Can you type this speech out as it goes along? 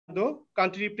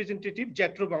Country Representative,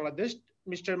 JETRO Bangladesh,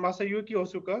 Mr. Masayuki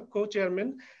Osuka,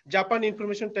 Co-Chairman, Japan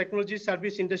Information Technology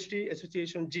Service Industry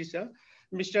Association, JISA,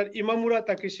 Mr. Imamura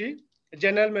Takeshi,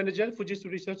 General Manager,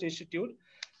 Fujitsu Research Institute,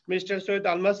 Mr. Soed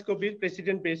Almas Kobir,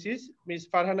 President Basis, Ms.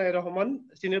 Farhana Rahman,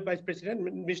 Senior Vice President,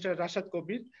 Mr. Rashad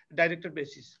Kobir, Director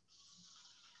Basis.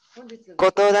 ご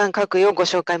登壇各位をご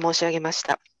紹介申し上げまし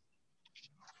た。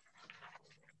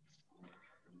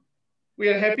We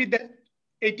are happy that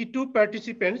 82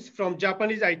 participants from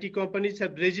Japanese IT companies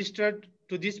have registered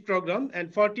to this program,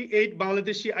 and 48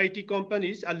 Bangladeshi IT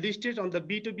companies are listed on the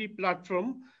B2B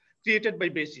platform created by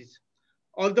Basis.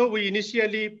 Although we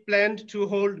initially planned to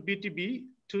hold B2B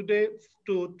today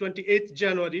to 28th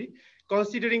January,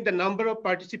 considering the number of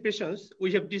participations,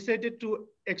 we have decided to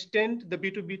extend the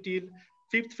B2B till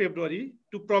 5th February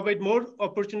to provide more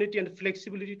opportunity and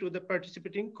flexibility to the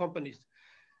participating companies.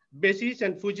 Basis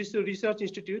and Fujitsu Research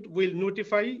Institute will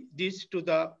notify this to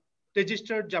the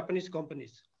registered Japanese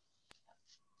companies.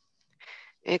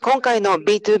 今回の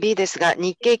B2B ですが、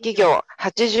日系企業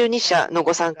82社の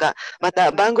ご参加、ま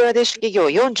たバングラデシュ企業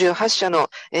48社の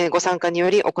ご参加によ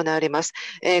り行われます。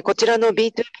こちらの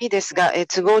B2B ですが、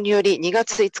都合により2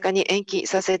月5日に延期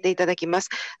させていただきます。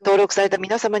登録された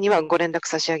皆様にはご連絡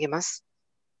差し上げます。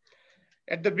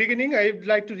At the beginning, I would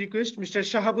like to request Mr.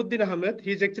 Shahabuddin Ahmed,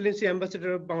 His Excellency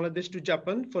Ambassador of Bangladesh to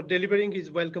Japan, for delivering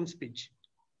his welcome speech.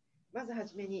 まずは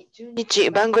じめに駐日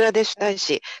バングラデシュ大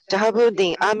使、シャハブッデ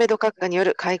ィン・アーメド閣下によ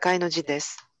る開会の辞で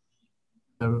す。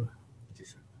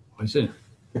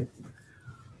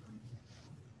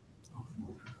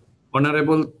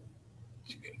Honorable,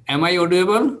 am I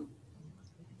audible?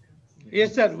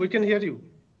 Yes, sir, we can hear you.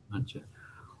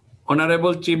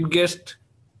 Honorable Chief Guest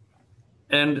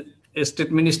and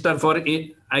State Minister for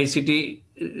ICT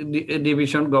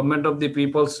Division, Government of the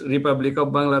People's Republic of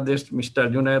Bangladesh,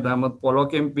 Mr. Junaid Ahmed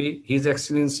Polok MP, His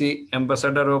Excellency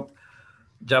Ambassador of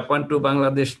Japan to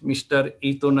Bangladesh, Mr.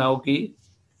 Ito Naoki,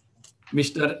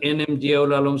 Mr. N.M.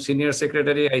 Jiaul Alam, Senior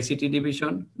Secretary, ICT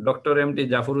Division, Dr. M.T.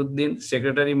 Jafaruddin,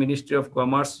 Secretary, Ministry of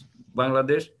Commerce,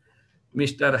 Bangladesh,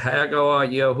 Mr. Hayagawa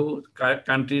Yahu,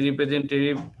 Country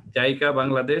Representative, JICA,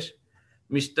 Bangladesh,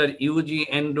 Mr. U.G.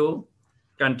 Endo,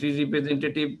 Country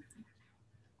Representative,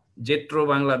 JETRO,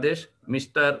 Bangladesh,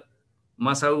 Mr.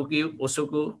 Masauki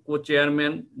Osuku,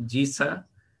 Co-Chairman, JISA,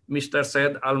 Mr.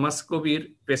 Syed Almas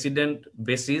Kobir, President,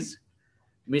 Basis,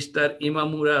 Mr.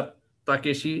 Imamura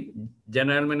Takeshi,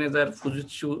 General Manager,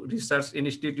 Fujitsu Research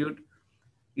Institute,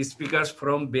 speakers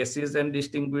from Basis and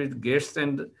distinguished guests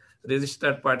and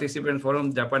registered participants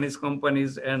from Japanese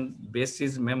companies and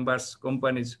Basis members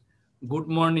companies. Good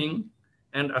morning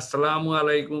and Assalamu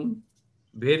alaikum.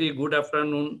 Very good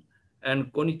afternoon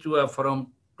and konnichiwa from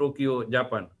Tokyo,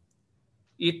 Japan.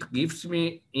 It gives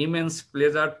me immense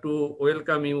pleasure to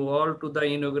welcome you all to the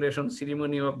inauguration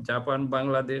ceremony of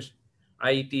Japan-Bangladesh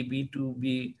IT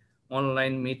B2B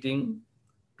online meeting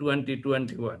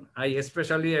 2021. I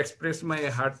especially express my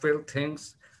heartfelt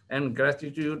thanks and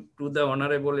gratitude to the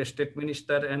Honorable State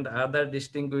Minister and other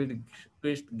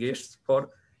distinguished guests for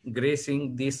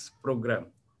gracing this program.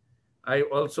 I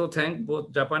also thank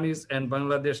both Japanese and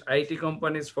Bangladesh IT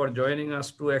companies for joining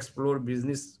us to explore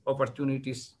business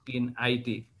opportunities in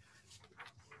IT.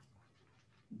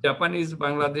 Japan is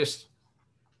Bangladesh,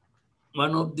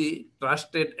 one of the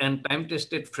trusted and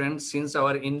time-tested friends since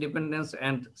our independence,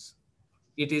 and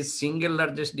it is single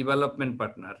largest development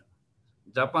partner.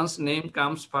 Japan's name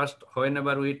comes first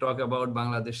whenever we talk about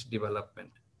Bangladesh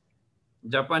development.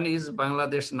 Japan is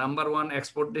Bangladesh's #1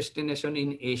 export destination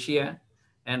in Asia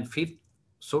and 5th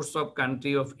source of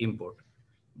country of import.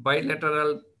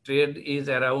 Bilateral trade is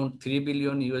around $3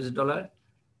 billion US.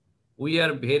 We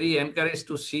are very encouraged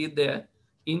to see the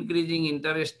increasing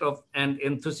interest of and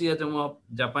enthusiasm of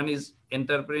Japanese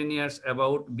entrepreneurs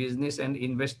about business and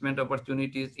investment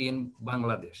opportunities in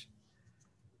Bangladesh.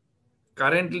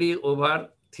 Currently, over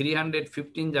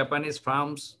 315 Japanese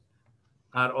firms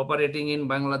are operating in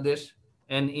Bangladesh,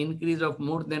 an increase of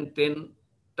more than 10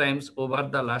 times over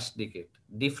the last decade.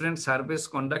 Different surveys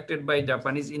conducted by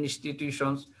Japanese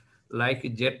institutions like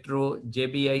JETRO,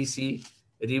 JBIC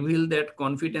reveal that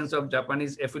confidence of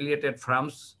Japanese affiliated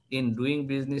firms in doing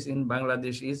business in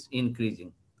Bangladesh is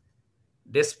increasing.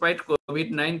 Despite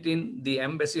COVID-19, the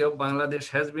Embassy of Bangladesh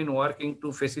has been working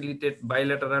to facilitate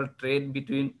bilateral trade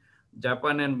between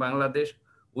Japan and Bangladesh.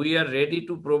 We are ready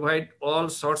to provide all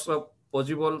sorts of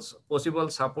possible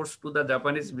supports to the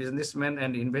Japanese businessmen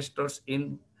and investors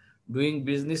in doing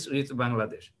business with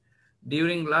Bangladesh.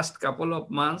 During last couple of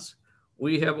months,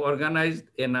 we have organized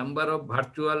a number of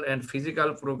virtual and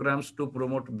physical programs to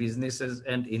promote businesses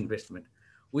and investment.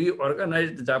 We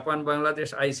organized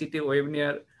Japan-Bangladesh ICT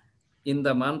webinar in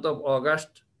the month of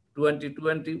August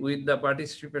 2020 with the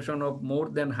participation of more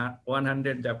than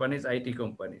 100 Japanese IT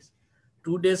companies.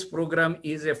 Today's program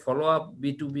is a follow-up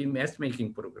B2B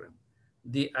matchmaking program.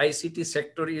 The ICT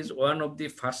sector is one of the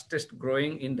fastest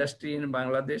growing industry in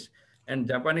Bangladesh, and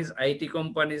Japanese IT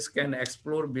companies can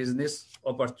explore business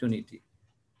opportunity.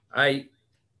 I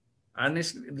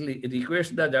earnestly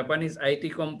request the Japanese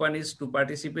IT companies to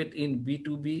participate in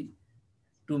B2B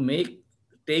to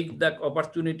take the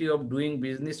opportunity of doing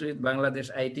business with Bangladesh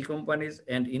IT companies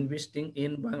and investing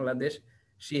in Bangladesh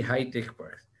high-tech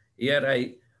parks. Here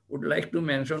I would like to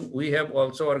mention we have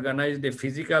also organized a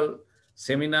physical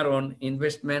seminar on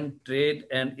investment, trade,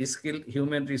 and skilled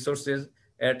human resources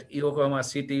at Yokohama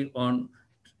City on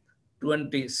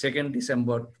 22nd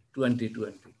December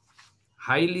 2020.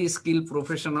 Highly skilled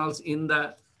professionals in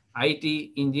the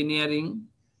IT, engineering,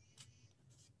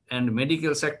 and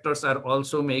medical sectors are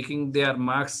also making their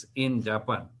marks in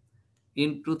Japan.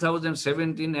 In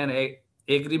 2017, an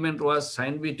agreement was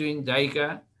signed between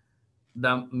JICA,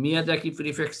 the Miyazaki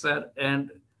Prefecture,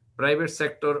 and private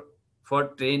sector for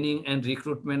training and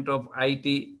recruitment of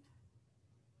IT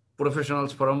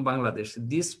professionals from Bangladesh.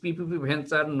 This PPP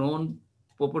venture, known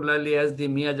popularly as the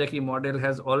Miyazaki model,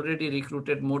 has already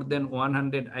recruited more than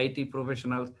 100 IT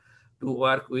professionals to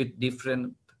work with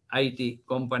different IT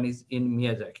companies in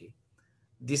Miyazaki.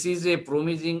 This is a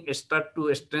promising start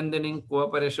to strengthening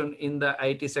cooperation in the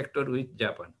IT sector with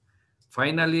Japan.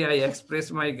 Finally, I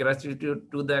express my gratitude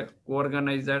to the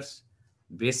co-organizers,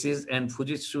 BASIS and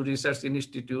Fujitsu Research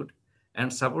Institute,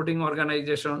 and supporting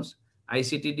organizations,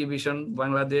 ICT Division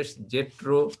Bangladesh,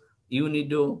 JETRO,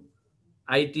 UNIDO,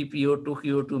 ITPO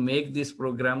Tokyo to make this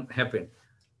program happen.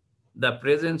 The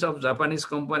presence of Japanese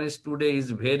companies today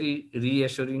is very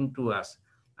reassuring to us.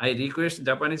 I request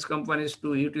Japanese companies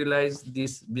to utilize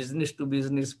this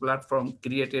business-to-business platform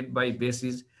created by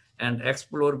BASIS and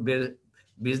explore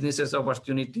businesses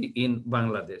opportunity in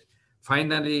Bangladesh.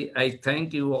 Finally, I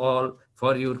thank you all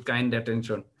for your kind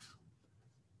attention.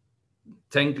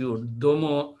 Thank you.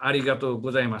 Domo arigatou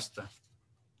gozaimashita.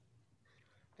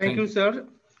 Thank you, sir,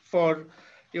 for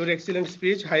your excellent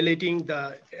speech highlighting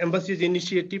the embassy's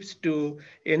initiatives to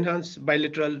enhance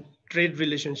bilateral trade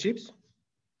relationships.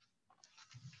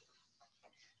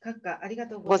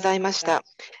 ございました。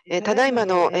ただいま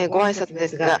のご挨拶で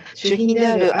すが、主賓で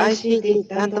ある ICT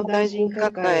担当大臣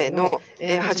閣下へのは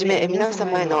じめ皆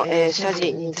様への謝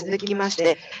辞に続きまし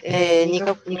て、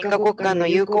2カ国間の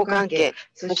友好関係、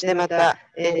そしてまた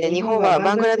日本は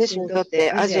バングラデシュにとっ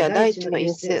てアジア第一の輸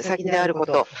出先であるこ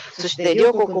と、そして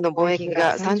両国の貿易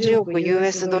が30億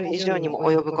US ドル以上にも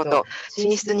及ぶこと、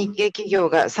進出日系企業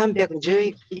が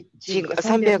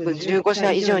315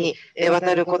社以上にわ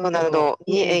たることなど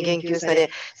に言及され、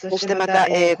そしてまた、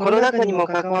コロナ禍にも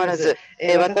かかわらず、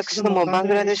私どもバン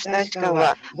グラデシュ大使館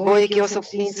は貿易を促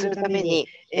進するために、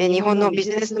日本のビジ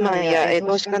ネスマンや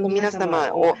投資家の皆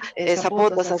様をサポ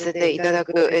ートさせていただ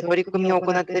く取り組みを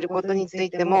行っていることについ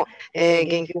ても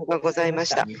言及がございまし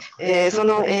た。そ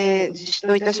の実施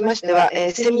といたしましては、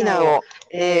セミナーを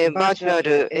バーチャ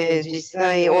ル実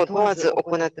際を問わず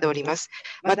行っております。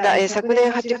また、昨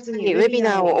年8月にウェビ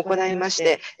ナーを行いまし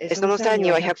て、その際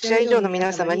には100社以上の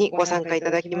皆様にご参加い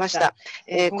ただきました。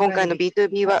今回の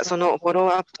B2B はそのフォロ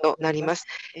ーアップとなります。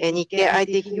日系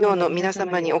IT 企業の皆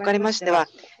様におかれましては、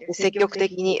積極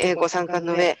的にご参加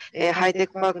の上、ハイテ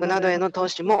クパークなどへの投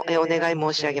資もお願い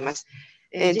申し上げます。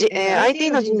IT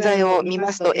の人材を見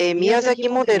ますと、宮崎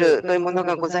モデルというもの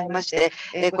がございまして、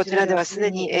こちらではす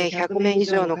でに100名以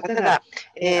上の方が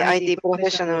IT プロフェッ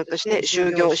ショナルとして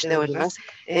就業しております。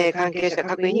関係者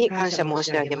各位に感謝申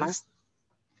し上げます。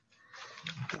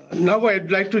Now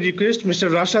I'd like to request Mr.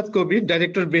 Rashad Kobir,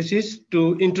 Director BASIS,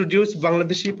 to introduce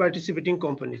Bangladeshi participating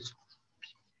companies.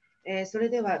 それ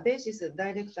ではベーシス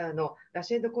ダイレクターのラ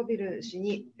シェード・コビル氏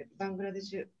にバングラデ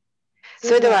シュ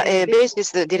それではベーシ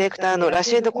スディレクターのラ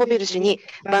シェード・コビル氏に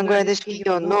バングラデシュ企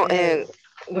業の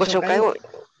ご紹介をい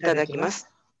ただきます。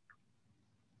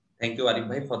Thank you, Arif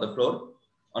Bhai, for the floor.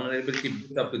 Honorable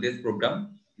Chief of today's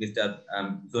program, Mr.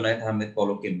 Junaid Ahmed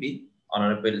Polo Kempi,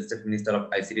 Honorable State Minister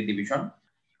of ICT Division,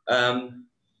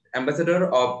 Ambassador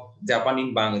of Japan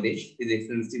in Bangladesh, His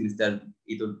Excellency Mr.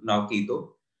 Ito Naoki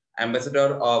Ito,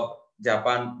 Ambassador of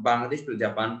Japan, Bangladesh to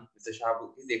Japan, His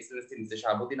Excellency Mr.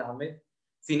 Shahabuddin Ahmed,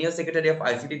 Senior Secretary of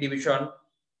ICT Division,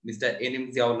 Mr. N.M.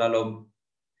 Ziaul Alam,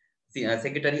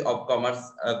 Secretary of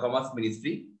Commerce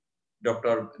Ministry,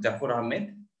 Dr. Jafar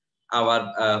Ahmed,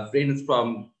 our friends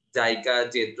from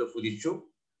JICA, JETRO, Fujitsu,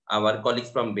 our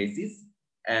colleagues from BASIS,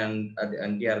 and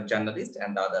dear journalists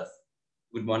and others.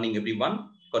 Good morning, everyone.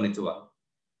 Konnichiwa.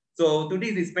 So today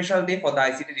is a special day for the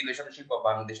ICT relationship of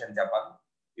Bangladesh and Japan.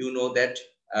 You know that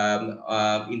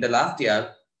in the last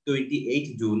year,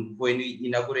 28 June, when we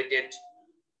inaugurated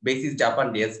Basis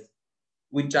Japan Days,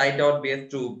 we tried our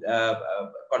best to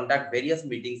conduct various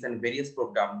meetings and various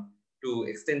programs to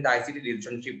extend the ICT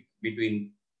relationship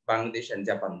between Bangladesh and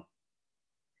Japan.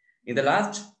 In the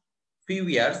last few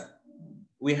years,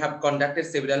 we have conducted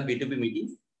several B2B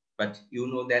meetings, but you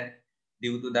know that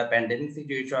due to the pandemic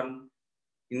situation,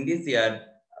 in this year,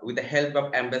 with the help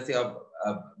of Embassy of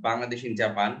Bangladesh in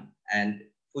Japan and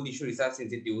Food Issue Research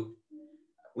Institute,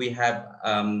 we have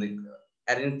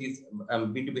arranged this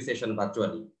B2B session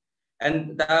virtually.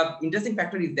 And the interesting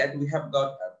factor is that we have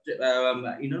got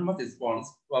enormous response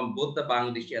from both the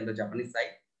Bangladeshi and the Japanese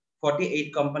side.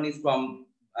 48 companies from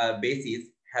Basis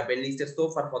have been listed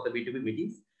so far for the B2B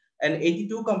meetings, and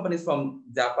 82 companies from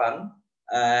Japan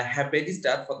have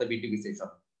registered for the B2B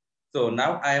session. So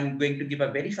now I am going to give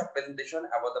a very short presentation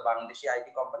about the Bangladeshi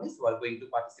IT companies who are going to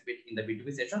participate in the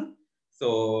B2B session.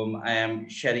 So I am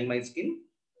sharing my screen.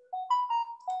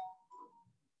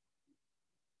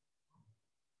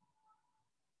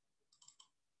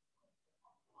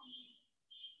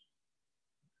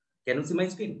 Can you see my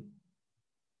screen?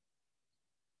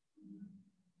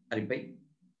 Arif bhai?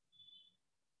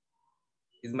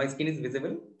 Is my screen is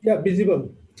visible? Yeah,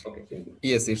 visible. Okay.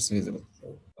 Yes, it's visible.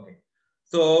 Okay.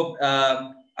 So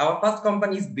our first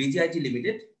company is BGIT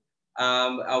Limited,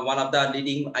 one of the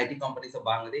leading IT companies of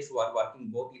Bangladesh who are working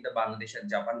both in the Bangladesh and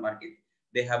Japan market.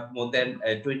 They have more than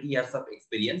 20 years of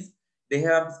experience. They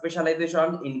have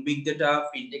specialization in big data,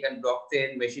 fintech and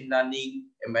blockchain, machine learning,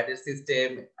 embedded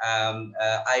system,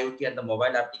 IoT and the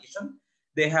mobile application.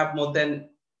 They have more than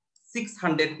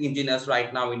 600 engineers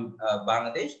right now in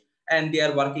Bangladesh, and they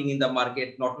are working in the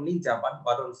market not only in Japan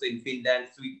but also in Finland,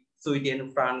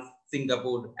 Sweden, France,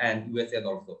 Singapore, and USA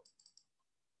also.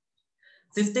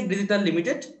 Systech Digital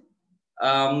Limited,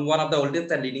 one of the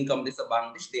oldest and leading companies of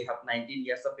Bangladesh. They have 19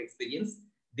 years of experience.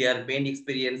 Their main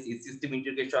experience is system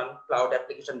integration, cloud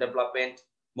application development,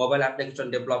 mobile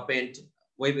application development,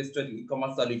 web-based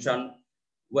e-commerce solution,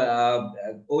 web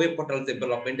portal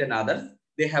development, and others.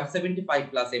 They have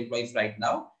 75 plus employees right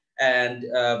now, and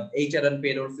HR and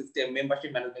payroll system,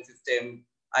 membership management system,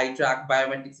 iTrack,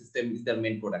 biometric system is their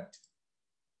main product.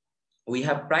 We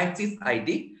have Praxis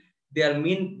IT. Their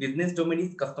main business domain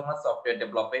is customer software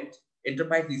development,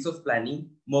 enterprise resource planning,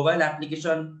 mobile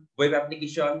application, web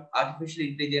application, artificial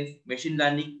intelligence, machine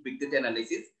learning, big data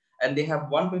analysis, and they have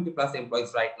 120 plus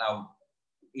employees right now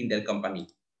in their company.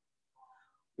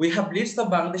 We have Leads of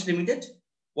Bangladesh Limited,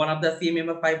 one of the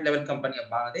CMMF 5 level company of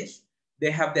Bangladesh.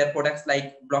 They have their products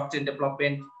like blockchain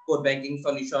development, core banking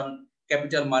solution,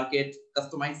 capital market,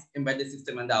 customized embedded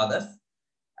system, and the others.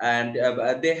 And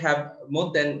they have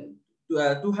more than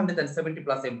 270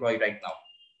 plus employees right now.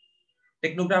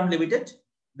 Technogram Limited,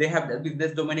 they have the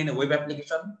business domain in a web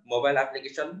application, mobile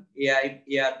application, AI,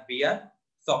 AR, VR,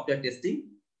 software testing,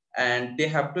 and they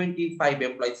have 25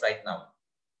 employees right now.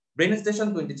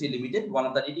 BrainStation 23 Limited, one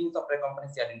of the leading software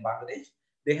companies here in Bangladesh.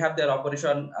 They have their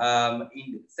operation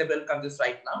in several countries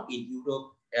right now in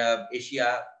Europe,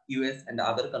 Asia, US, and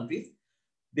other countries.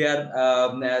 They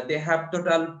have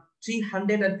total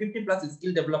 350 plus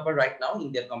skill developer right now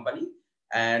in their company,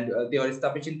 and they were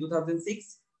established in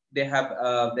 2006. They have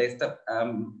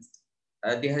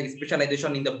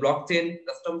specialization in the blockchain,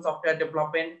 custom software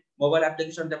development, mobile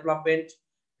application development,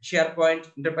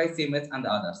 SharePoint, enterprise CMS, and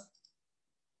others.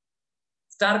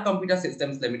 Star Computer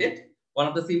Systems Limited, one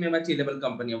of the CMMI level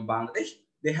company of Bangladesh.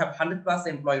 They have 100 plus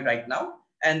employees right now,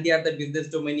 and they are the business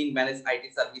domain in managed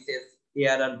IT services,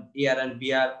 AR and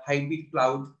VR, hybrid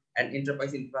cloud, and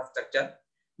enterprise infrastructure.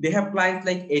 They have clients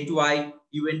like A2I,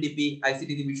 UNDP,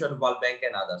 ICT Division, World Bank,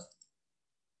 and others.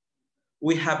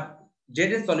 We have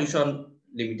JD Solution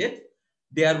Limited.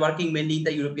 They are working mainly in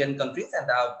the European countries and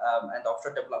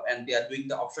offshore development, and they are doing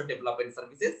the offshore development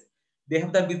services. They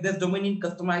have the business domain in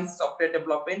customized software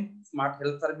development, smart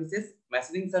health services,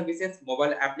 messaging services,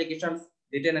 mobile applications,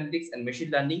 data analytics, and machine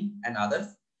learning, and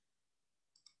others.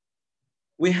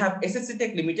 We have SSC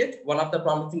Tech Limited, one of the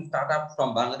promising startups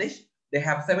from Bangladesh. They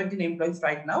have 17 employees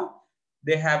right now.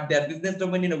 They have their business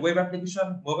domain in a web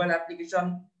application, mobile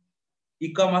application,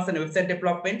 e-commerce and website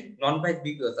development, non-price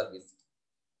BPO service.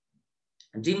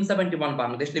 Gym 71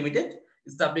 Bangladesh Limited,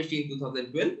 established in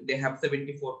 2012. They have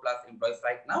 74 plus employees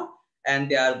right now, and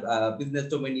their business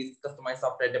domain is customized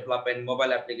software development,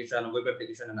 mobile application, web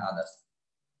application, and others.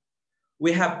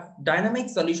 We have Dynamic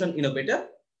Solution Innovator.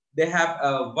 They have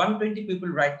 120 people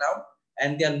right now,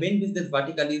 and their main business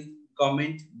vertical is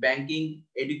government, banking,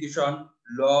 education,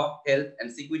 law, health,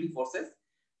 and security forces.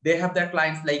 They have their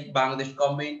clients like Bangladesh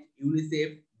government,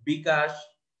 UNICEF, Bikash,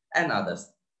 and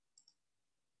others.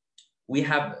 We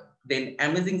have then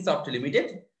Amazing Soft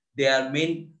Limited. Their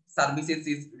main services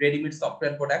is ready-made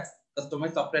software products,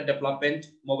 customized software development,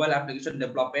 mobile application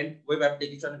development, web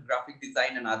application, graphic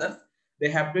design, and others. They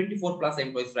have 24 plus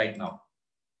employees right now.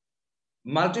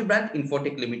 Multi-brand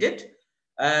Infotech Limited.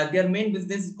 Their main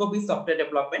business scope is software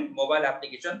development, mobile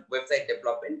application, website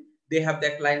development. They have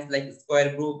their clients like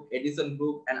Square Group, Edison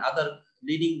Group, and other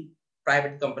leading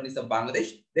private companies of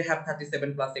Bangladesh. They have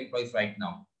 37 plus employees right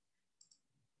now.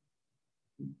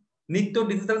 Nitto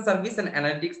Digital Service and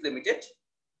Analytics Limited.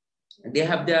 They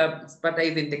have their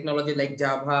expertise in technology like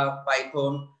Java,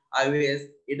 Python, iOS,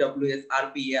 AWS,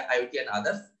 RPA, IoT, and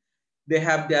others. They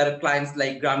have their clients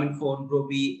like Grameenphone,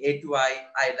 Robi, A2I,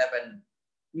 iLab, and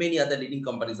many other leading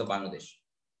companies of Bangladesh.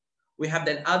 We have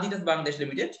then Adidas Bangladesh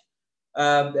Limited.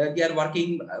 They are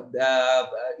working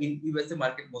in USA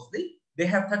market mostly. They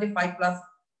have 35 plus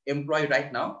employees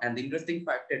right now, and the interesting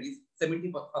factor is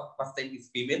 70% is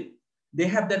female. They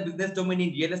have their business domain in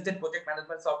real estate project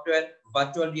management software,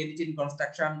 virtual reality in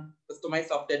construction, customized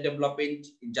software development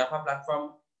in Java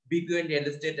platform, BPO in real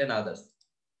estate, and others.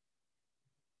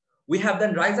 We have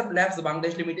then Rise Up Labs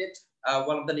Bangladesh Limited,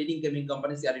 one of the leading gaming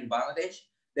companies here in Bangladesh.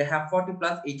 They have 40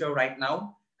 plus HR right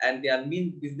now, and their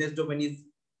main business domain is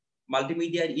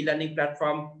multimedia e-learning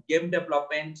platform, game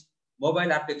development,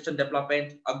 mobile application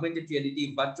development, augmented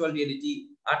reality, virtual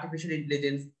reality, artificial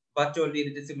intelligence, virtual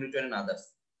reality simulator, and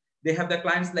others. They have the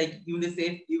clients like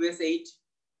UNICEF, USAID,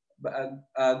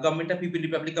 Government of People's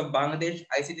Republic of Bangladesh,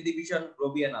 ICT Division,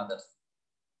 Robi, and others.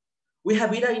 We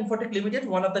have Ida Infotech Limited,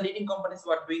 one of the leading companies who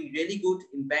are doing really good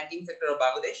in banking sector of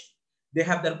Bangladesh. They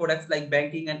have their products like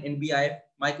banking and NBI,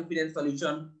 microfinance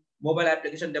solution, mobile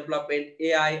application development,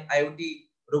 AI, IoT,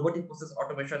 robotic process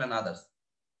automation, and others.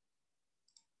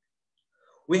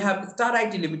 We have Star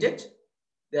IT Limited.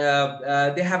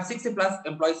 They have 60 plus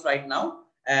employees right now,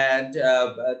 and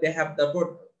they have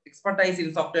the expertise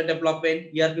in software development,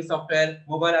 ERP software,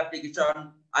 mobile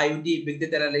application, IoT, big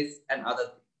data analysis, and other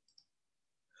things.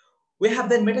 We have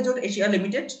then Metajot Asia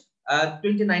Limited,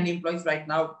 29 employees right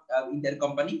now in their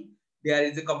company. There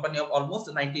is a company of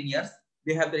almost 19 years.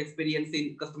 They have their experience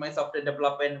in customized software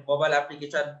development, mobile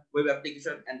application, web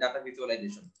application, and data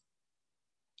visualization.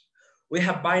 We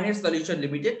have Binary Solution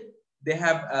Limited. They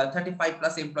have 35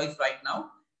 plus employees right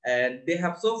now, and they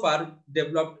have so far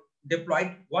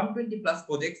deployed 120 plus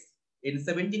projects in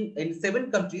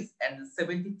 7 countries and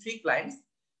 73 clients.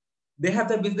 They have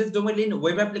the business domain in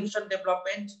web application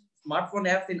development, smartphone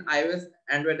apps in iOS,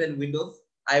 Android, and Windows,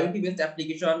 IoT-based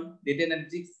application, data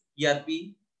analytics,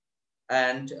 ERP,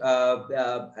 and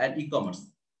e-commerce.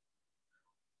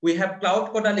 We have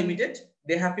Cloud Coda Limited.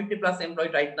 They have 50 plus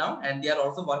employees right now, and they are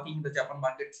also working in the Japan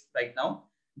market right now.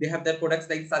 They have their products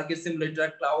like Circuit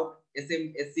Simulator, Cloud,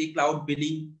 SMSC, Cloud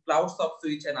Billing, Cloud Soft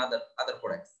Switch, and other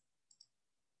products.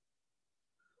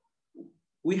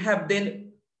 We have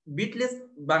then Bitless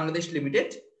Bangladesh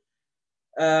Limited.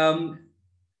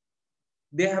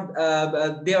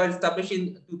 They are established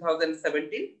in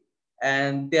 2017,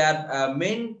 and their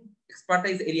main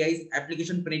expertise area is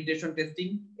application penetration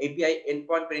testing, API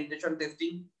endpoint penetration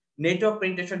testing, network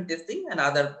penetration testing, and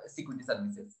other security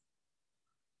services.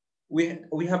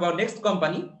 We have our next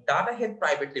company, DataHead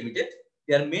Private Limited.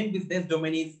 Their main business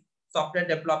domain is software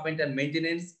development and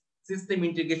maintenance, system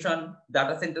integration,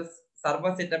 data centers,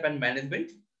 server setup, and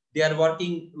management. They are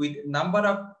working with a number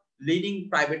of leading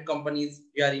private companies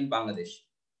here in Bangladesh.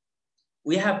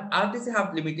 We have RTC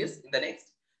Hub Limited in the next.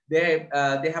 They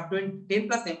have 10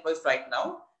 plus employees right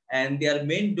now, and their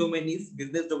main domain is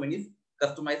business domain is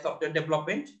customized software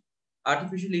development,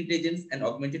 artificial intelligence and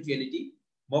augmented reality,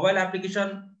 mobile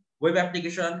application, web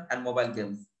application, and mobile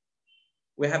games.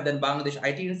 We have then Bangladesh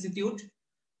IT Institute.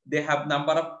 They have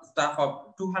number of staff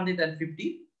of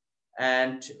 250,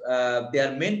 and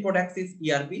their main products is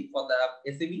ERP for the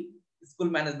SME, school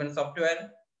management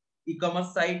software,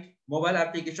 e-commerce site, mobile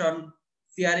application,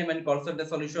 CRM and call center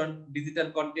solution,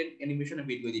 digital content, animation, and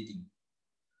video editing.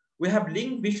 We have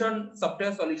Link Vision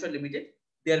Software Solution Limited.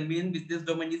 Their main business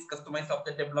domain is customized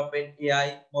software development,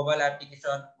 AI, mobile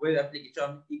application, web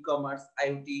application, e-commerce,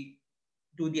 IoT,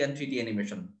 2D and 3D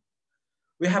animation.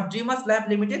 We have Dreamers Lab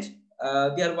Limited.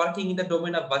 They are working in the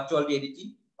domain of virtual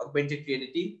reality, augmented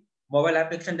reality, mobile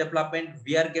application development,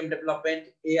 VR game development,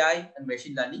 AI, and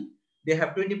machine learning. They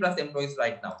have 20 plus employees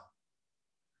right now.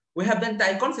 We have then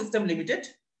Tycon System Limited.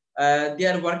 They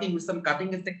are working with some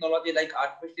cutting edge technology like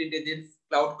artificial intelligence,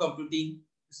 cloud computing,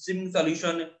 streaming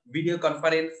solution, video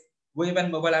conference, web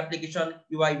and mobile application,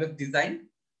 UI UX design.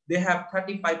 They have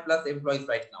 35 plus employees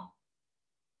right now.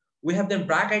 We have then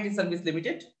BRAC IT Service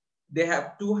Limited. They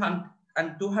have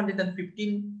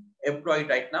 215 employees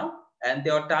right now, and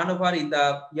their turnover in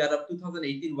the year of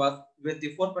 2018 was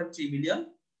USD 4.3 million.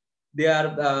 They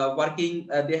are working,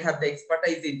 they have the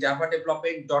expertise in Java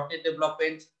development, .NET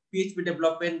development, PHP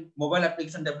development, mobile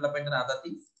application development, and other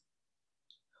things.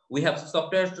 We have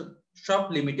Software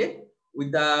Shop Limited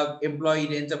with the employee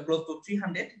range of close to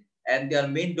 300, and their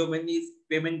main domain is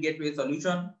payment gateway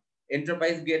solution,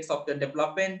 enterprise grade software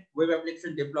development, web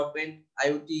application development,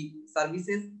 IoT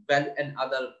services, and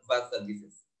other vast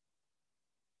services.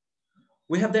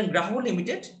 We have then Graho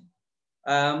Limited.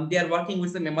 They are working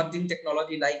with some emerging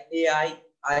technology like AI,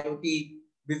 IoT,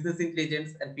 business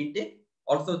intelligence, and fintech.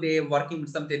 Also, they are working with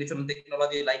some traditional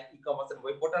technology like e-commerce and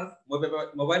web portals,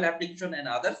 mobile application, and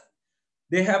others.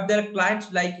 They have their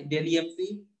clients like Dell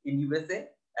EMC in USA,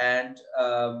 and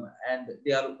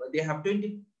they have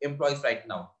 20 employees right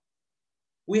now.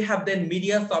 We have then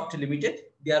MediaSoft Limited.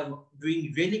 They are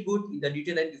doing really good in the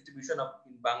retail and distribution of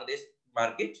in Bangladesh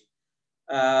market.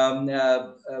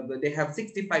 They have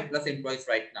 65 plus employees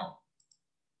right now.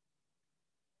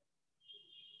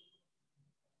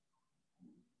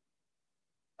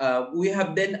 We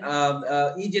have then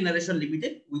eGeneration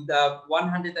Limited with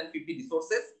 150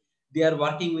 resources. They are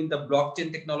working with the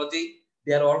blockchain technology.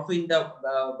 They are also in the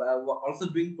also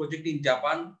doing project in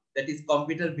Japan, that is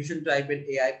computer vision driven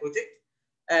AI project,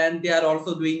 and they are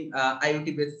also doing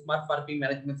IoT based smart farming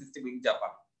management system in Japan.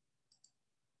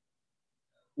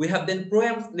 We have then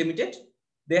Proams Limited.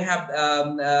 They have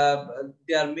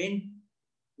their main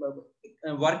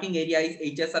working area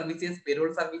is HR services,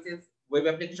 payroll services, web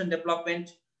application development,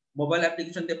 mobile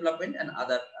application development, and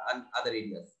other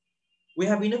areas. We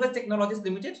have Innovate Technologies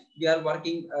Limited. They are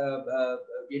working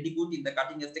really good in the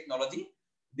cutting edge technology.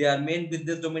 Their main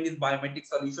business domain is biometric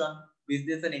solution,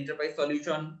 business and enterprise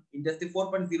solution, industry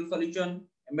 4.0 solution,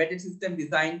 embedded system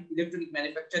design, electronic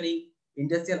manufacturing,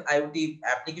 industrial IoT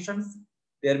applications.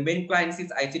 Their main clients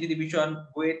is ICT division,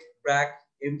 Kuwait, BRAC,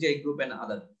 MJ Group, and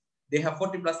other. They have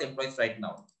 40 plus employees right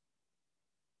now.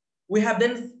 We have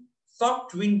then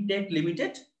Softwing Tech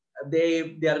Limited.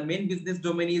 Their main business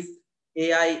domain is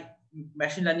AI,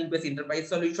 machine learning based enterprise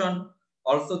solution.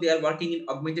 Also, they are working in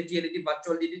augmented reality,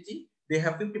 virtual reality. They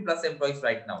have 50 plus employees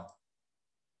right now.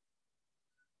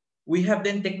 We have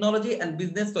then Technology and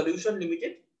Business Solution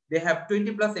Limited. They have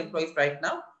 20 plus employees right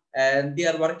now, and they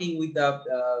are working with the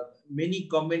many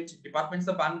government departments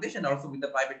of Bangladesh and also with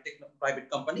the private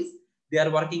companies. They are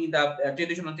working in the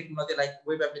traditional technology like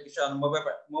web application,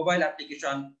 mobile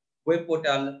application, web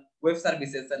portal, web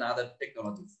services, and other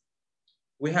technologies.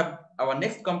 We have our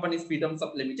next company is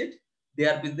FreedomSoft Limited.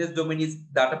 Their business domain is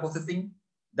data processing,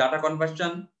 data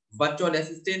conversion, virtual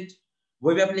assistant,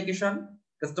 web application,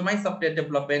 customized software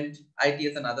development,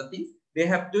 ITS, and other things. They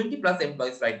have 20 plus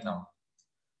employees right now.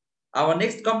 Our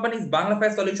next company is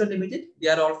Banglafire Solution Limited. They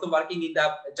are also working in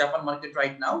the Japan market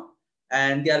right now,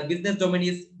 and their business domain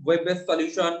is web-based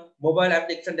solution, mobile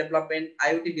application development,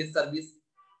 IoT-based service,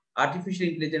 artificial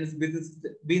intelligence,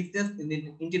 business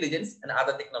intelligence, and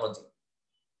other technology.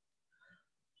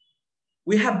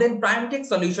 We have then Prime Tech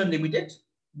Solution Limited.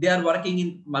 They are working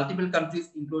in multiple countries,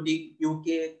 including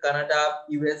UK, Canada,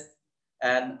 US,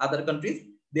 and other countries.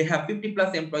 They have 50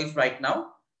 plus employees right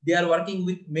now. They are working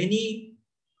with many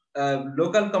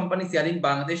local companies here in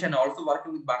Bangladesh and also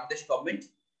working with Bangladesh government.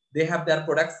 They have their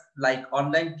products like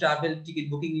online travel ticket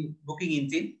booking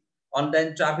engine,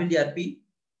 online travel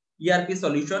ERP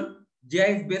solution,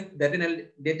 GIS-based data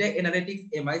analytics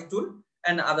MI tool,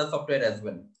 and other software as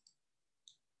well.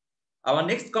 Our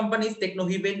next company is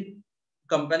Technohaven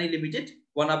Company Limited,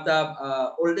 one of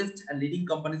the oldest and leading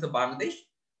companies of Bangladesh.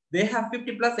 They have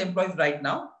 50 plus employees right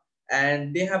now,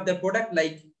 and they have their product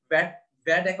like VAT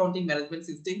accounting management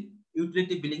system,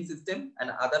 utility billing system,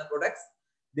 and other products.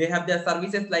 They have their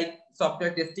services like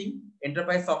software testing,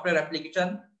 enterprise software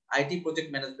application, IT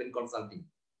project management consulting.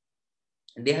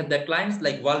 And they have their clients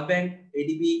like World Bank,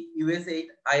 ADB, USAID,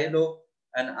 ILO,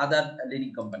 and other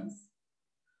leading companies.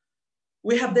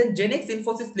 We have then Genex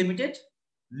Infosys Limited,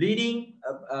 leading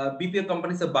BPO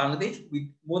companies of Bangladesh with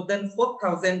more than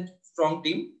 4,000 strong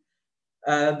team.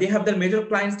 They have their major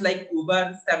clients like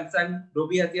Uber, Samsung,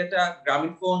 Robi Axiata,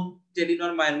 Grameenphone,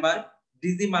 Telenor Myanmar,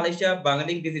 Digi Malaysia,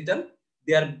 Bangladesh Digital.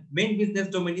 Their main business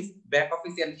domain is back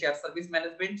office and shared service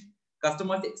management,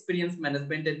 customer experience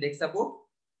management, and tech support.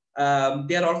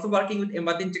 They are also working with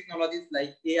emerging technologies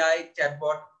like AI,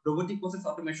 chatbot, robotic process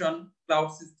automation,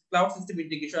 cloud system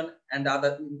integration,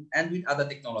 and with other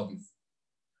technologies.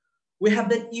 We have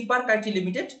the ePark IT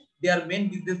Limited. Their main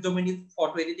business domain is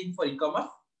photo editing for e-commerce,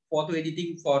 photo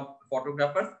editing for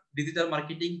photographers, digital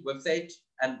marketing, website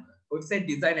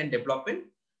design and development.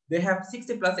 They have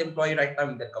 60 plus employees right now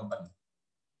in their company.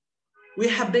 We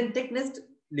have then TechNest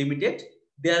Limited.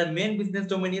 Their main business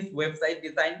domain is website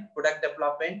design, product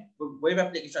development, web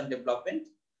application development.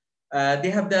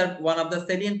 They have their one of the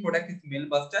salient product is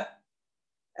Mailbuster,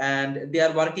 and they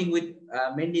are working with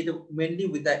mainly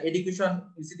with the education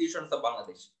institutions of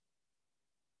Bangladesh.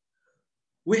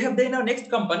 We have then our next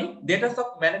company,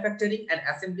 Datasoft Manufacturing and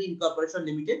Assembly Incorporation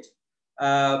Limited.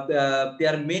 Their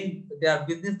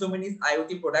business domain is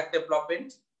IoT product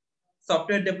development,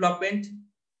 software development,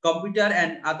 computer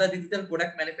and other digital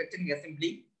product manufacturing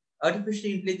assembly, artificial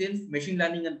intelligence, machine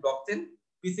learning and blockchain,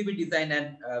 PCB design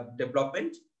and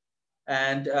development.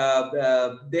 And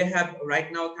they have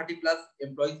right now 30+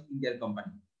 employees in their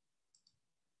company.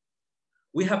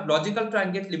 We have Logical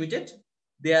Triangles Limited.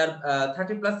 They are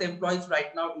 30+ employees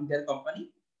right now in their company,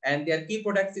 and their key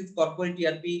products is corporate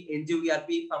ERP, NGO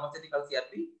ERP, pharmaceutical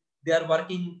ERP. They are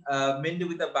working mainly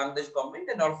with the Bangladesh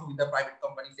government and also with the private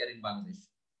companies here in Bangladesh.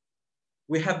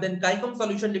 We have then Kaikom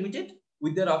Solution Limited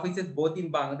with their offices both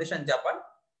in Bangladesh and Japan.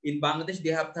 In Bangladesh,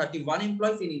 they have 31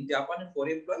 employees, in Japan 4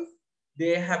 employees.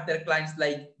 They have their clients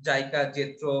like JICA,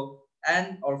 JETRO,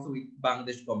 and also with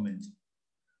Bangladesh government.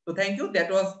 So thank you. That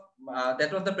was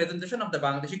the presentation of the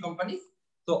Bangladeshi companies.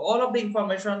 So all of the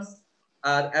informations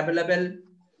are available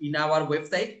in our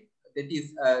website, that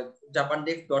is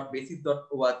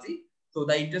japandex.basis.org. So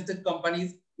the interested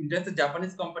Japanese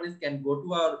companies can go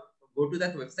to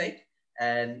that website.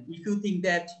 And if you think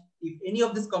that if any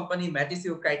of this company matches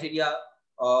your criteria,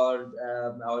 or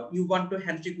you want to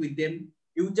handshake with them,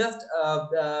 you just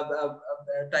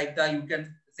you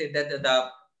can say that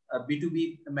the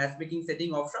B2B matchmaking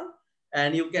setting option,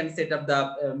 and you can set up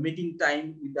the meeting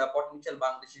time with the potential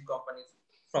Bangladeshi companies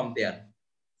from there.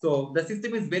 So the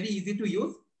system is very easy to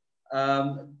use.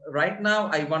 Right now,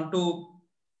 I want to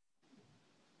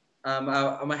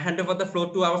hand over the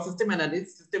floor to our system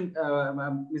analyst,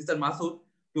 Mr. Masood,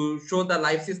 to show the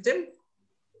live system.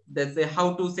 That's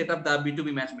how to set up the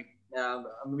B2B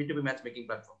matchmaking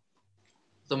platform.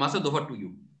 So Masood, over to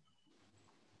you.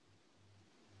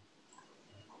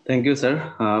 Thank you,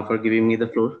 sir, for giving me the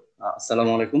floor.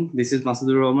 Assalamu alaikum. This is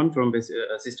Masudur Rahman from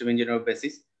System Engineer of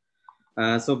Basis.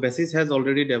 So Basis has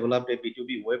already developed a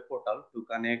B2B web portal to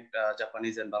connect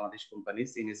Japanese and Bangladesh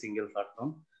companies in a single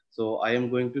platform. So I am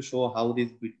going to show how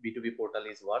this B2B portal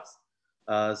works.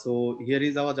 So here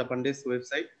is our Japandesk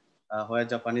website, where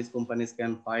Japanese companies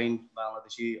can find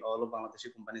all of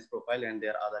Bangladeshi companies' profile and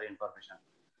their other information.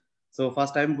 So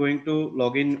first I'm going to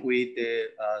log in with a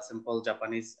simple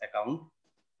Japanese account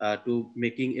to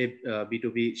making a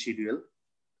B2B schedule.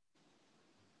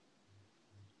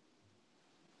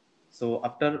 So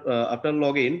after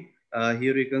login,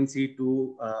 here you can see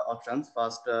two options.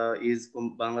 First is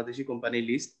Bangladeshi company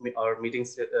list or meeting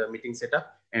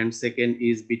setup, and second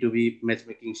is B2B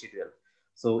matchmaking schedule.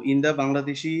 So in the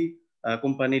Bangladeshi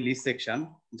company list section,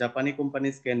 Japanese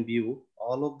companies can view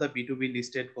all of the B2B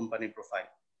listed company profile.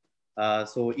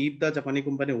 So if the Japanese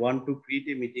company want to create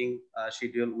a meeting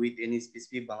schedule with any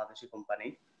specific Bangladeshi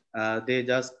company, they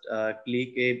just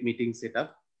click a meeting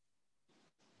setup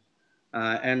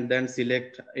and then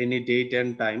select any date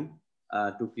and time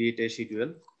to create a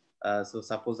schedule. So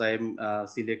suppose I am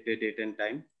selected date and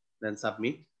time, then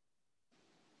submit.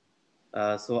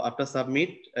 So after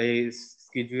submit, a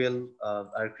schedule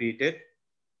are created.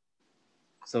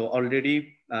 So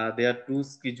already there are two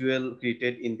schedule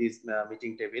created in this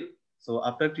meeting table. So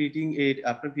after creating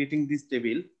this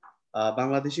table,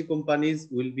 Bangladeshi companies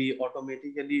will be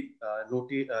automatically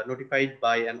notified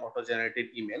by an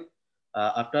auto-generated email.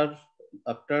 After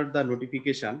the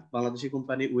notification, Bangladeshi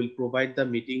company will provide the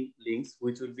meeting links,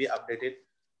 which will be updated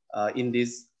in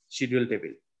this schedule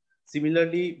table.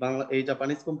 Similarly, a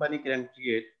Japanese company can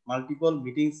create multiple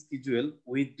meeting schedule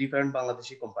with different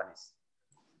Bangladeshi companies,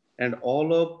 and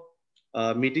all of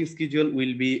meeting schedule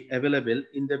will be available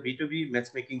in the B2B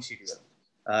matchmaking schedule.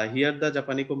 Here the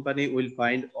Japanese company will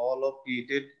find all of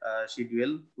created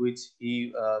schedule which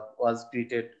he was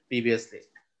created previously.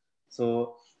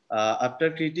 So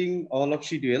after creating all of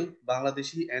schedule,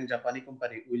 Bangladeshi and Japanese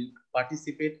company will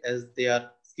participate as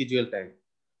their schedule time.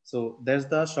 So that's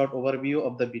the short overview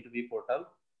of the B2B portal.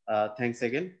 Thanks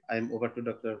again. I am over to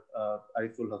Dr.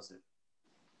 Ariful Hossain.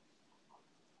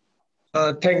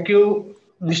 Thank you,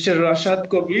 Mr. Rashad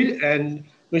Kobir and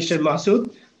Mr.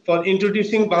 Masood, for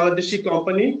introducing Bangladeshi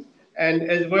company and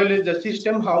as well as the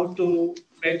system how to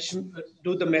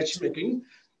do the matchmaking.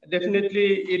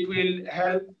 Definitely, it will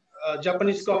help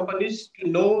Japanese companies to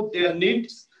know their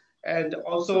needs, and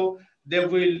also they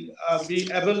will be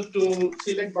able to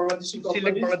select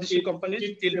Bangladeshi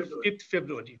companies till 5th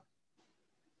February.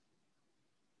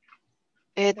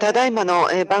 ただいまの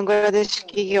バングラデシュ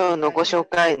企業のご紹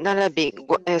介並び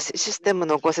システム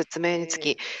のご説明につ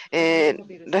き、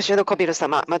ラシュド・コビル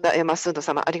様、またマスード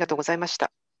様、ありがとうございまし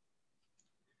た。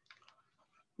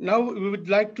Now we would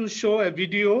like to show a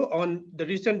video on the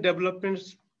recent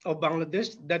developments of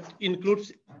Bangladesh that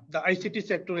includes the ICT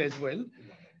sector as well.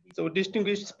 So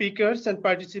distinguished speakers and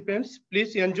participants,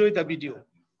 please enjoy the video.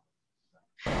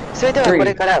 それではこ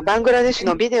れからバングラデシュ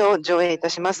のビデオを上映いた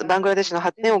します。バングラデシュの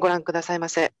発展をご覧くださいま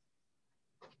せ。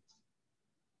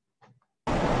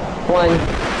1-0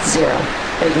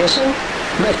 Ignition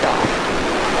Liftoff.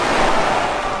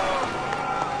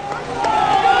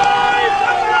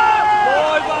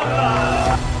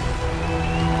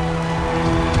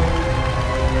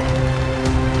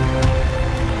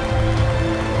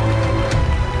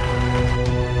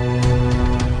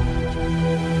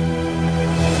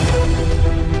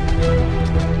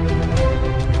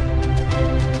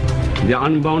 The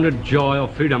unbounded joy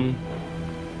of freedom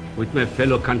with my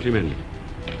fellow countrymen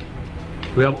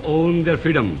who have owned their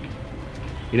freedom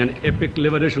in an epic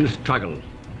liberation struggle.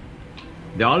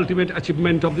 The ultimate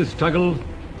achievement of this struggle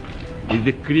is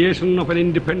the creation of an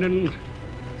independent,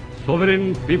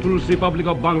 sovereign People's Republic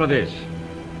of Bangladesh.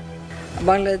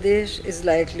 Bangladesh is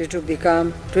likely to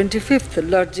become 25th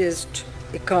largest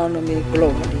economy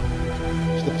globally.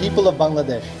 The people of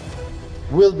Bangladesh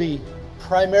will be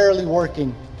primarily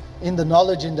working in the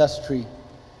knowledge industry,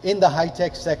 in the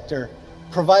high-tech sector,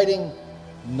 providing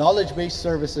knowledge-based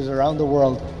services around the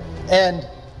world, and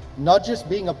not just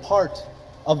being a part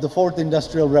of the fourth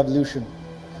industrial revolution,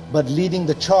 but leading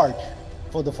the charge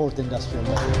for the fourth industrial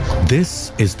revolution.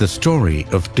 This is the story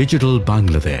of digital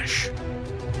Bangladesh.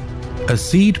 A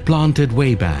seed planted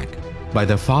way back by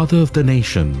the father of the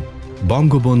nation,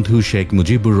 Bangabandhu Sheikh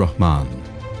Mujibur Rahman.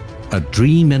 A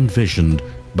dream envisioned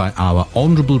by our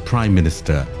Honorable Prime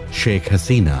Minister, Sheikh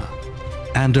Hasina,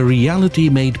 and a reality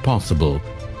made possible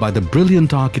by the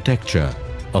brilliant architecture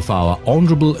of our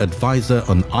Honorable Advisor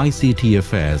on ICT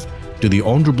Affairs to the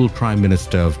Honorable Prime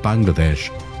Minister of Bangladesh,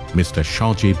 Mr.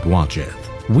 Shajib Wajid.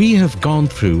 We have gone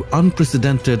through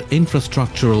unprecedented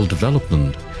infrastructural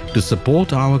development to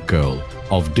support our goal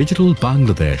of digital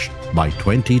Bangladesh by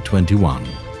 2021.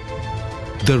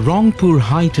 The Rangpur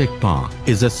High-Tech Park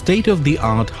is a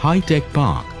state-of-the-art high-tech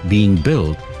park being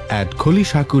built at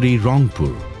Kolishakuri,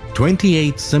 Rangpur.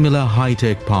 28 similar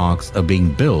high-tech parks are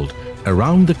being built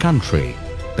around the country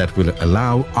that will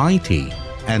allow IT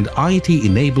and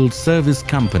IT-enabled service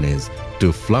companies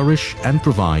to flourish and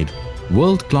provide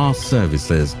world-class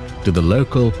services to the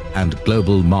local and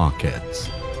global markets.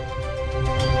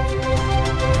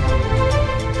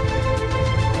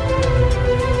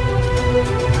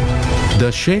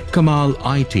 The Sheikh Kamal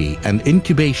IT and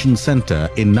Incubation Center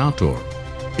in Natur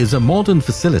is a modern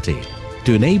facility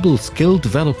to enable skill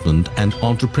development and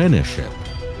entrepreneurship.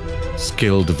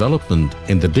 Skill development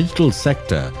in the digital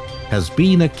sector has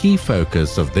been a key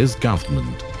focus of this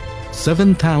government.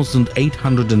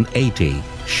 7,880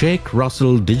 Sheikh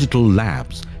Russell Digital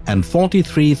Labs and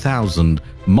 43,000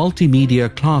 multimedia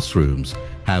classrooms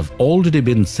have already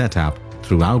been set up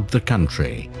throughout the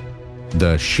country.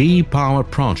 The She Power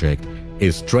project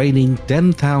is training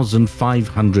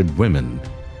 10,500 women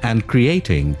and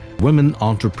creating women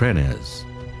entrepreneurs.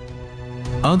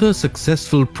 Other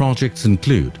successful projects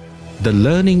include the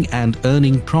Learning and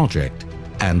Earning Project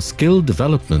and Skill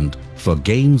Development for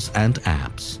Games and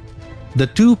Apps. The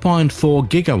 2.4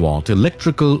 gigawatt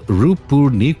electrical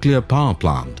Rupur nuclear power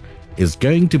plant is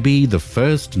going to be the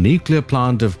first nuclear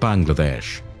plant of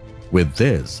Bangladesh. With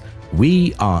this,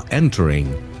 we are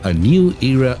entering a new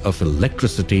era of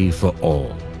electricity for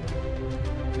all.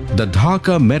 The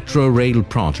Dhaka Metro Rail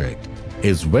project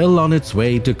is well on its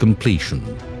way to completion.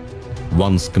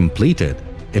 Once completed,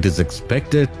 it is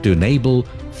expected to enable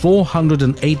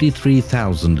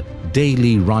 483,000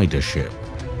 daily ridership.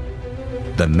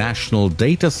 The National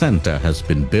Data Center has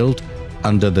been built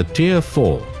under the Tier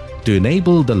 4 to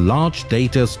enable the large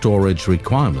data storage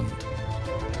requirement.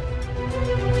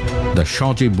 The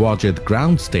Shajib Wajid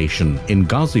ground station in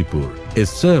Ghazipur is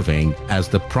serving as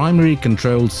the primary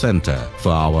control center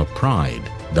for our pride,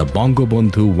 the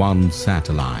Bangabandhu 1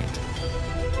 satellite.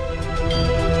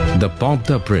 The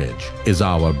Padma Bridge is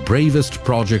our bravest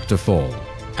project of all.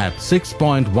 At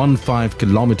 6.15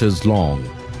 kilometers long,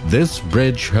 this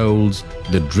bridge holds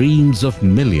the dreams of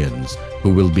millions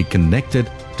who will be connected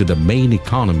to the main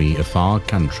economy of our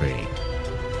country.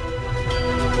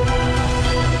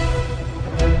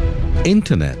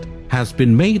 Internet has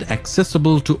been made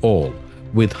accessible to all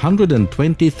with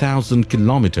 120,000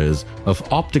 kilometers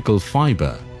of optical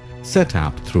fiber set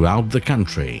up throughout the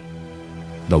country.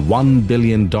 The $1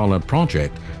 billion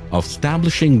project of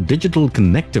establishing digital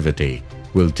connectivity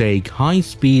will take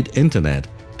high-speed internet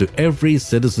to every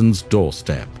citizen's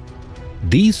doorstep.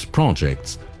 These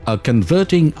projects are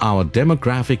converting our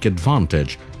demographic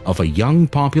advantage of a young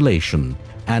population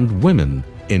and women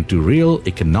into real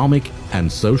economic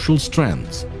and social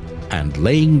strengths and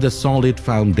laying the solid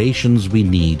foundations we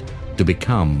need to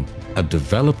become a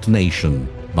developed nation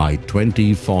by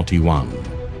 2041.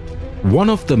 One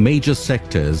of the major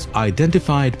sectors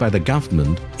identified by the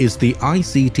government is the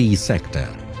ICT sector.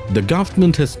 The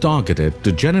government has targeted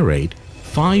to generate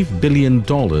 $5 billion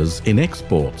in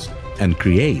exports and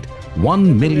create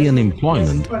 1 million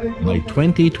employment by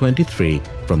 2023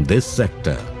 from this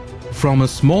sector. From a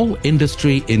small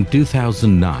industry in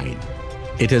 2009,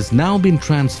 it has now been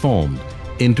transformed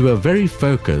into a very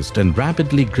focused and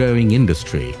rapidly growing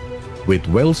industry with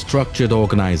well-structured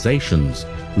organizations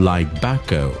like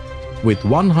BACO, with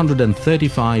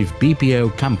 135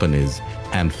 BPO companies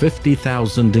and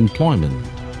 50,000 employment.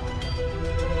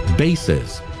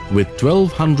 BASIS, with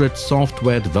 1,200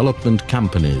 software development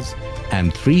companies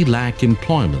and 3 lakh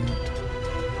employment.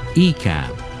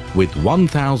 ECAB, with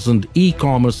 1,000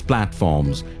 e-commerce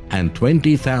platforms and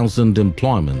 20,000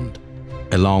 employment,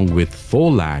 along with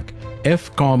 4 lakh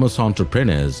F-commerce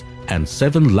entrepreneurs and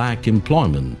 7 lakh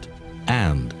employment,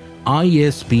 and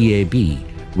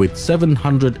ISBAB, with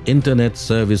 700 internet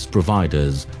service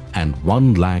providers and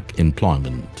 1 lakh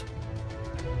employment.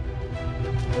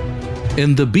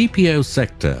 In the BPO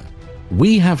sector,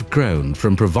 we have grown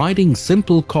from providing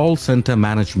simple call center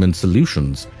management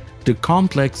solutions to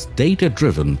complex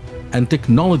data-driven and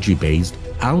technology-based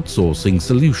outsourcing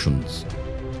solutions.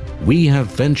 We have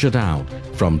ventured out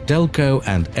from telco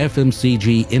and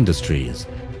FMCG industries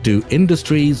to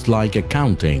industries like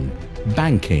accounting,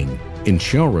 banking,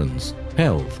 insurance,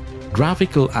 health,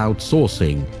 graphical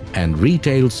outsourcing, and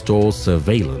retail store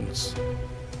surveillance.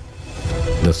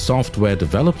 The software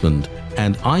development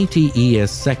and ITES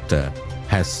sector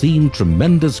has seen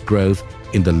tremendous growth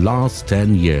in the last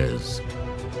 10 years.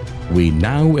 We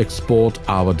now export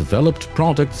our developed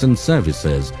products and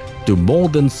services to more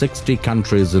than 60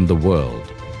 countries in the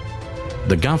world.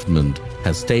 The government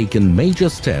has taken major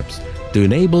steps to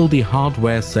enable the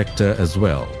hardware sector as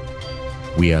well.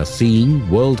 We are seeing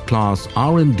world-class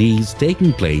R&Ds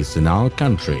taking place in our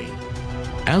country.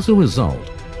 As a result,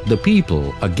 the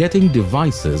people are getting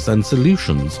devices and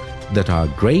solutions that are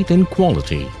great in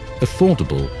quality,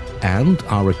 affordable, and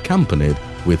are accompanied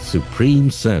with supreme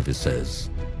services.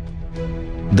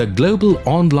 The global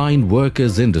online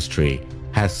workers industry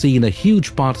has seen a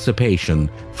huge participation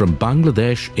from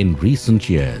Bangladesh in recent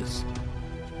years.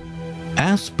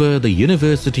 As per the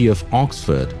University of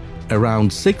Oxford,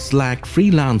 around 6 lakh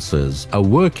freelancers are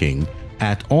working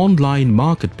at online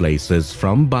marketplaces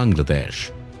from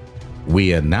Bangladesh.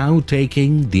 We are now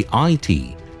taking the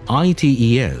IT,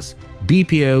 ITES,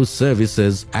 BPO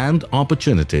services and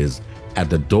opportunities at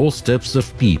the doorsteps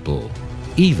of people,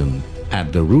 even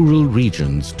at the rural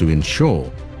regions, to ensure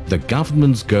the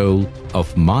government's goal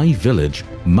of My Village,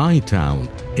 My Town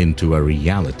into a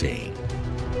reality.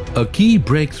 A key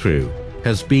breakthrough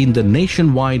has been the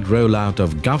nationwide rollout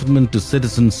of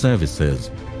government-to-citizen services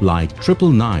like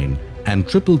 999 and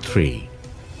 333,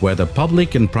 where the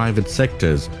public and private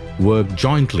sectors work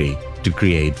jointly to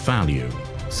create value.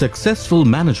 Successful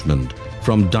management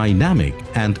from dynamic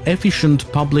and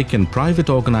efficient public and private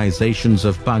organizations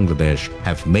of Bangladesh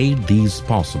have made these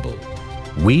possible.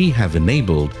 We have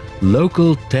enabled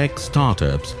local tech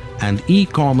startups and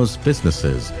e-commerce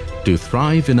businesses to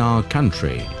thrive in our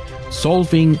country,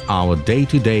 solving our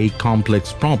day-to-day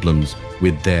complex problems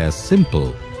with their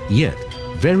simple yet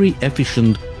very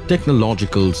efficient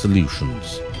technological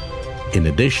solutions. In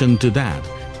addition to that,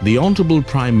 the Honorable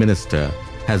Prime Minister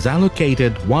has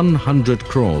allocated 100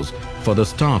 crores for the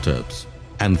startups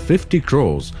and 50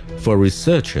 crores for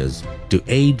researchers to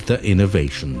aid the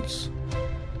innovations.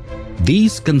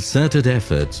 These concerted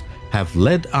efforts have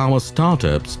led our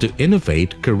startups to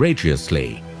innovate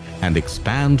courageously and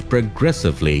expand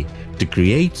progressively to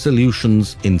create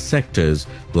solutions in sectors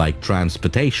like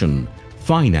transportation,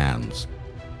 finance,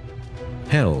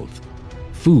 health,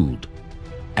 food,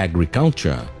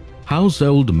 agriculture,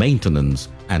 household maintenance,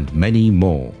 and many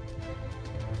more.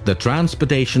 The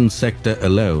transportation sector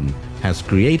alone has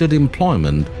created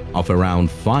employment of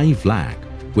around 5 lakh,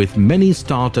 with many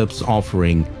startups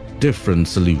offering different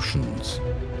solutions.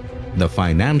 The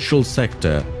financial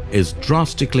sector is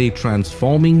drastically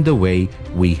transforming the way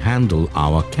we handle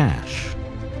our cash.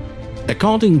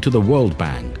 According to the World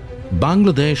Bank,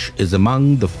 Bangladesh is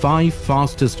among the 5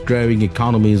 fastest growing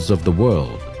economies of the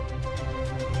world.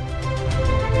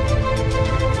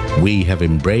 We have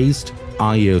embraced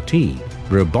IoT,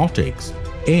 robotics,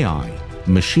 AI,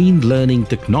 machine learning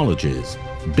technologies,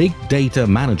 big data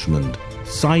management,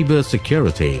 cyber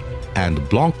security, and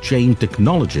blockchain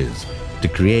technologies to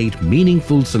create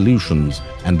meaningful solutions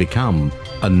and become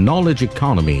a knowledge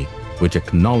economy which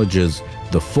acknowledges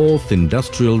the fourth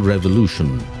industrial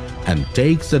revolution and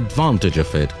takes advantage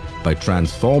of it by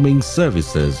transforming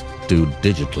services to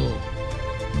digital.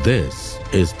 This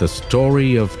is the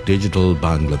story of digital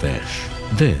Bangladesh.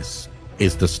 This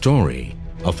is the story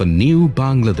of a new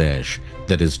Bangladesh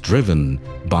that is driven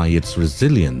by its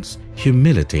resilience,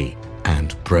 humility,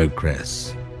 and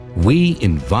progress. We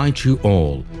invite you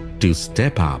all to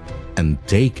step up and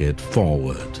take it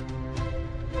forward.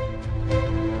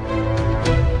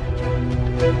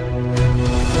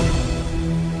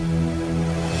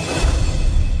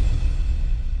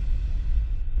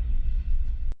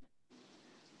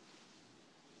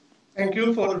 Thank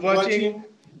you for watching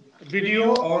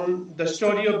video on the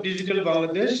story of digital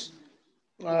Bangladesh.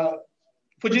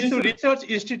 Fujitsu Research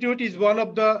Institute is one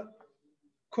of the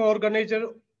co-organizers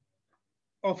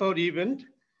of our event.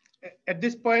 At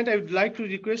this point, I would like to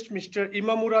request Mr.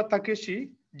 Imamura Takeshi,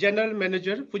 General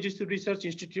Manager, Fujitsu Research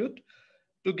Institute,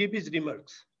 to give his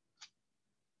remarks.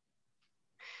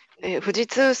 富士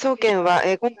通総研は、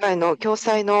今回の共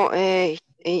催の、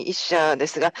一社で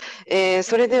すが、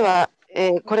それでは、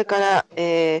これから、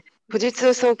富士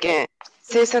通総研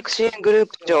政策支援グルー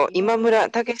プ長今村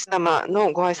武様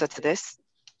のご挨拶です。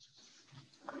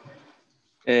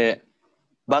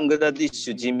バングラディッ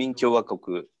シュ人民共和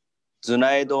国ズ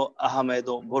ナエド・アハメ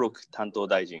ド・ボロク担当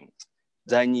大臣、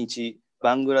在日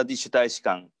バングラディッシュ大使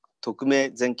館特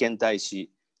命全権大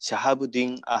使シャハブデ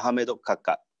ィン・アハメド閣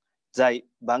下、在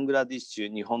バングラディッシ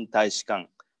ュ日本大使館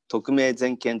特命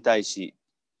全権大使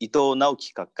伊藤直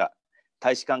樹閣下、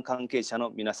大使館関係者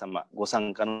の皆様、ご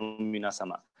参加の皆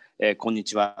様、こんに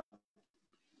ちは。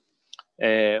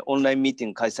オンラインミーティ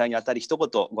ング開催にあたり一言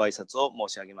ご挨拶を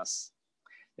申し上げます。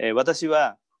私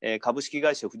は株式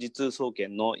会社富士通総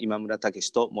研の今村武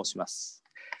史と申します。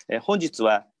本日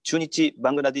は駐日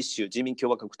バングラディッシュ人民共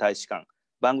和国大使館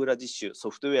バングラディッシュソ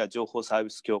フトウェア情報サー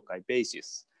ビス協会ベーシ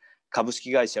ス株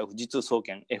式会社富士通総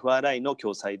研 FRI の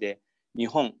共催で日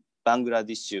本バングラ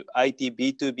ディッシュ IT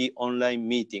B2B オンライン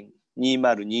ミーティング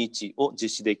2021を実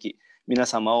施でき、皆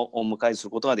様をお迎えする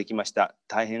ことができました。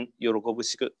大変喜ぶ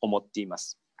しく思っていま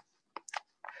す。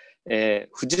富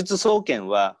士通総研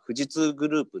は富士通グ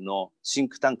ループのシン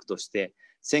クタンクとして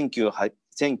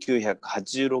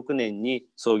1986年に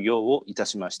創業をいた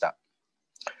しました。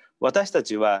私た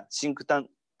ちはシンクタン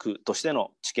クとして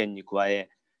の知見に加え、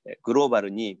グローバル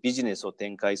にビジネスを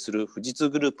展開する富士通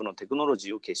グループのテクノロ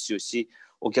ジーを結集し、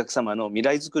お客様の未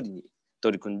来づくりに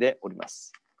取り組んでおりま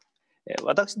す。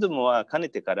私どもはかね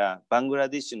てからバングラ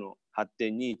ディッシュの発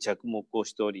展に着目を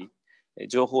しており、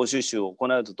情報収集を行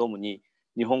うとともに、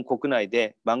日本国内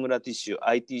でバングラディッシュ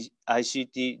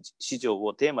ICT 市場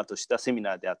をテーマとしたセミ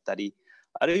ナーであったり、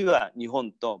あるいは日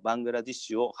本とバングラディッ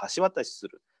シュを橋渡しす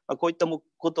る、こういったこ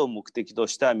とを目的と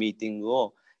したミーティング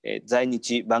を在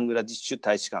日バングラディッシュ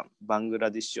大使館、バング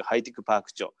ラディッシュハイテクパー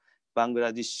ク庁、バング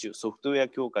ラディッシュソフトウェア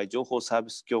協会情報サー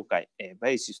ビス協会ベ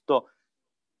ーシスと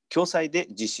共催で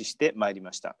実施してまいり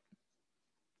ました。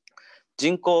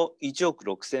人口1億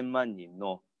6000万人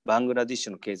のバングラディッシ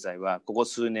ュの経済はここ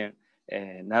数年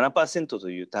 7% と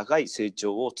いう高い成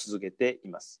長を続けてい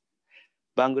ます。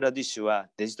バングラディッシュは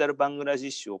デジタルバングラディ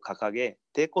ッシュを掲げ、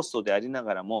低コストでありな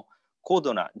がらも高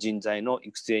度な人材の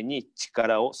育成に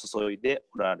力を注いで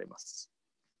おられます。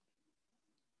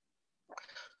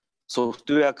ソフ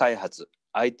トウェア開発、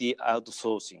IT アウト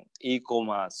ソーシング、e コ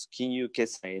マース、金融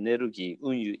決済、エネルギー、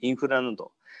運輸、インフラな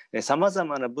ど、さまざ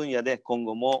まな分野で今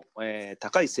後も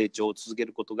高い成長を続け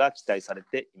ることが期待され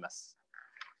ています。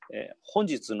本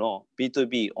日の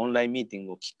B2B オンラインミーティン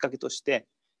グをきっかけとして、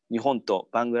日本と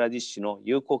バングラディッシュの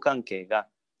友好関係が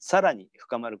さらに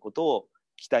深まることを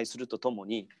期待するととも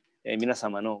に、皆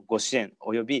様のご支援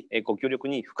及びご協力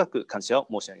に深く感謝を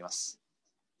申し上げます。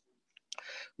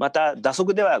また、打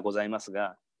足ではございます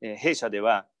が、弊社で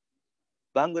は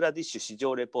バングラディッシュ市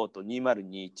場レポート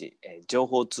2021情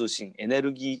報通信エネ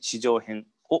ルギー市場編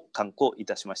を刊行い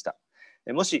たしました。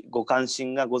もしご関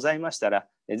心がございましたら、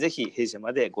ぜひ弊社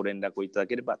までご連絡をいただ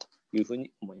ければというふう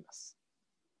に思います。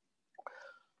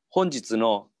本日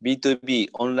の B2B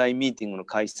オンラインミーティングの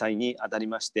開催にあたり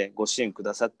ましてご支援く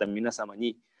ださった皆様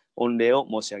に御礼を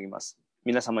申し上げます。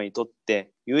皆様にとっ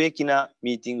て有益な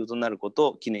ミーティングとなること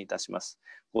を記念いたします。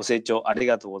ご清聴あり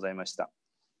がとうございました。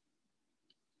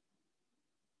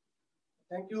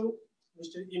Thank you,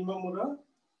 Mr. Imamura,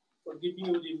 for giving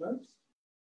your remarks.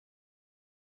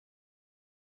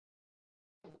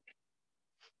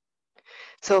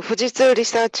 So Fujitsu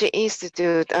Research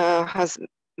Institute has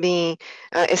been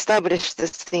established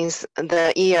since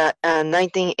the year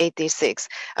 1986,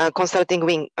 consulting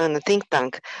wing and think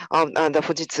tank of the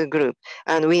Fujitsu Group,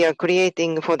 and we are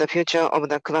creating for the future of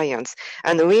the clients.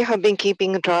 And we have been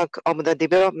keeping track of the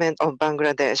development of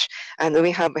Bangladesh, and we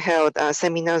have held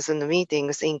seminars and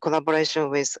meetings in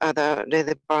collaboration with other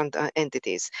relevant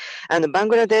entities. And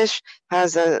Bangladesh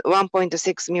has a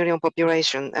 1.6 million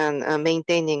population and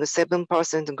maintaining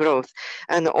 7% growth,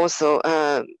 and also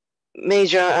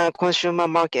major consumer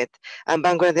market, and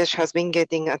Bangladesh has been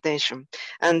getting attention.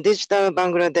 And Digital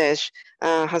Bangladesh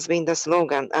has been the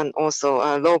slogan, and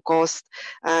also low cost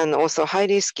and also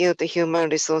highly skilled human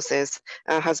resources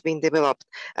has been developed.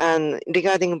 And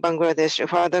regarding Bangladesh,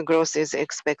 further growth is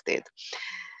expected.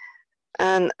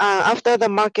 And after the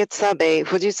market survey,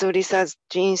 Fujitsu Research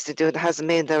Institute has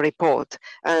made a report,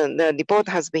 and the report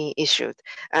has been issued.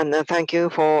 And thank you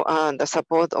for the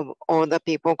support of all the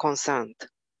people concerned.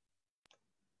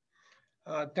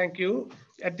 Thank you.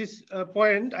 At this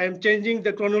point, I am changing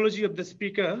the chronology of the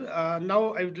speaker.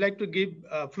 Now, I would like to give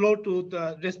floor to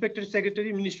the respected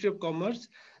Secretary, Ministry of Commerce,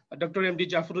 Dr. M.D.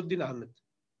 Jafaruddin Ahmed.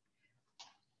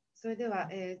 それでは、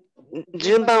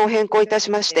順番を変更いたし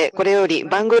まして、これより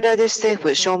バングラデシュ政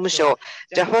府商務省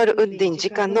ジャファル・ウッディン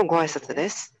次官のご挨拶で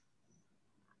す。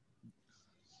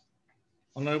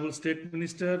Honorable State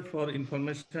Minister for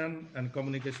Information and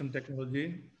Communication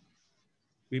Technology,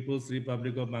 People's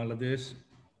Republic of Bangladesh,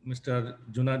 Mr.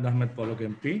 Junaid Ahmed Polok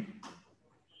MP,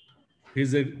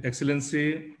 His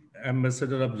Excellency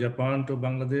Ambassador of Japan to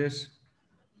Bangladesh,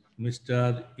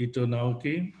 Mr. Ito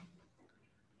Naoki,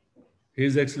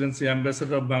 His Excellency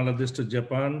Ambassador of Bangladesh to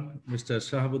Japan, Mr.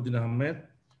 Shahabuddin Ahmed,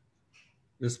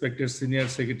 respected Senior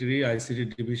Secretary,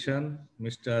 ICT Division,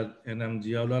 Mr. N.M.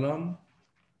 Ziaul-Alam,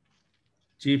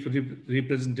 Chief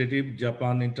Representative,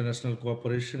 Japan International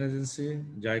Cooperation Agency,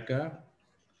 JICA,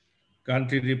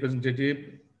 Country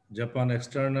Representative, Japan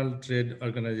External Trade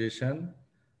Organization,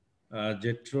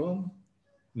 JETRO,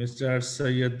 Mr.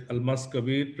 Syed Almas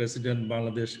Kabir, President,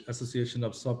 Bangladesh Association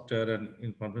of Software and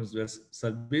Information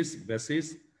Service,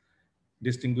 BASIS,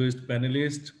 distinguished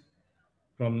panelists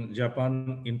from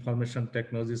Japan Information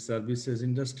Technology Services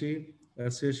Industry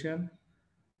Association,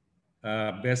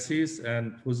 BASIS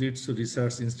and Fujitsu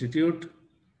Research Institute,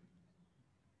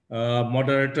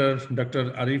 moderator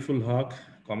Dr. Ariful Haq,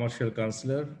 Commercial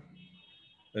Counselor,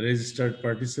 registered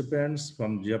participants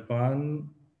from Japan,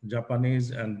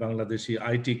 Japanese and Bangladeshi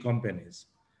IT companies.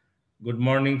 Good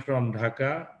morning from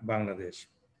Dhaka, Bangladesh.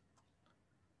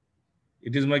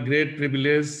 It is my great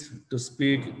privilege to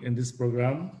speak in this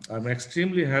program. I'm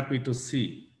extremely happy to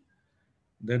see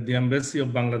that the Embassy of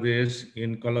Bangladesh,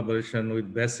 in collaboration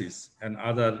with BASIS and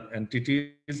other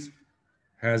entities,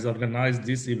 has organized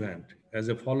this event as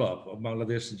a follow-up of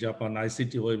Bangladesh-Japan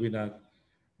ICT webinar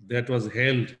that was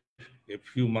held a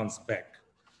few months back.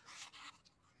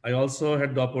 I also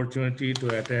had the opportunity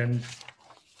to attend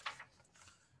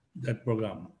that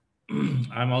program.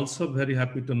 I'm also very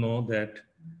happy to know that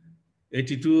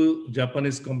 82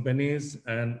 Japanese companies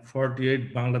and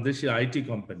 48 Bangladeshi IT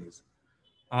companies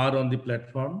are on the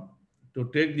platform to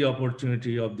take the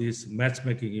opportunity of this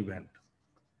matchmaking event.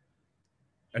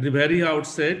 At the very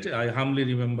outset, I humbly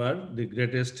remember the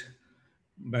greatest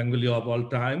Bengali of all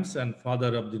times and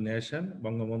father of the nation,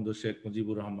 Bangabandhu Sheikh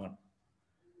Mujibur Rahman.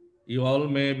 You all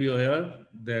may be aware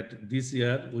that this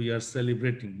year we are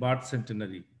celebrating birth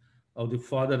centenary of the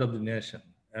father of the nation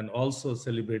and also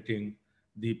celebrating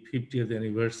the 50th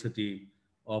anniversary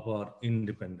of our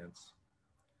independence.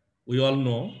 We all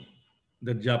know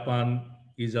that Japan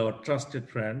is our trusted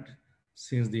friend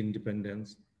since the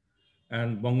independence,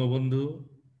 and Bangabandhu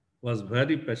was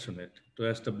very passionate to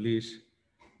establish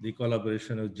the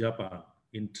collaboration with Japan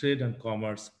in trade and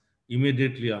commerce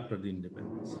immediately after the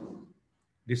independence.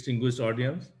 Distinguished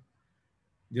audience,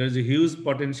 there is a huge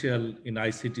potential in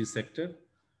ICT sector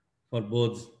for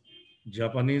both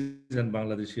Japanese and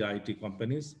Bangladeshi IT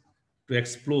companies to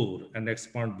explore and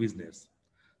expand business.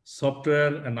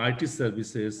 Software and IT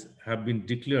services have been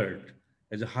declared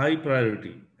as a high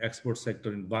priority export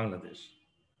sector in Bangladesh.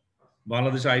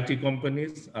 Bangladesh IT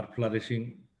companies are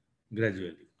flourishing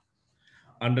gradually.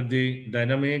 Under the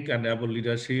dynamic and able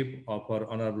leadership of our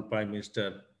Honorable Prime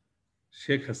Minister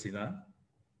Sheikh Hasina,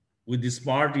 with the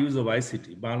smart use of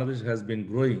ICT, Bangladesh has been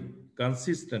growing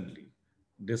consistently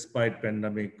despite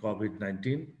pandemic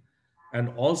COVID-19 and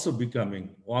also becoming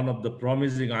one of the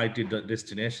promising IT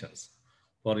destinations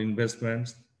for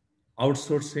investments,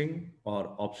 outsourcing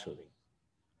or offshoring.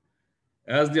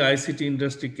 As the ICT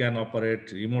industry can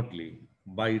operate remotely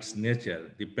by its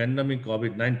nature, the pandemic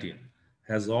COVID-19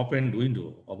 has opened window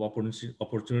of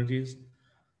opportunities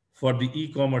for the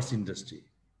e-commerce industry,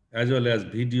 as well as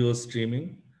video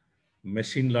streaming,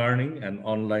 machine learning, and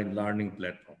online learning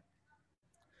platform.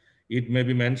 It may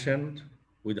be mentioned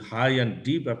with high and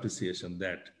deep appreciation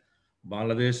that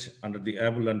Bangladesh, under the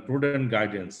able and prudent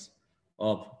guidance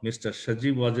of Mr.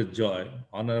 Sajib Wajid Joy,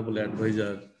 Honorable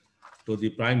Advisor to the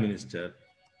Prime Minister,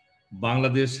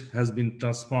 Bangladesh has been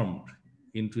transformed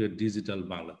into a digital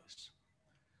Bangladesh.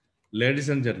 Ladies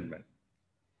and gentlemen,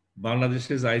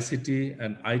 Bangladesh's ICT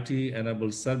and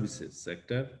IT-enabled services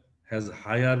sector has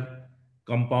higher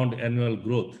compound annual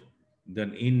growth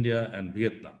than India and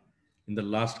Vietnam in the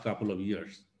last couple of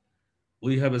years.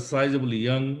 We have a sizable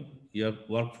young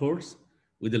workforce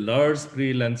with a large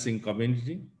freelancing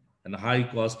community and high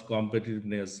cost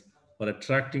competitiveness for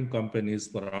attracting companies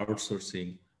for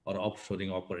outsourcing or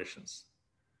offshoring operations.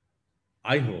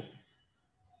 I hope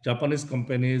Japanese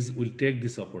companies will take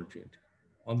this opportunity.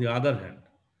 On the other hand,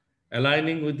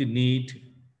 aligning with the need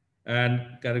and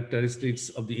characteristics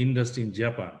of the industry in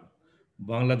Japan,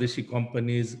 Bangladeshi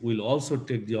companies will also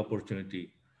take the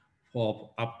opportunity for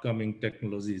upcoming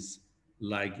technologies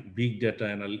like big data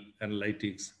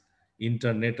analytics,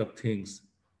 Internet of Things,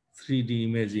 3D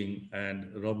imaging,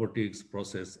 and robotics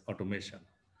process automation,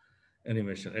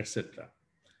 animation, etc.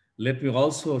 Let me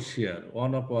also share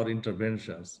one of our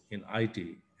interventions in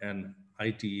IT and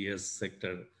ITES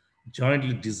sector,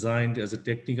 jointly designed as a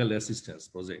technical assistance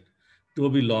project to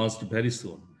be launched very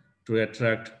soon to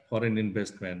attract foreign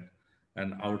investment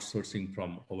and outsourcing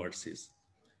from overseas.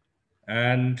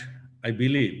 And I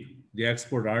believe the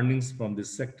export earnings from this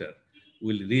sector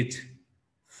will reach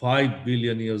 $5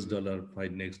 billion by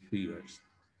next few years.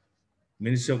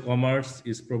 Ministry of Commerce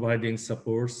is providing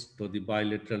supports to the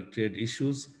bilateral trade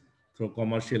issues through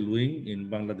commercial wing in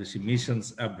Bangladeshi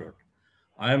missions abroad.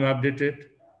 I am updated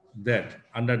that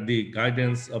under the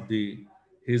guidance of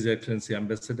His Excellency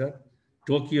Ambassador,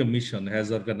 Tokyo Mission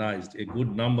has organized a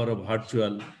good number of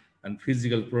virtual and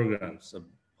physical programs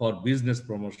for business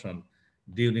promotion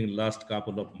during last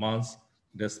couple of months,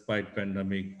 despite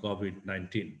pandemic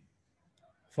COVID-19.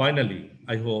 Finally,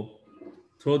 I hope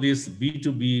through this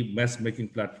B2B matchmaking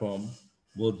platform,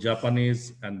 both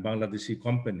Japanese and Bangladeshi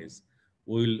companies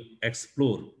will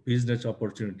explore business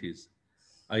opportunities.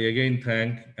 I again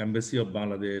thank Embassy of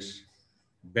Bangladesh,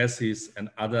 BASIS, and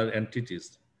other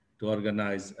entities to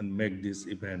organize and make this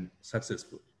event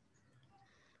successful.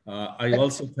 I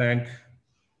also thank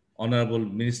Honorable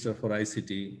Minister for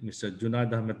ICT, Mr.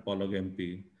 Junaid Ahmed Polok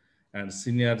MP, and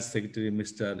Senior Secretary,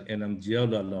 Mr. N.M.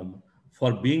 Ziaul Alam,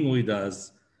 for being with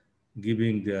us,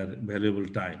 giving their valuable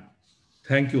time.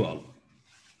 Thank you all.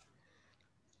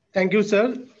 Thank you,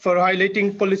 sir, for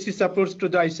highlighting policy supports to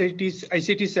the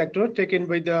ICT sector taken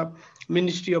by the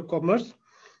Ministry of Commerce.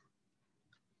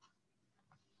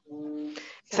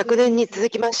 昨年に続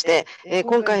きまして、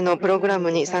今回のプログラ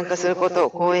ムに参加することを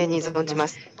光栄に存じま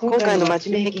す。今回のマッチ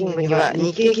メイキングには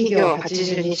日系企業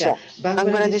82社、バ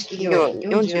ングラデシュ企業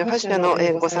48社の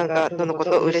ご参加とのこ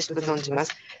とを嬉しく存じま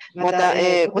す。また、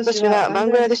今年はバン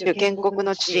グラデシュ建国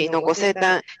の父のご生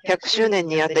誕100周年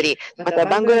にあたり、また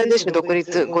バングラデシュ独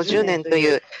立50年と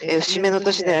いう節目の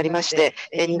年でありまして、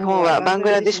日本はバング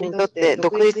ラデシュにとって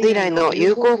独立以来の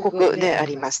友好国であ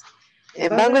ります。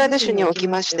バングラデシュにおき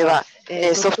ましては、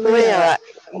ソフトウェア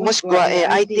もしくは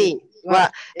IT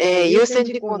は優先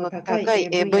事項の高い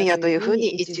分野というふう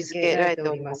に位置づけられて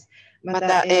おります。ま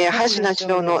た、橋名首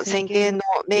相の先見の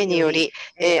明により、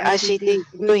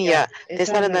ICT 分野、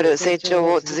さらなる成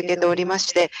長を続けておりま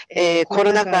して、コ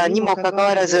ロナ禍にもかか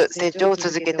わらず成長を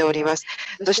続けております。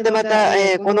そしてまた、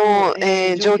この、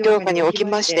状況下におき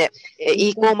まして、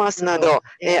e コマースなど、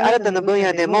新たな分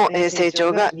野でも成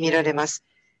長が見られます。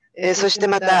そして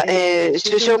また、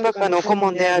首相閣下の顧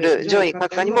問であるジョイ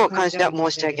閣下にも感謝申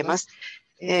し上げます。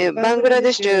バングラ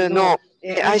デシュの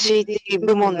ICT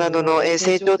部門などの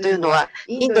成長というのは、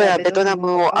インドやベトナ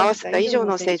ムを合わせた以上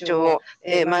の成長を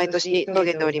毎年遂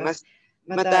げております。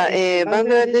また、バン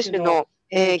グラデシュの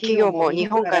企業も日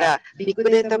本からビッグ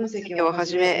データ分析をは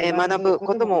じめ学ぶ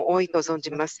ことも多いと存じ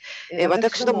ます。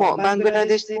私どもバングラ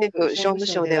デシュ政府商務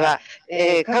省では、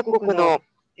各国の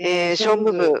商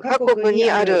務部、各国に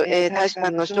ある大使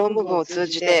館の商務部を通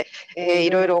じてい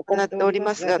ろいろ行っており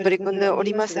ますが、取り組んでお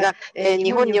りますが、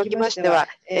日本におきましては、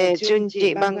駐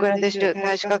日バングラデシュ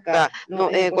大使閣下の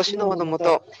ご指導のも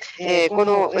と、こ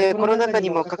のコロナ禍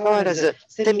にもかかわらず、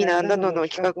セミナーなどの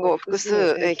企画を複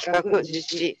数企画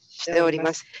実施しており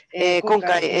ます。今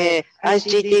回、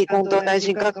ICT 担当大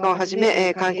臣閣下をはじ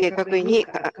め、関係各位に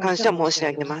感謝申し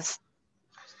上げます。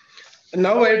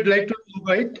Now I would like to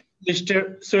invite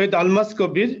Mr. Syed Almas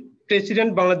Kabir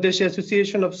President, Bangladesh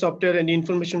Association of Software and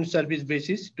Information Service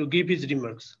Basis, to give his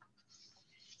remarks.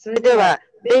 それでは、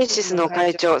ベーシスの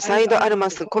会長、サイド・アルマ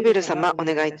ス・コビル様、お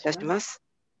願いいたします。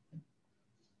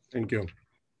Thank you.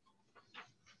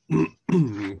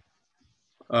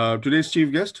 Today's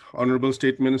chief guest, Honorable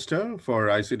State Minister for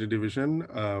ICT Division,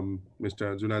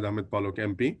 Mr. Junaid Ahmed Polok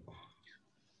MP,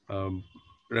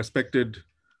 respected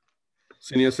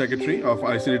Senior Secretary of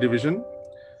ICT Division,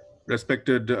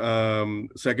 respected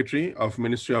Secretary of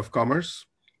Ministry of Commerce,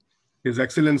 His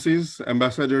Excellencies,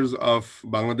 Ambassadors of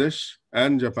Bangladesh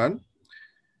and Japan,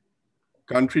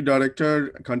 Country Director,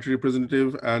 Country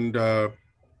Representative, and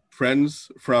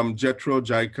friends from JETRO,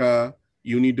 JICA,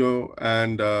 UNIDO,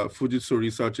 and Fujitsu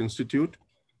Research Institute,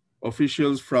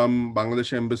 officials from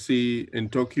Bangladesh Embassy in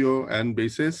Tokyo and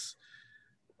bases,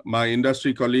 my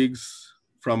industry colleagues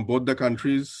from both the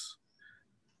countries,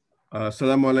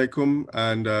 Assalamu alaikum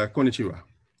and konnichiwa.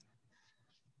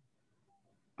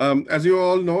 As you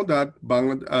all know that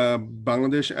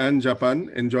Bangladesh and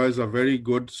Japan enjoys a very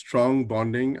good, strong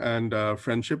bonding and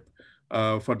friendship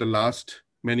for the last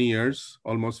many years,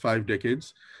 almost 5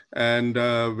 decades. And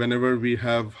whenever we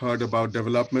have heard about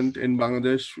development in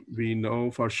Bangladesh, we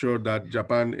know for sure that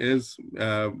Japan is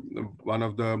one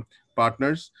of the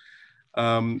partners.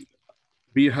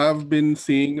 We have been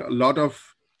seeing a lot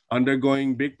of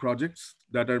undergoing big projects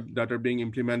that are being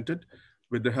implemented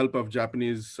with the help of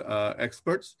Japanese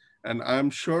experts. And I'm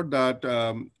sure that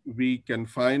we can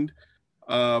find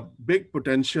big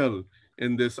potential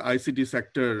in this ICT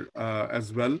sector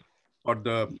as well for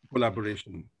the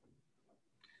collaboration.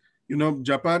 You know,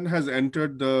 Japan has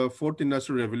entered the 4th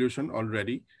industrial revolution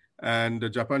already,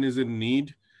 and Japan is in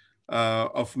need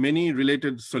of many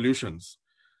related solutions.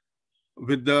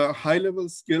 With the high-level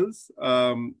skills,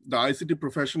 the ICT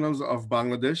professionals of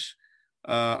Bangladesh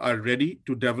are ready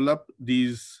to develop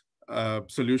these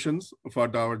solutions for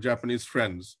our Japanese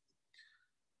friends.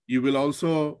 You will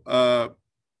also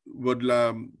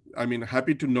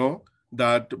happy to know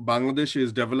that Bangladesh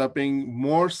is developing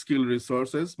more skilled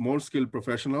resources, more skilled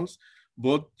professionals,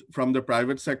 both from the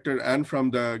private sector and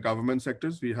from the government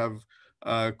sectors. We have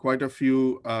quite a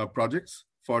few projects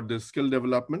for the skill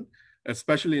development,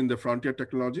 especially in the frontier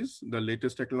technologies, the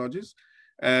latest technologies.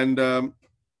 And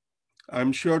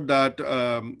I'm sure that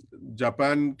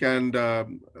Japan can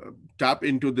tap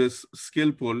into this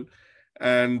skill pool,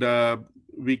 and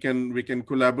we can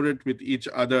collaborate with each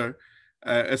other,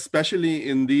 especially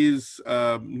in these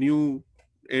new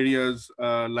areas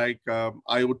like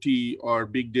IoT or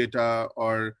big data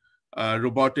or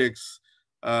robotics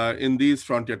in these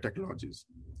frontier technologies.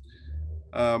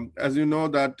 As you know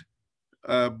that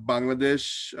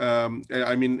Bangladesh,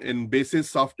 in Basis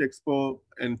Soft Expo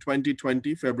in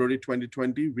 2020, February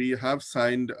 2020, we have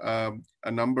signed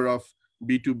a number of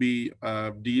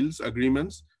B2B deals,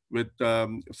 agreements with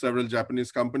several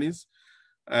Japanese companies.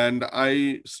 And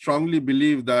I strongly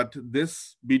believe that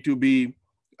this B2B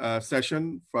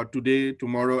session for today,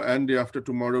 tomorrow, and day after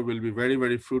tomorrow will be very,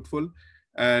 very fruitful.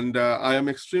 And I am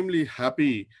extremely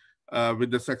happy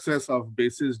with the success of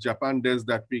Basis Japan Desk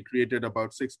that we created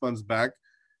about 6 months back,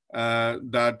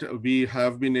 that we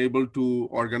have been able to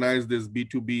organize these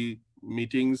B2B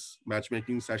meetings,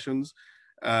 matchmaking sessions,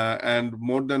 and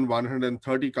more than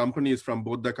 130 companies from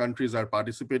both the countries are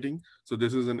participating. So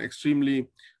this is an extremely,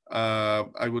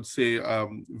 I would say,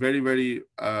 I'm very, very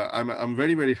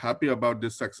happy about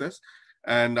this success.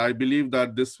 And I believe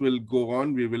that this will go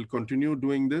on. We will continue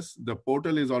doing this. The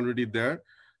portal is already there,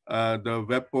 the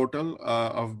web portal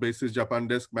of Basis Japan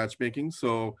Desk Matchmaking.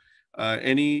 So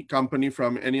any company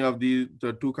from any of the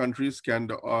two countries can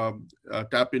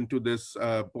tap into this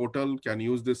portal, can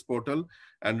use this portal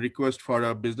and request for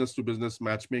a business-to-business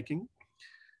matchmaking.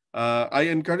 I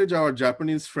encourage our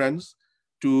Japanese friends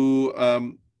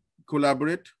to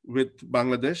collaborate with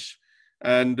Bangladesh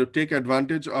and take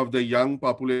advantage of the young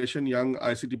population, young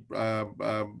ICT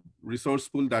resource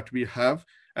pool that we have,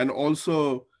 and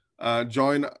also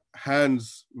join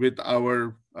hands with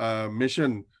our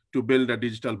mission to build a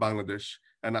digital Bangladesh.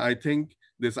 And I think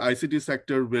this ICT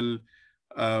sector will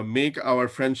make our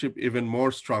friendship even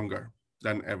more stronger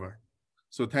than ever.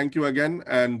 So thank you again,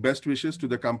 and best wishes to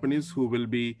the companies who will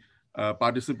be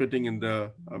participating in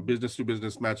the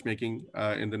business-to-business matchmaking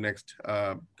in the next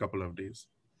couple of days.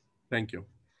 Thank you.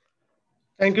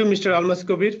 Thank you, Mr. Almas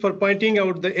Kobir, for pointing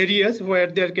out the areas where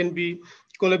there can be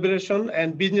collaboration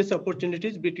and business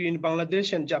opportunities between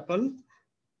Bangladesh and Japan.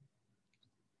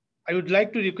 I would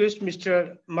like to request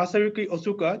Mr. Masayuki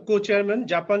Osuka, Co-Chairman,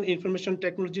 Japan Information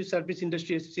Technology Service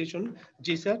Industry Association,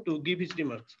 JISA, to give his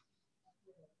remarks.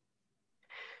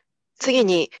 次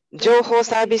に、情報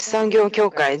サービス産業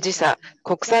協会時差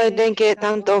国際連携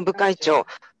担当部会長、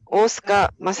大須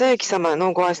賀正幸様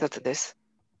のご挨拶です。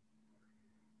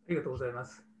ありがとうございま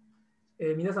す。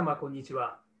皆様、こんにち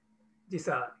は。時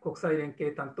差国際連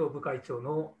携担当部会長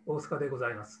の大須賀でご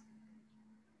ざいます。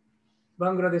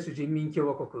バングラデシュ人民共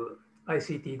和国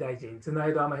ICT 大臣ズナ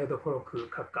イド・アマヘド・フォロク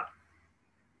閣下、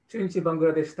駐日バング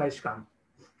ラデシュ大使館、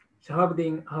シャハブデ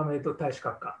ィン・アハメド大使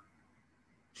閣下、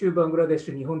駐バングラデ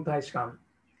シュ日本大使館、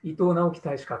伊藤直樹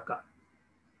大使閣下、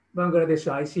バングラデシ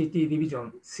ュ ICT ディビジョ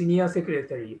ンシニアセクレ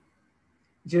タリー、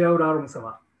ジェアウル・アロム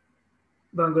様、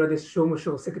バングラデシュ商務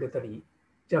省セクレタリー、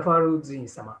ジャファール・ウッズイン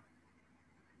様、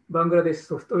バングラデシュ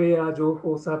ソフトウェア情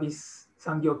報サービス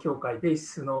産業協会ベーシ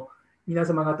スの皆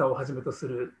様方をはじめとす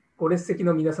るご列席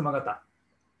の皆様方、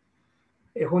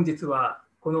本日は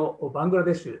このバングラ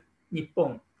デシュ、日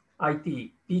本、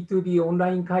IT、B2B オン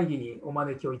ライン会議にお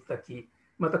招きをいただき、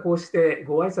またこうして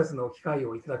ご挨拶の機会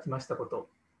をいただきましたこと、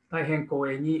大変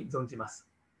光栄に存じます。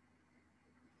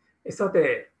さ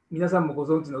て、皆さんもご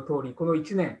存知の通り、この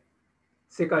1年、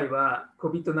世界は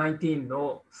COVID-19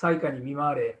 の災禍に見舞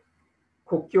われ、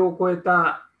国境を越え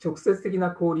た直接的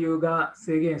な交流が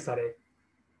制限され、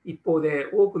一方で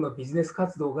多くのビジネス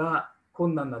活動が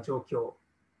困難な状況、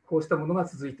こうしたものが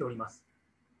続いております。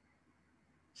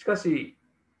しかし、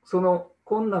その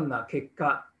困難な結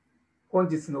果、本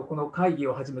日のこの会議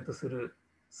をはじめとする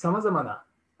さまざまな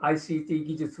ICT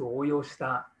技術を応用し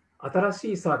た新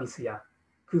しいサービスや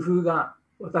工夫が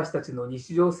私たちの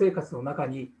日常生活の中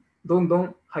にどんど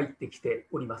ん入ってきて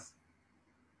おります。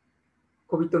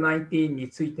COVID-19 に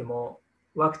ついても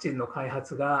ワクチンの開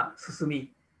発が進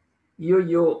み、いよ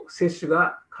いよ接種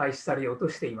が開始されようと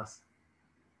しています。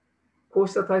こう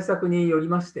した対策により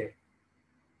まして、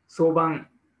早晩、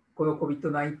この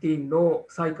COVID-19 の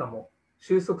災禍も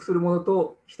収束するもの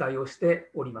と期待をして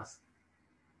おります。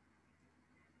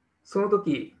その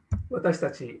時、私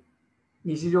たち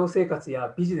日常生活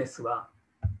やビジネスは、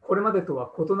これまでと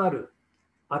は異なる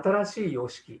新しい様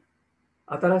式、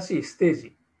新しいステー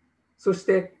ジ、そし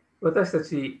て私た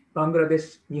ちバングラデ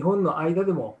シュ、日本の間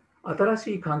でも新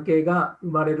しい関係が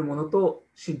生まれるものと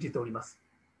信じております。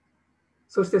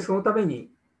そしてそのために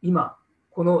今、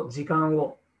この時間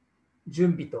を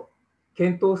準備と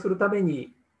検討するため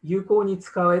に有効に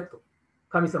使えと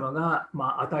神様が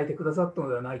与えてくださったの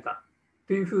ではないか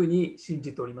というふうに信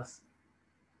じております。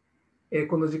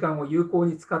この時間を有効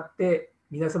に使って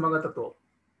皆様方と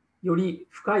より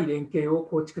深い連携を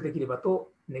構築できれば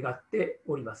と願って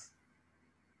おります。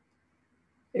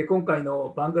今回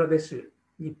のバングラデシュ、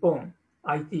日本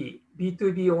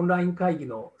IT、B2B オンライン会議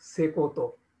の成功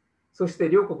と、そして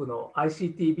両国の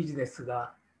ICT ビジネス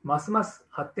がますます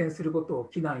発展することを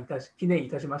記念い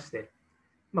たしまして、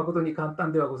誠に簡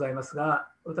単ではございますが、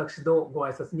私のご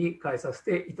挨拶に変えさせ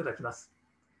ていただきます。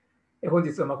本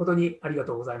日は誠にありが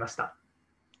とうございました。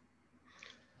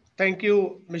Thank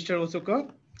you, Mr. Osoka,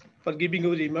 for giving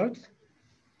your remarks.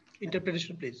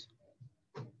 Interpretation, please.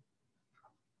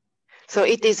 So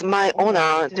it is my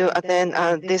honor to attend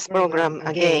this program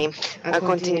again,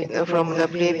 continue from the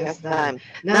previous time.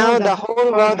 Now the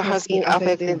whole world has been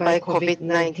affected by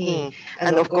COVID-19,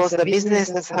 and of course the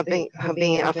businesses have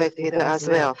been affected as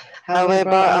well.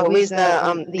 However, with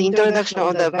the introduction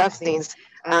of the vaccines,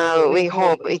 we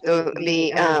hope it will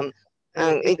be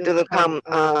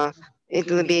it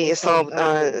will be solved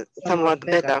somewhat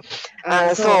better.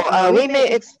 So we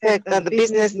may expect that the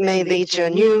business may reach a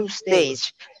new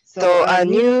stage. So a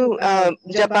new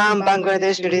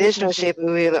Japan-Bangladesh relationship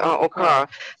will occur.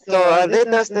 So let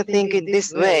us think it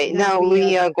this way. Now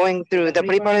we are going through the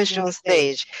preparation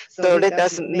stage. So let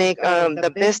us make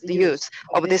the best use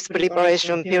of this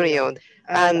preparation period.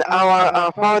 And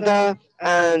our further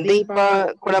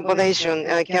deeper collaboration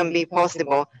can be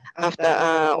possible after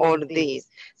all these.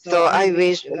 So I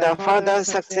wish the further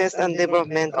success and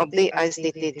development of the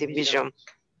ICT division.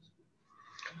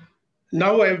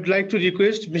 Now I would like to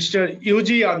request Mr.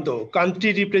 Yuji Ando,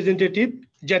 Country Representative,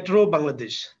 Jetro,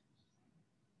 Bangladesh.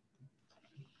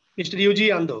 Mr. Yuji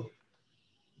Ando.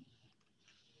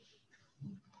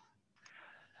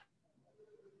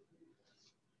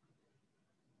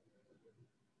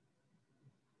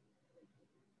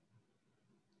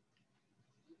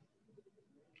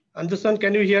 Ando-san,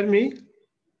 can you hear me?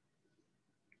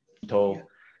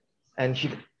 And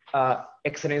his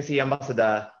Excellency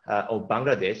Ambassador of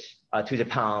Bangladesh to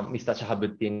Japan, Mr.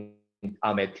 Shahabuddin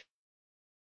Ahmed.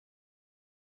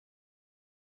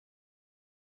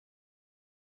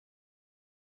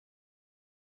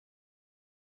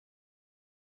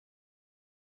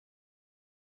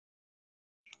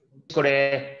 করে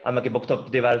আমাকে বক্তব্য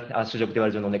দেওয়ার সুযোগ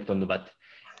দেওয়ার জন্য অনেক ধন্যবাদ।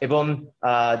 Ebon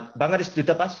Bangladesh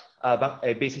Dutabash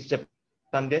basis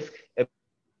Japan desk.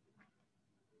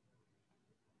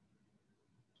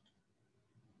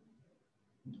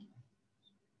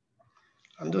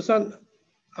 আন্দোসান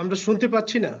আমরা শুনতে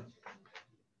পাচ্ছি না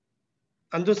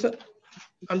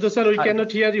আন্দোসান we cannot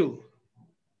hear you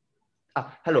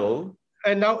hello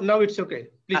now it's okay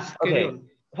please carry on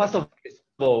first of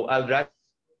all I would like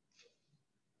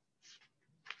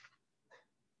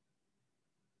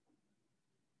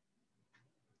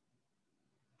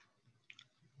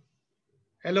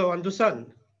hello Andosan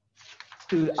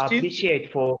to appreciate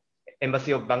for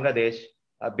Embassy of Bangladesh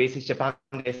basis Japan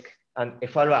desk and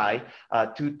FRI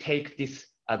to take this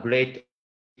great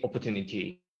opportunity.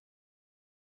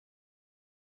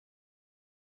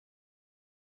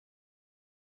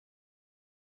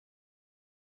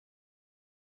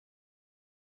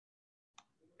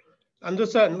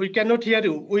 Andosan, we cannot hear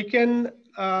you. We can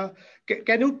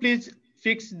you please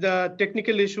fix the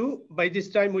technical issue? By this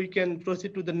time, we can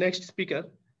proceed to the next speaker.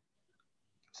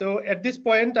 So at this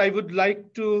point, I would like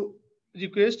to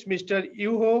request Mr.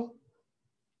 Yuho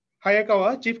Hayakawa,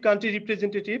 Chief Country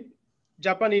Representative,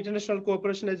 Japan International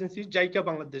Cooperation Agency, JICA,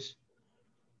 Bangladesh.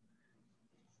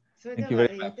 それでは予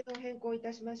定を変更い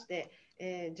たしまして、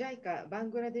JICA バン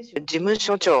グラデシュ事務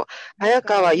所長早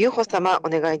川優穂様お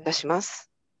願いいたします。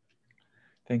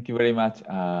Thank you very much,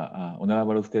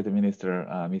 Honorable State Minister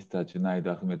Mr. Junaid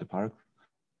Ahmed Park,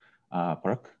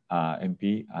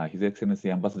 MP, His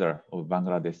Excellency Ambassador of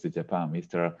Bangladesh to Japan,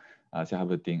 Mr.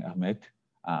 Shahabuddin Ahmed,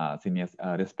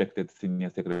 respected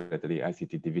Senior Secretary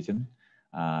ICT Division,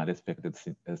 respected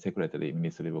Secretary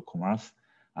Ministry of Commerce,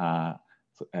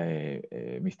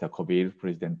 Mr. Kobir,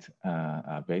 President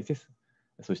Basis,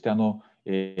 そして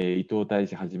伊藤大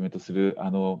使はじめとする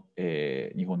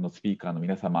日本のスピーカーの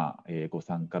皆様、ご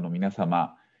参加の皆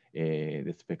様、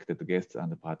respected guests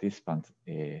and participants、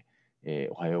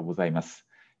おはようございます、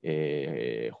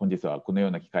本日はこのよ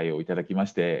うな機会をいただきま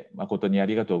して誠にあ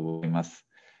りがとうございます。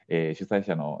主催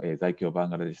者の在京バン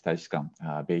グラデシュ大使館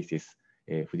ベーシス、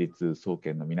富士通総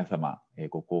研の皆様、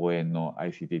ご講演の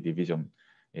ICT ディビジョン、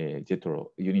ジェト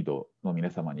ロユニドの皆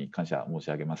様に感謝申し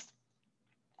上げます。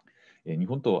日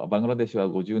本とバングラデシュは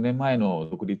50年前の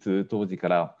独立当時か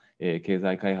ら経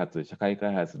済開発、社会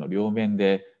開発の両面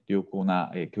で良好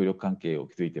な協力関係を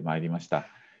築いてまいりました。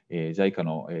JICA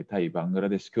の対バングラ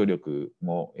デシュ協力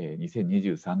も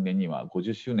2023年には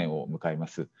50周年を迎えま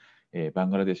す。バ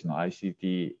ングラデシュの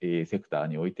ICT セクター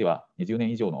においては20年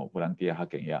以上のボランティア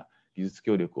派遣や技術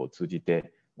協力を通じ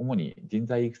て主に人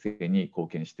材育成に貢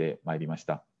献してまいりまし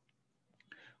た。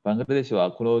バングラデシュ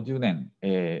はこの10年、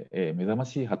目覚ま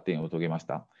しい発展を遂げまし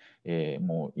た。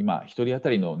もう今、1人当た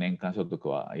りの年間所得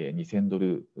は2000ド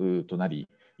ルとなり、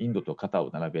インドと肩を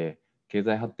並べ、経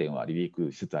済発展は離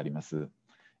陸しつつあります。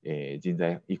人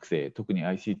材育成、特に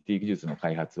ICT 技術の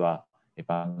開発は、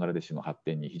バングラデシュの発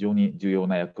展に非常に重要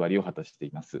な役割を果たして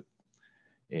います。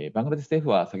バングラデシュ政府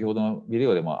は先ほどのビデ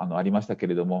オでもありましたけ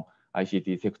れども、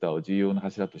ICT セクターを重要な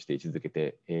柱として位置づけ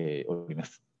ておりま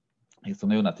す。そ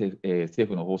のような政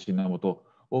府の方針のもと、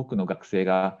多くの学生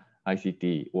が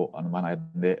ICT を学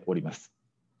んでおります。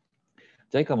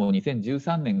JICA も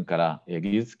2013年から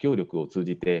技術協力を通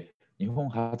じて、日本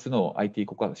初の IT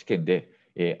国家試験で、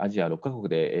アジア6カ国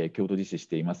で共同実施し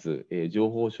ています、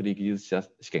情報処理技術者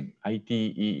試験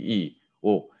ITEE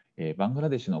をバングラ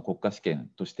デシュの国家試験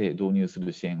として導入す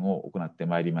る支援を行って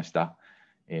まいりました。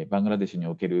バングラデシュに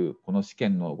おけるこの試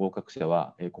験の合格者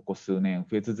はここ数年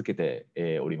増え続けて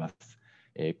おります。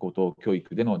高等教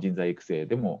育での人材育成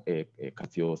でも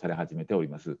活用され始めており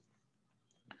ます。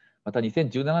また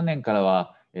2017年から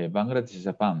はバングラデシュジ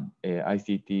ャパン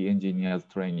ICT エンジニアーズ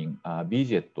トレーニング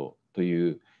BJET とい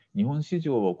う日本市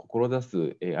場を志す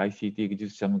ICT 技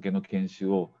術者向けの研修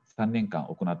を3年間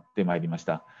行ってまいりまし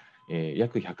た。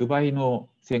約100倍の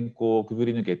選考をくぐ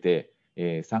り抜けて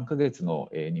3ヶ月の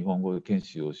日本語研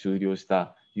修を修了し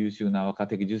た優秀な若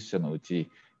手技術者のうち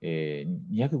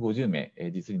250名、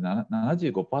実に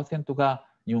 75% が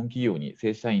日本企業に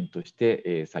正社員とし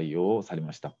て採用され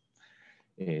ました。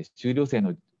修了生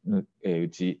のう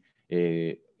ち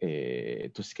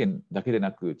都市圏だけで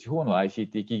なく地方の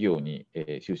ICT 企業に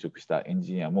就職したエン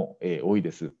ジニアも多い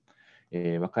です。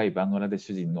若いバングラデ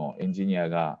シュ人のエンジニア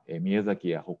が宮崎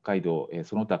や北海道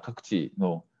その他各地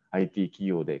の IT 企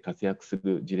業で活躍す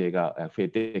る事例が増え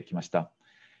てきました。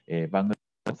バング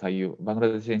ラ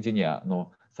デシュエンジニア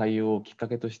の採用をきっか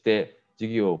けとして事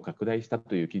業を拡大した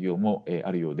という企業も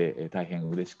あるようで大変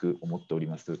嬉しく思っており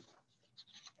ます。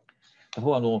他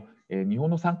方日本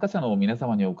の参加者の皆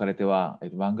様におかれては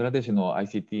バングラデシュの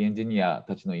ICT エンジニア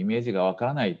たちのイメージがわか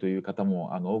らないという方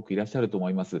も多くいらっしゃると思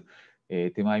います。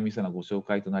手前味噌なご紹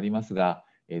介となりますが、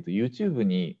YouTube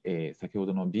に、先ほ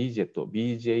どの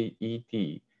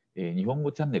BJET、日本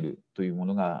語チャンネルというも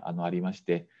のがありまし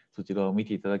て、そちらを見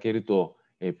ていただけると、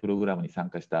プログラムに参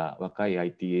加した若い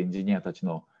IT エンジニアたち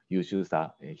の優秀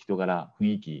さ、人柄、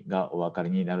雰囲気がお分か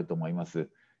りになると思います。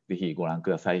ぜひご覧く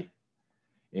ださい。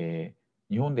日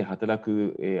本で働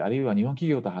く、あるいは日本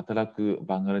企業と働く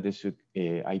バングラデシ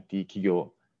ュ、IT 企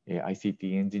業、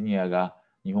ICT エンジニアが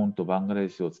日本とバングラデ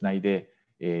シュをつないで、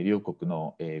両国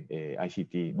の、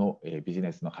ICT の、ビジ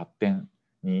ネスの発展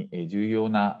に、重要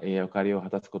な役割を果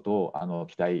たすことを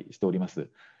期待しております。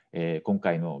今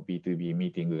回の B2B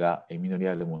ミーティングが実り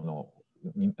あるもの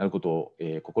になることを、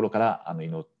心から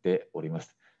祈っておりま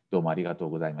す。どうもありがとう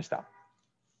ございました。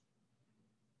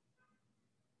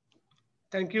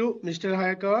Thank you, Mr.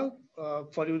 Hayakawa,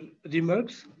 for your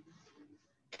remarks.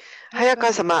 早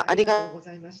川様、ありがとうご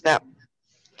ざいました。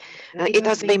It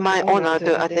has been my honor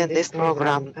to attend this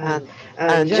program.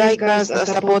 JICA's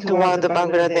support toward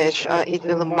Bangladesh, it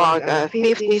will mark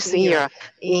 50th year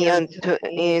in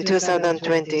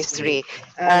 2023.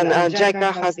 And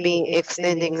JICA has been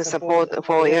extending support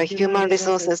for human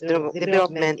resources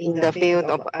development in the field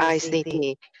of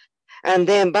ICT. And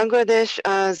then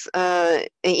Bangladesh's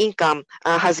income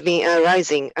has been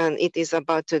rising, and it is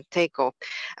about to take off.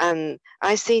 And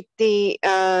ICT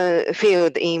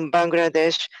field in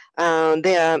Bangladesh,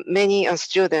 there are many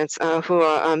students who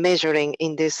are majoring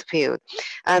in this field.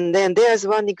 And then there's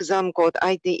one exam called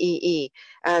ITEE,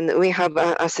 and we have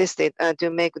assisted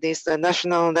to make this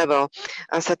national level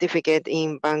certificate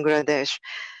in Bangladesh.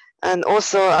 And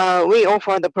also, we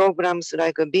offer the programs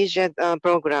like BJET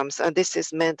programs. This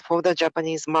is meant for the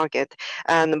Japanese market,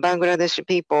 and Bangladeshi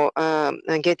people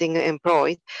getting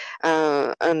employed.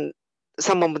 And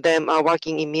some of them are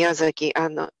working in Miyazaki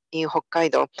and in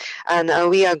Hokkaido. And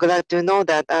we are glad to know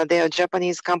that there are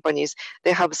Japanese companies.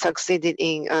 They have succeeded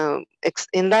in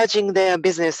enlarging their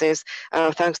businesses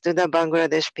thanks to the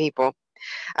Bangladesh people.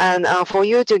 And for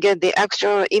you to get the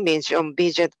actual image of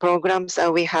BJET programs,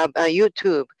 we have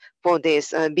YouTube for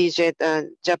this BJET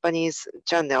Japanese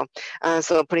channel.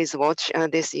 So please watch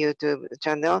this YouTube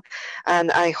channel.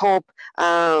 And I hope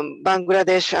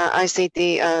Bangladesh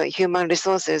ICT human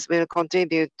resources will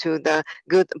contribute to the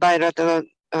good bilateral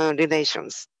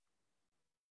relations.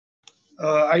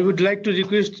 I would like to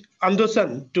request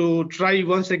Ando-san to try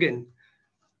once again.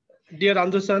 Dear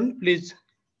Ando-san, please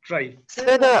try. そ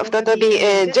れでは再び、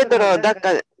ジェトロダッ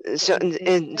カ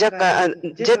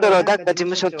事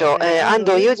務所長、安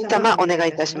藤裕二様、お願い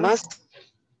いたします。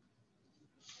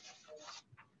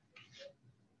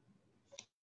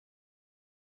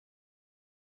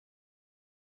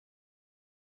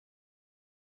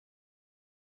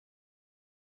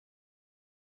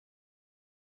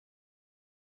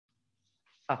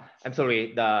I'm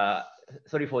sorry.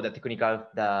 Sorry for the technical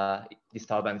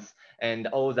disturbance and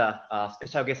all the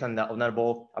special guests and the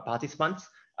honorable participants.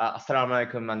 Assalamu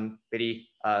alaikum and very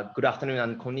good afternoon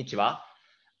and konnichiwa.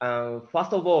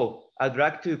 First of all, I'd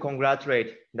like to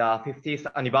congratulate the 50th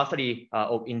anniversary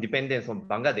of independence of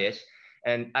Bangladesh,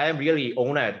 and I am really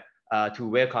honored to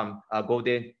welcome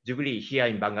Golden Jubilee here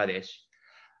in Bangladesh.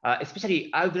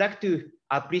 Especially, I would like to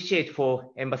appreciate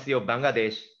for Embassy of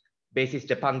Bangladesh, Basis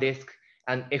Japan Desk,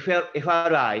 and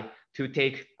FRI to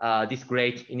take this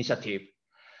great initiative.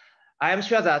 I am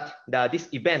sure that this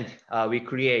event will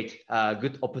create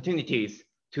good opportunities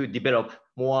to develop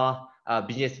more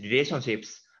business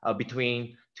relationships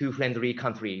between two friendly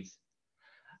countries.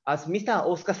 As Mr.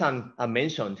 Oscar-san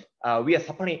mentioned, we are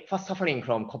suffering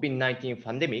from COVID-19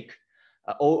 pandemic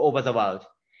all over the world,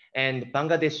 and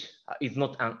Bangladesh is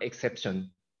not an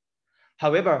exception.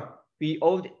 However, we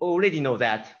already know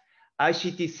that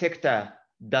ICT sector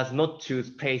does not choose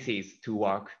places to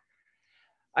work.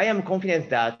 I am confident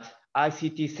that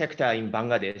ICT sector in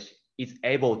Bangladesh is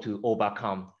able to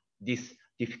overcome this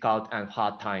difficult and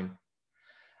hard time.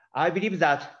 I believe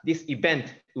that this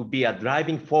event will be a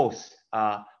driving force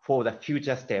for the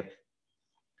future step.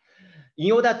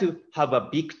 In order to have a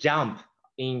big jump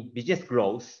in business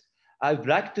growth, I would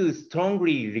like to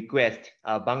strongly request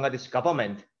Bangladesh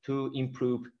government to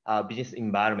improve business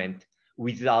environment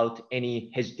without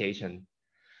any hesitation.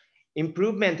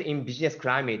 Improvement in business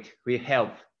climate will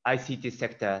help ICT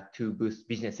sector to boost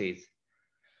businesses.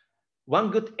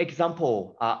 One good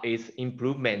example is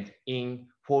improvement in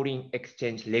foreign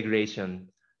exchange regulation,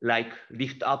 like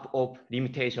lift up of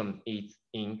limitation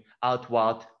in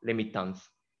outward remittance.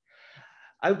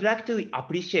 I would like to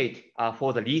appreciate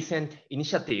for the recent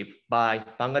initiative by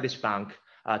Bangladesh Bank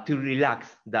to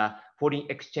relax the foreign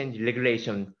exchange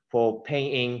regulation for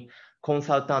paying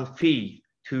consultant fee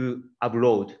to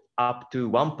abroad up to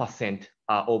 1%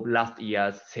 of last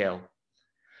year's sale.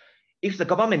 If the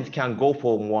government can go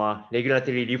for more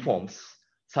regulatory reforms,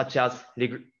 such as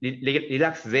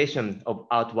relaxation of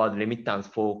outward remittance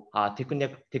for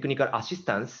technical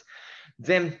assistance,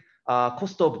 then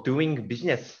cost of doing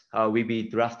business will be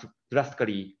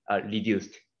drastically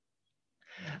reduced.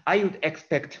 I would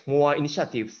expect more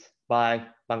initiatives by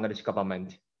Bangladesh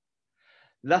government.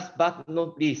 Last but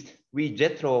not least, we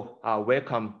JETRO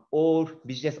welcome all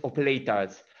business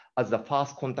operators as the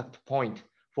first contact point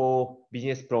for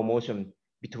business promotion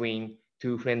between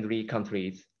two friendly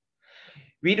countries.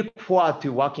 We look forward to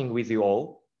working with you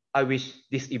all. I wish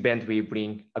this event will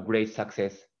bring a great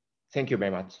success. Thank you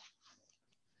very much.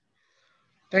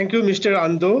 Thank you, Mr.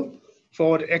 Ando,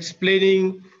 for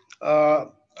explaining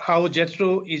how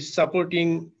JETRO is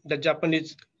supporting the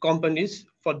Japanese companies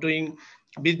for doing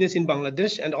business in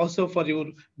Bangladesh, and also for your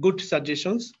good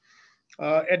suggestions.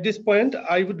 At this point,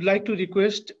 I would like to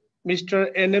request Mr.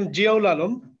 N.M. Jiaul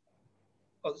Alam.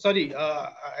 Oh, sorry,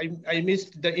 I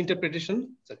missed the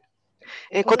interpretation. Sorry.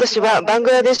 今年はバング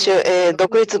ラデシュ、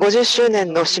独立50周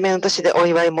年の節目の年でお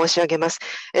祝い申し上げます。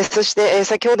そして、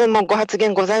先ほどもご発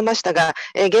言ございましたが、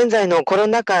現在のコロ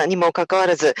ナ禍にもかかわ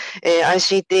らず、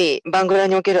ICT、バングラ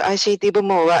における ICT 部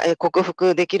門は克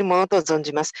服できるものと存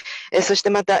じます。そし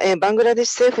てまた、バングラデ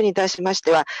シュ政府に対しまし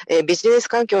ては、ビジネス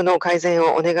環境の改善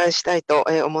をお願いしたいと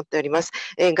思っております。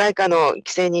外貨の規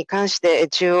制に関して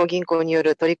中央銀行によ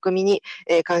る取り組みに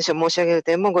感謝申し上げる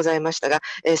点もございましたが、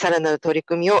さらなる取り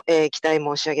組みを期待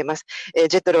申し上げます。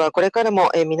JETROはこれから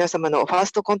も皆様のファー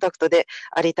ストコンタクトで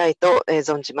ありたいと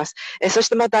存じます。そし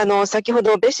てまた先ほ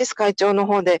どベシス会長の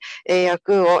方で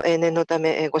役を念のた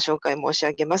めご紹介申し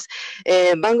上げます。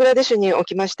バングラデシュにお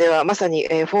きましてはまさに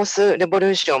フォースレボリ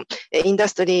ューションインダ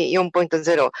ストリー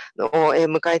 4.0 を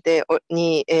迎えて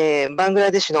にバング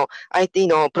ラデシュの IT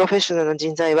のプロフェッショナルの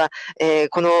人材は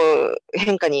この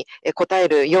変化に応え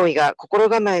る用意が心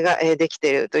構えができて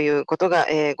いるということが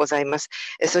ございます。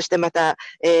そしてまた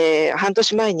半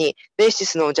年前にベーシ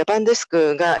スのジャパンデス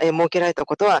クが設けられた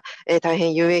ことは大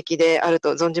変有益である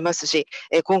と存じますし、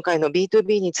今回の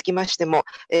B2B につきましても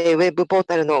ウェブポー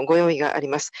タルのご用意があり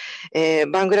ます。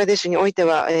バングラデシュにおいて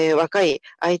は若い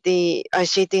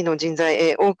ICT の人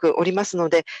材多くおりますの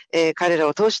で、彼ら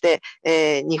を通して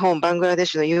日本、バングラデ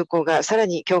シュの友好がさら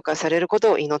に強化されるこ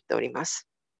とを祈っております。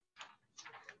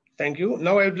Thank you.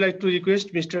 Now I would like to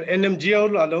request Mr. N.M.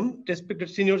 Jiaul Alam, respected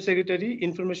Senior Secretary,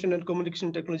 Information and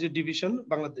Communication Technology Division,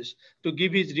 Bangladesh, to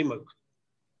give his remark.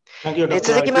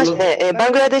 続きまして、バ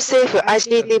ングラデシュ政府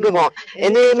ICT 部門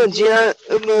N.M.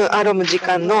 Jiaul Alam 次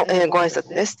官のご挨拶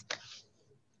です。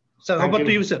Sir, how about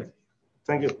to you, sir?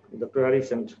 Thank you, Dr.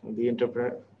 Arif and the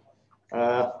interpreter.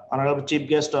 Honorable Chief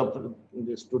Guest of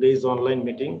today's online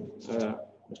meeting,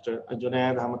 Mr.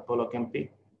 Junaid Ahmed Polok MP,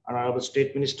 Honorable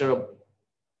State Minister of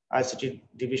ICT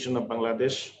Division of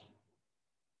Bangladesh,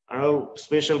 our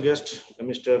special guest,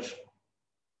 Mr.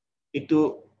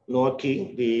 Itu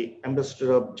Noaki, the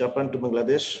Ambassador of Japan to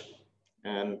Bangladesh,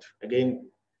 and again,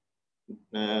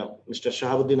 Mr.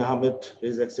 Shahabuddin Ahmed,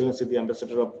 His Excellency, the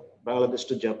Ambassador of Bangladesh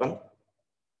to Japan,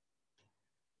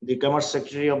 the Commerce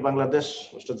Secretary of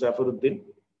Bangladesh, Mr. Zafaruddin,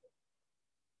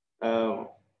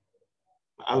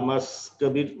 Almas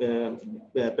Kabir,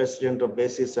 President of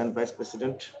BASIS and Vice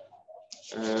President,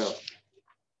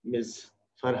 Ms.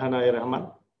 Farhana Rahman,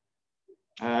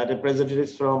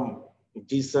 representatives from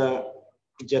GISA,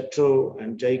 JETRO,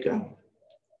 and JICA,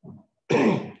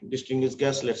 distinguished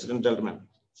guests, ladies and gentlemen.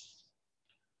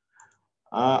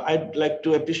 I'd like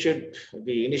to appreciate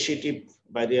the initiative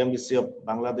by the Embassy of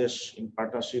Bangladesh in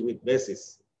partnership with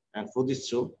BASIS and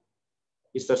Fujitsu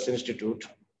Research Institute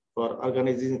for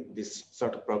organizing this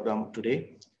sort of program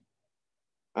today.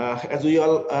 As we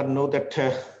all know that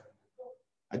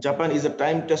Japan is a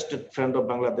time-tested friend of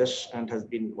Bangladesh and has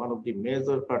been one of the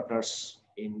major partners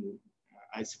in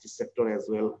ICT sector as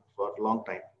well for a long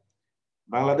time.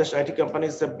 Bangladesh IT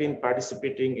companies have been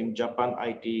participating in Japan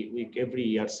IT Week every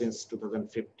year since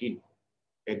 2015.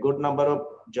 A good number of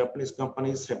Japanese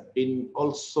companies have been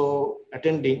also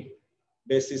attending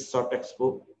BASIS SOT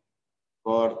Expo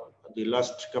for the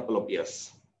last couple of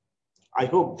years. I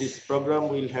hope this program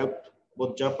will help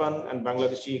both Japan and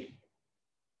Bangladeshi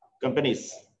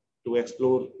companies to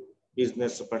explore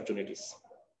business opportunities.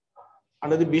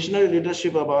 Under the visionary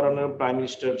leadership of our Honorable Prime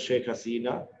Minister Sheikh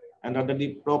Hasina and under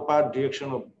the proper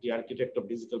direction of the architect of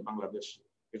digital Bangladesh,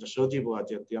 Mr. Shoji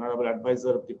Bouajed, the Honorable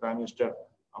Advisor of the Prime Minister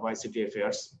of ICT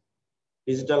Affairs,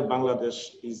 digital Bangladesh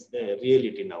is a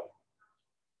reality now.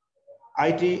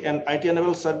 IT and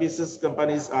IT-enabled services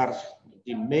companies are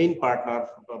the main partner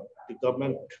of the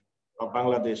government of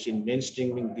Bangladesh in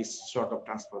mainstreaming this sort of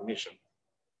transformation.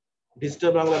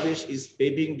 Digital Bangladesh is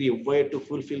paving the way to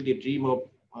fulfill the dream of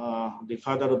the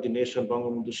father of the nation,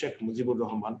 Bangabandhu Sheikh Mujibur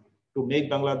Rahman, to make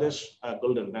Bangladesh a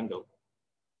golden Bengal.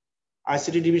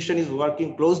 ICT division is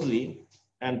working closely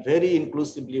and very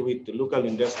inclusively with the local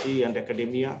industry and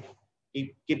academia,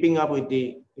 keeping up with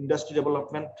the industry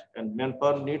development and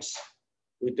manpower needs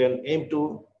with an aim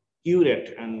to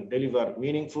curate and deliver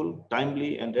meaningful,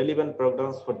 timely, and relevant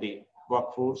programs for the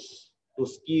workforce to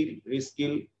skill,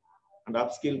 reskill, and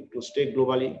upskill to stay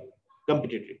globally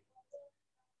competitive.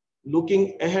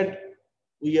 Looking ahead,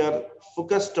 we are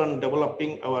focused on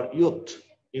developing our youth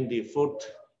in the fourth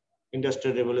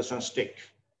industrial revolution stack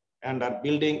and are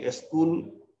building a school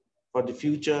for the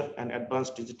future and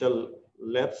advanced digital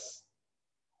labs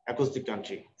across the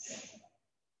country.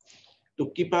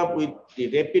 To keep up with the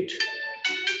rapid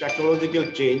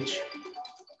technological change,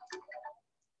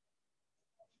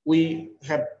 we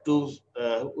have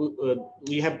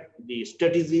the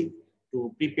strategy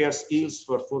to prepare skills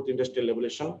for fourth industrial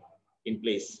revolution in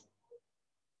place.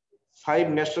 5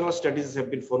 national strategies have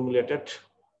been formulated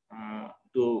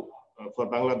for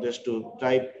Bangladesh to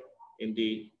thrive in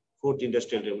the fourth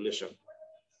industrial revolution.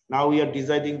 Now we are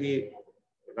designing the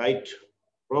right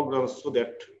programs so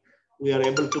that we are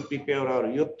able to prepare our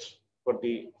youth for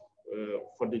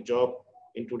the job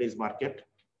in today's market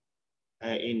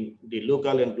in the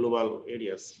local and global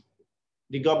areas.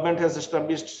 The government has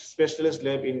established specialist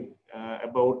lab in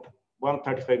about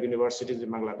 135 universities in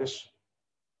Bangladesh.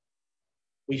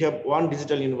 We have 1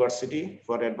 digital university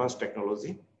for advanced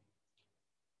technology.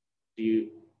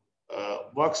 The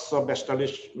works of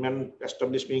establishing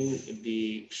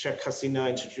the Sheikh Hasina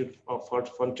Institute of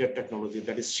Frontier Technology,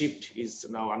 that is SHIFT, is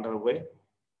now underway.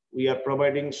 We are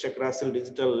providing Sheikh Russell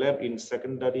Digital Lab in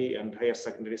secondary and higher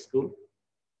secondary school,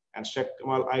 and Sheikh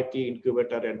Kamal IT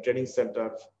Incubator and Training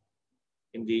Center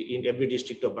in every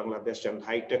district of Bangladesh, and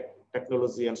high-tech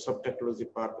technology and sub-technology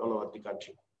park all over the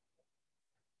country.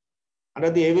 Under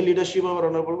the able leadership of our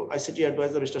Honorable ICT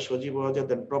Advisor, Mr. Soji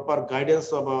Bawajad, and proper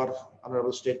guidance of our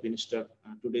Honorable State Minister,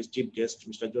 today's chief guest,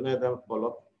 Mr. Junaid Ahmed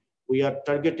Polok, we are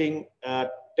targeting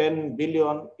 $10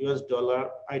 billion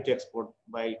IT export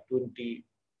by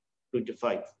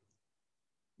 2025.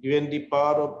 Given the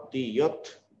power of the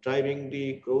youth driving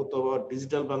the growth of our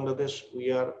digital Bangladesh,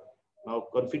 we are now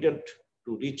confident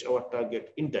to reach our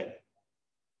target in time.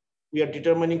 We are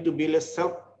determining to build a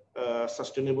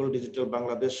self-sustainable digital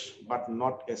Bangladesh, but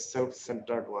not a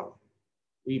self-centered one.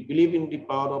 We believe in the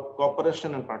power of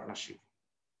cooperation and partnership.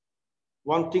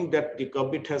 One thing that the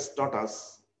COVID has taught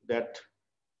us, that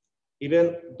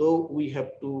even though we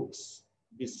have to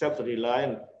be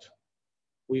self-reliant,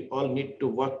 we all need to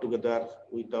work together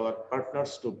with our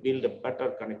partners to build a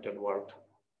better connected world.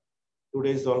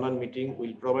 Today's online meeting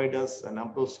will provide us an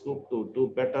ample scope to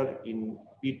do better in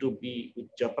B2B with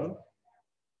Japan.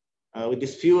 With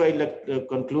this view, I'd like to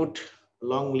conclude.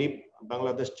 Long live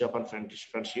Bangladesh-Japan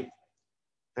friendship.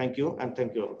 Thank you, and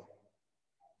thank you all.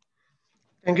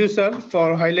 Thank you, sir,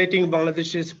 for highlighting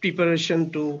Bangladesh's preparation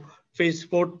to face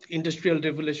fourth industrial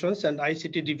revolutions and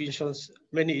ICT division's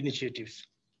many initiatives.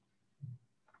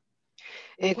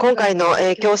 今回の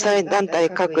共催団体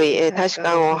各位大使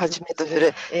館をはじめとす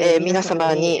る皆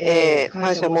様に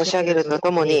感謝申し上げると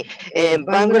ともに、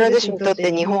バングラデシュにとっ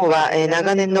て日本は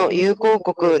長年の友好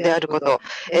国であること、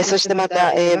そしてま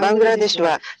たバングラデシュ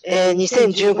は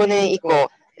2015年以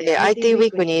降、IT ウ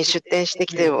ィークに出展して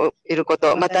きているこ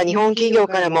と、また日本企業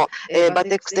からもバ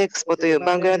テックスエクスポという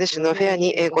バングラデシュのフェア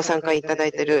にご参加いただ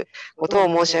いていること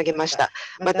を申し上げました。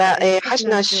また、ハシ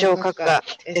ナ首相閣下、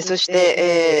そし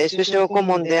て首相顧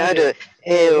問である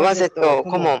ワゼット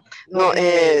顧問の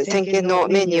先見の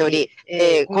明により、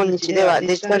今日では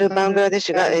デジタルバングラデ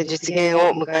シュが実現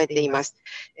を迎えています。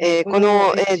こ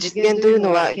の実現という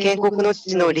のは建国の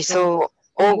父の理想を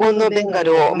黄金のベンガ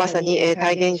ルをまさに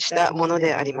体現したもの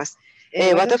であります。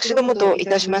私どもとい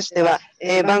たしましては、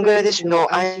バングラデシュの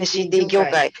ICT 業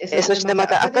界、そしてま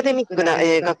たアカデミックな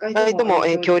学会とも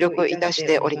協力いたし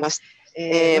ております。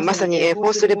まさにフォ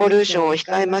ースレボリューションを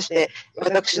控えまして、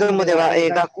私どもでは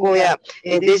学校や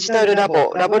デジタルラ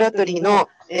ボラトリーの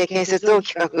建設を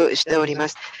企画しておりま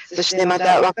す。そしてま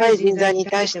た若い人材に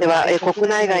対しては国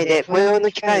内外で雇用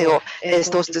の機会を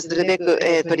創出するべく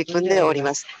取り組んでおり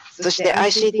ます。そして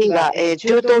ICT は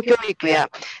中等教育や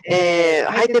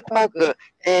ハイテクパーク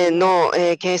の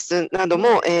建設など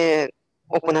も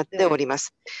行っておりま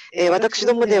す。私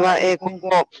どもでは、今後、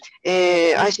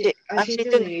ICT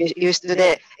の輸出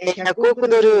で100億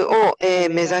ドルを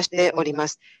目指しておりま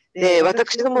す。で、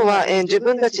私どもは自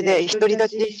分たちで独り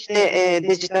立ちして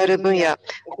デジタル分野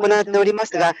を行っておりま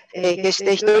すが、決し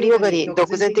て独りよがり、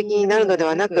独善的になるので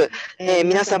はなく、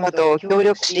皆様と協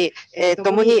力し、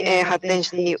共に発展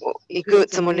していく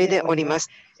つもりでおります。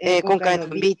今回の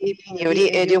BTP により、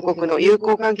両国の友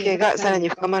好関係がさらに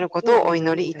深まることをお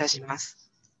祈りいたします。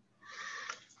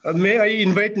May I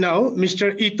invite now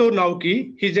Mr. Ito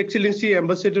Naoki, His Excellency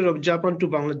Ambassador of Japan to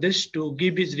Bangladesh, to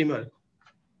give his remark.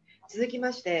 続き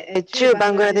まして、駐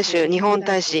バングラデシュ日本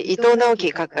大使伊藤直樹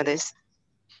閣下です。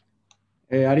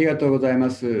ありがとうございま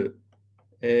す。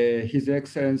His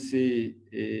Excellency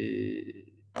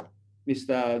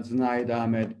Mr. Zunaid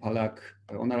Ahmed Palak,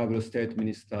 Honorable State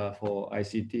Minister for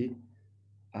ICT,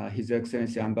 His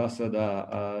Excellency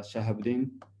Ambassador Shahabuddin,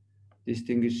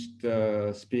 distinguished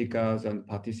speakers and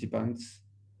participants,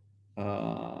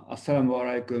 Assalamu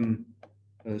alaikum,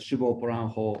 Shubo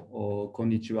Poranho,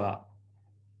 Konnichiwa.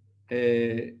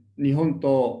 日本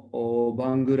と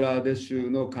バングラデシュ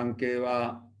の関係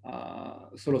は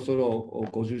そろそろ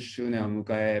50周年を迎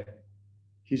え、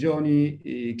非常に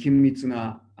緊密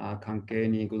な関係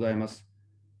にございます。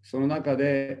その中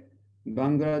でバ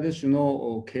ングラデシュ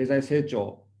の経済成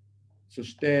長、そ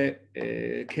し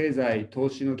て経済投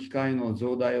資の機会の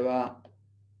増大は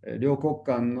両国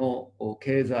間の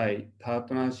経済パー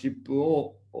トナーシップ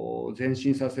を前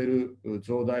進させる、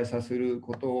増大させる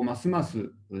ことをますま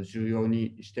す重要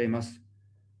にしています。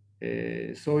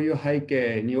そういう背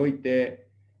景において、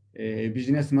ビ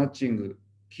ジネスマッチング、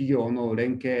企業の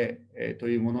連携と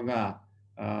いうものが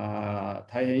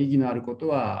大変意義のあること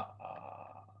は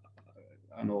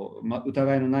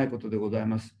疑いのないことでござい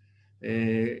ます。今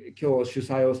日主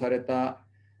催をされた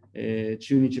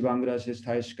駐日バングラデシュ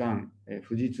大使館、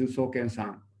富士通総研さ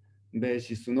ん、ベー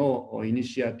シスのイニ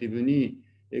シアティブに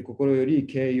心より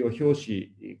敬意を表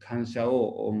し、感謝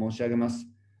を申し上げます。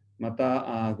ま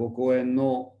た、ご講演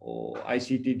の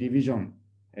ICT ディビジョン、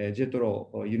ジェト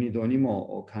ロユニドに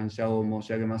も感謝を申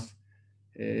し上げます。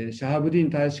シャハブディン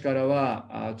大使から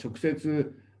は直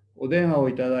接お電話を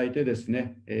いただいてです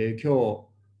ね、今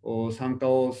日参加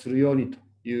をするようにと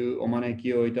いうお招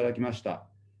きをいただきました。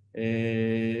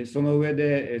その上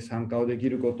で参加をでき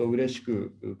ることを嬉し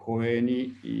く光栄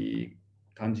に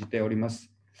感じております。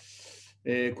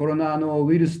コロナの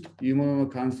ウイルスというものの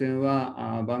感染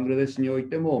はバングラデシュにおい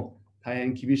ても大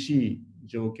変厳しい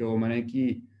状況を招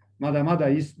き、まだまだ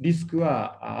リスク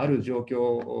はある状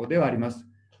況ではあります。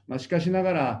しかしな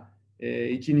がら、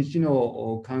1日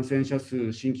の感染者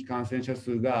数、新規感染者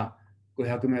数が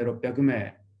500名、600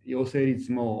名、陽性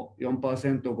率も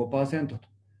 4%、5% と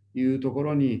いうとこ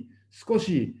ろに少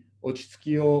し落ち着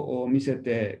きを見せ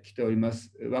てきておりま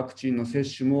す。ワクチンの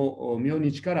接種も明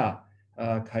日から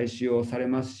開始をされ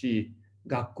ますし、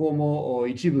学校も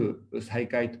一部再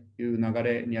開という流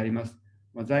れにあります。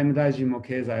財務大臣も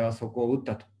経済は底を打っ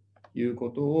たというこ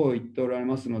とを言っておられ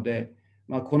ますので、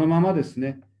このままです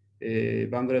ね、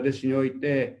バングラデシュにおい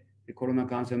てコロナ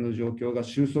感染の状況が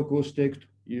収束をしていくと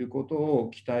いうことを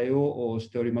期待をし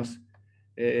ております。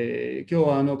今日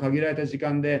は限られた時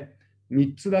間で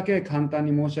3つだけ簡単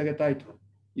に申し上げたいと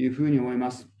いうふうに思いま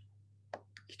す。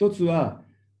一つは、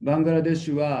バングラデ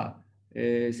シュは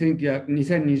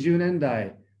2020年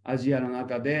代アジアの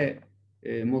中で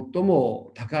最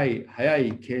も高い早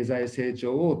い経済成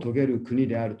長を遂げる国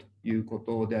であるというこ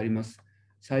とであります。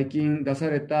最近出さ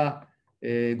れた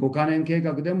5カ年計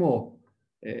画でも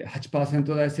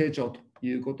 8% 台成長と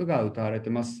いうことが謳われて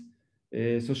います。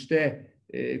そして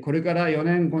これから4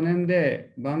年5年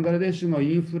でバングラデシュの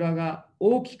インフラが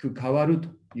大きく変わると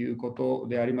いうこと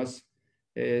であります。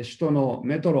首都の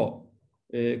メトロ、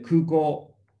空港、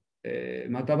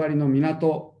またばりの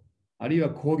港、あるいは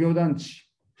工業団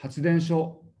地、発電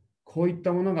所、こういっ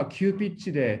たものが急ピッ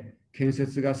チで建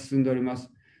設が進んでおります。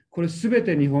これすべ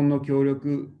て日本の協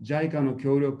力、JICA の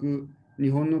協力、日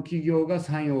本の企業が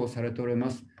参与をされておりま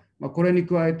す。これに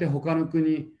加えて他の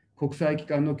国、国際機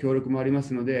関の協力もありま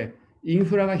すので、イン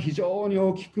フラが非常に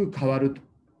大きく変わると、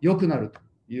良くなると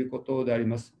いうことであり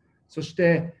ます。そし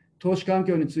て投資環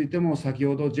境についても先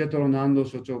ほどジェトロの安藤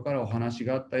所長からお話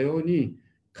があったように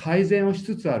改善をし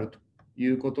つつあるとい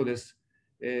うことです。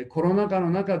コロナ禍の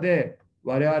中で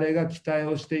我々が期待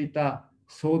をしていた、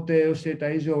想定をしてい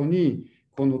た以上に、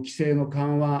この規制の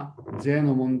緩和、税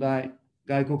の問題、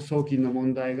外国送金の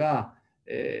問題が、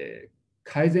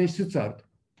改善しつつある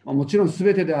と。もちろん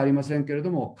全てではありませんけれど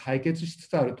も、解決しつ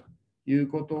つあるという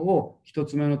ことを一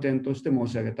つ目の点として申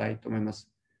し上げたいと思いま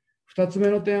す。二つ目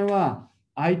の点は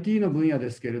IT の分野で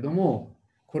すけれども、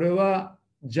これは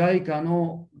JICA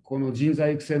のこの人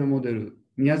材育成のモデル、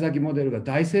宮崎モデルが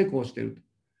大成功していると。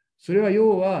それは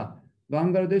要は、バ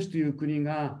ングラデシュという国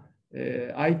が、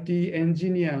IT エン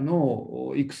ジニア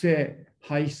の育成、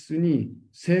輩出に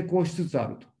成功しつつあ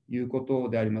るということ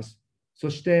であります。そ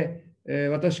して、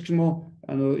私も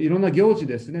いろんな行事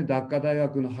ですね、ダッカ大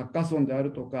学のハッカソンであ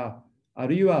るとか、あ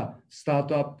るいはスター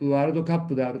トアップワールドカッ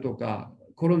プであるとか、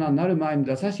コロナになる前に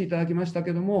出させていただきました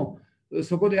けども、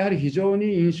そこでやはり非常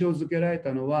に印象づけられ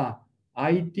たのは、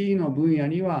IT の分野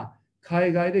には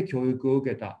海外で教育を受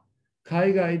けた、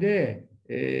海外で、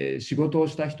仕事を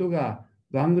した人が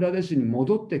バングラデシュに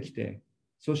戻ってきて、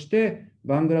そして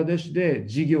バングラデシュで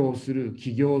事業をする、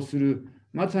起業をする、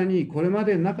まさにこれま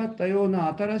でなかったよう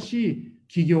な新しい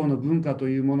企業の文化と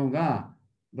いうものが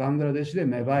バングラデシュで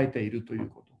芽生えているという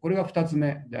こと。これが2つ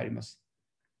目であります。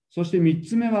そして3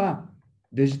つ目は、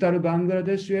デジタルバングラ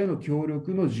デシュへの協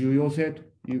力の重要性と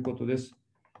いうことです。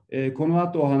この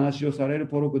後お話をされる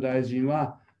ポロク大臣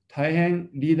は、大変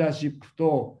リーダーシップ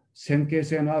と先見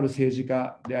性のある政治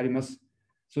家であります。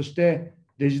そして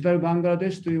デジタルバングラデ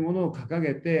シュというものを掲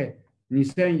げて、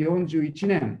2041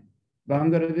年、バン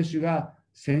グラデシュが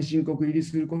先進国入り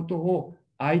することを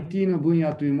IT の分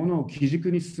野というものを基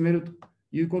軸に進めると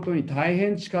いうことに大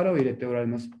変力を入れておられ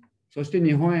ます。そして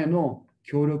日本への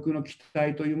協力の期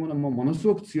待というものもものす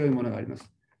ごく強いものがありま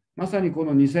す。まさにこ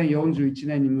の2041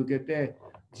年に向けて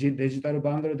デジタル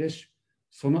バングラデシュ、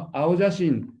その青写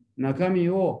真、中身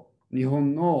を日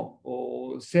本の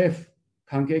政府、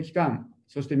関係機関、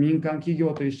そして民間企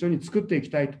業と一緒に作っていき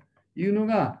たいというの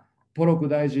がポロク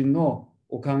大臣の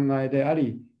お考えであ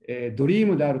り、ドリー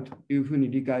ムであるというふうに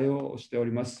理解をしてお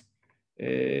ります。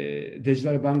デジ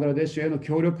タルバングラデシュへの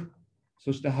協力、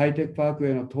そしてハイテクパーク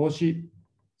への投資、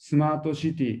スマート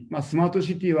シティ、スマート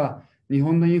シティは日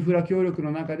本のインフラ協力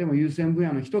の中でも優先分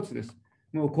野の一つです。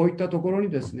もうこういったところに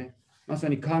ですね、まさ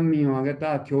に官民を挙げ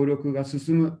た協力が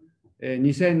進む、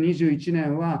2021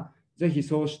年はぜひ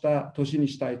そうした年に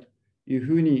したいという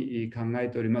ふうに考え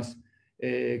ております。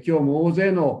今日も大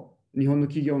勢の日本の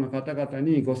企業の方々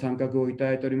にご参画をいた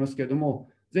だいておりますけれども、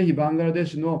ぜひバングラデ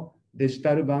シュのデジ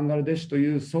タルバングラデシュと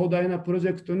いう壮大なプロジ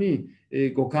ェクトに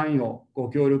ご関与、ご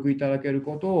協力いただける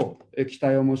ことを期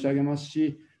待を申し上げます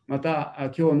し、また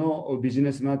今日のビジ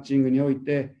ネスマッチングにおい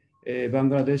て、バン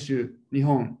グラデシュ、日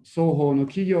本双方の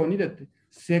企業にで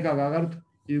成果が上がる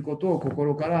ということを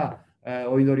心から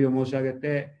お祈りを申し上げ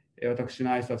て、私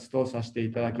の挨拶とさせて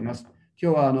いただきます。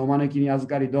今日はお招きに預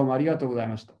かり、どうもありがとうござい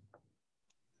ました。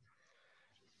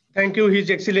Thank you, His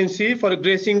Excellency, for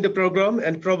gracing the program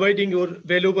and providing your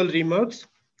valuable remarks.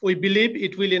 We believe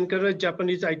it will encourage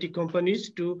Japanese IT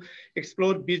companies to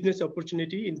explore business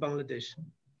opportunity in Bangladesh.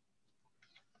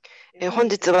 本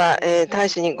日は大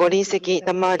使にご臨席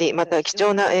賜り、また貴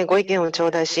重なご意見を頂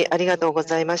戴しありがとうご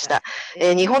ざいました。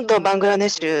日本とバングラデ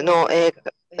シュの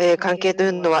関係とい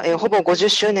うのはほぼ50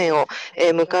周年を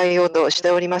迎えようとし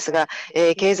ておりますが、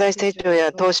経済成長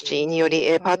や投資によ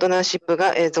りパートナーシップ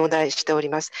が増大しており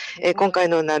ます。今回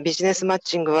のようなビジネスマッ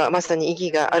チングはまさに意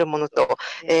義があるものと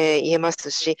言えます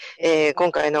し、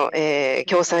今回の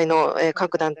共催の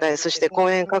各団体、そして講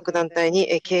演各団体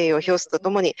に敬意を表すとと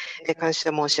もに感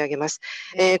謝申し上げます。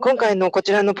今回のこ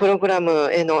ちらのプログラム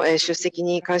への出席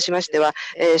に関しましては、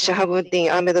シャハブッデ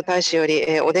ィン・アーメド大使よ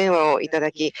りお電話をいた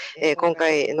だき、今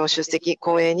回の出席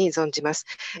光栄に存じます。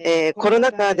コロ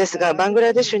ナ禍ですが、バング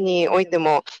ラデシュにおいて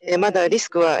もまだリス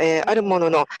クはあるもの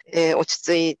の、落ち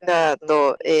着いた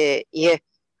といえ、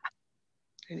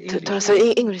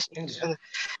Sorry, English.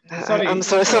 I'm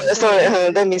sorry.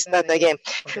 Let me start again.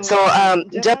 So,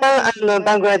 Japan and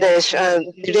Bangladesh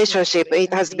relationship,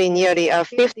 it has been nearly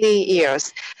 50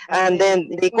 years. And then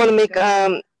the economic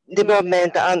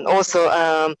development and also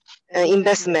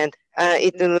investment,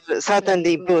 it will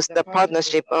certainly boost the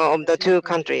partnership of the two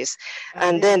countries.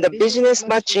 And then the business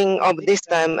matching of this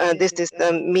time, this is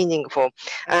meaningful.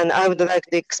 And I would like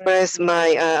to express my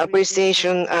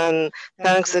appreciation and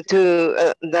thanks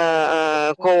to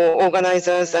the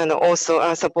co-organizers and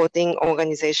also supporting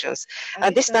organizations.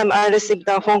 At this time, I received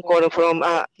a phone call from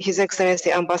His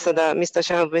Excellency Ambassador Mr.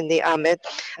 Shahabuddin Ahmed,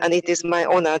 and it is my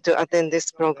honor to attend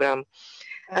this program.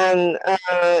 And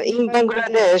in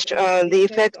Bangladesh, the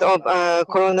effect of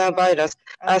coronavirus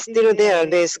are still there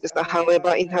risks.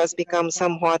 However, it has become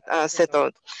somewhat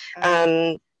settled.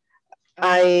 And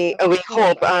we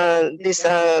hope this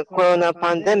corona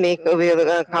pandemic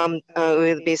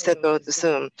will be settled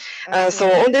soon.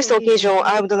 So on this occasion,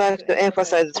 I would like to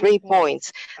emphasize 3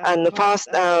 points. And first,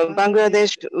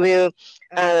 Bangladesh will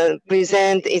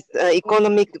present its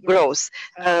economic growth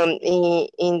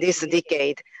in this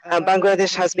decade.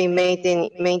 Bangladesh has been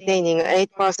maintaining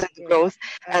 8% growth,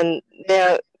 and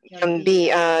there can be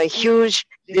a huge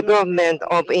development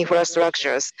of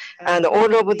infrastructures. And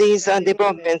all of these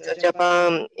developments,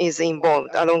 Japan is involved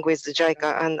along with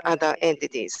JICA and other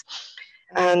entities.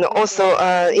 And also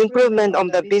improvement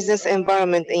of the business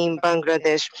environment in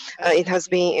Bangladesh, it has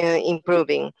been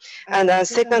improving. And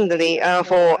secondly,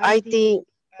 for IT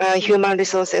human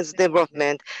resources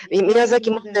development, in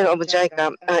Miyazaki model of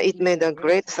JICA, it made a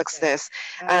great success.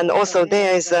 And also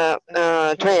there is a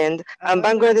trend,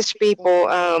 Bangladesh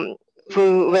people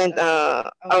who went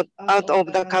out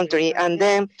of the country, and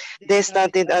then they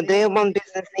started their own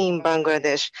business in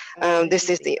Bangladesh. This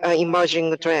is the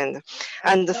emerging trend.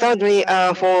 And thirdly,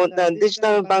 for the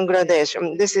digital Bangladesh,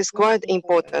 this is quite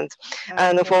important.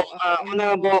 And for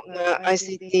Honorable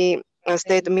ICT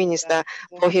State Minister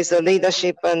for his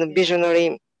leadership and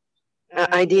visionary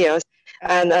ideas,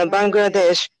 and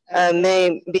Bangladesh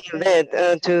may be led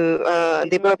to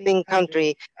developing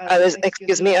country,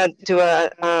 to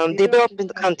a developing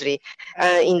country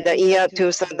in the year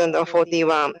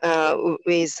 2041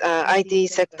 with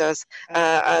IT sectors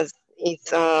as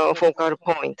its focal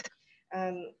point.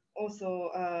 And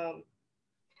also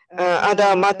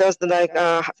other matters like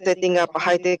setting up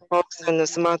high-tech parks and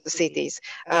smart cities.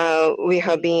 We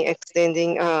have been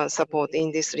extending support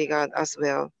in this regard as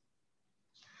well.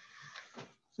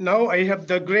 Now I have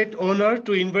the great honor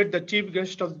to invite the chief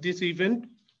guest of this event,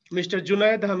 Mr.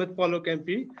 Junaid Ahmed Polok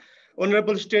MP,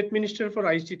 Honorable State Minister for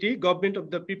ICT, Government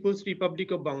of the People's Republic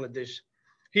of Bangladesh.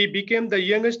 He became the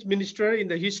youngest minister in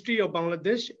the history of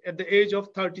Bangladesh at the age of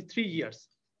 33 years.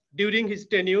 During his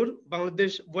tenure,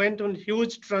 Bangladesh went on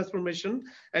huge transformation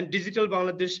and digital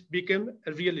Bangladesh became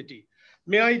a reality.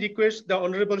 May I request the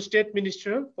Honorable State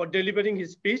Minister for delivering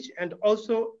his speech and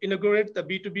also inaugurate the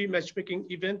B2B matchmaking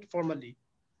event formally.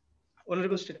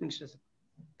 Honorable State Minister.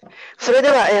 それで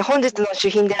は、本日の主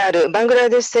賓であるバングラ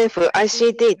デシュ政府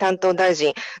ICT 担当大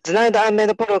臣ズナイド・アーメ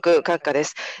ド・ポロク閣下で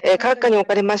す。閣下にお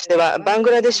かれましてはバン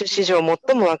グラデシュ史上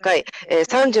最も若い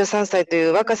33歳とい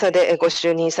う若さでご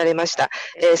就任されました。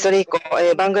それ以降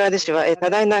バングラデシュは多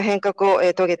大な変革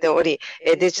を遂げており、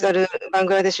デジタルバン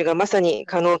グラデシュがまさに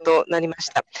可能となりま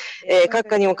した。閣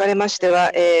下におかれまして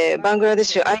はバングラデ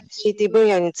シュ ICT 分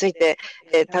野について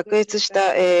卓越し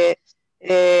た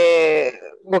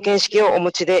ご見識をお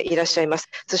持ちでいらっしゃいます。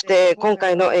そして今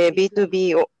回の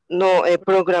B2B の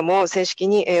プログラムを正式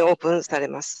にオープンされ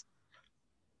ます。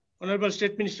Honorable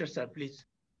State Minister, sir, please.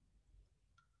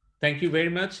 Thank you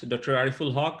very much, Dr.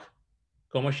 Ariful Haq,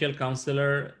 Commercial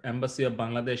Counselor, Embassy of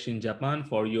Bangladesh in Japan,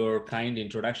 for your kind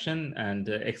introduction and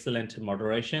excellent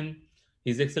moderation.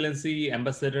 His Excellency,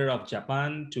 Ambassador of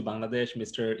Japan to Bangladesh,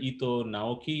 Mr. Ito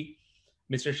Naoki,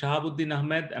 Mr. Shahabuddin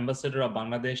Ahmed, Ambassador of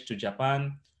Bangladesh to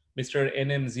Japan, Mr.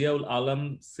 N.M. Ziaul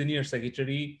Alam, Senior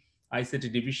Secretary,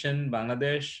 ICT Division,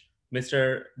 Bangladesh,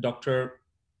 Mr. Dr.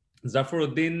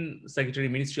 Zafaruddin, Secretary,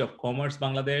 Ministry of Commerce,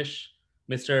 Bangladesh,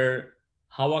 Mr.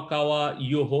 Hawakawa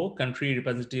Yoho, Country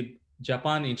Representative,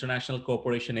 Japan International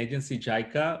Cooperation Agency,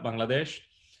 JICA, Bangladesh,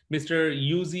 Mr.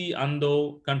 Yuzi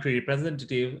Ando, Country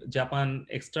Representative, Japan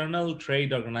External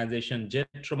Trade Organization,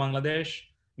 JETRO, Bangladesh,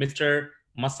 Mr.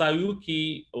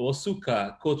 Masayuki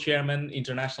Osuka, Co-Chairman,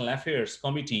 International Affairs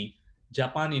Committee,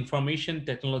 Japan Information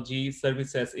Technology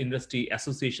Services Industry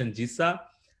Association, JISA,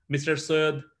 Mr.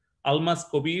 Soyed Almas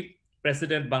Kobir,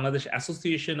 President, Bangladesh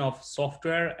Association of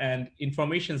Software and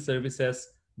Information Services,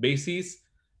 BASIS,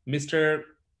 Mr.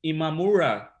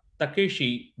 Imamura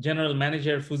Takeshi, General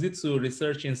Manager, Fujitsu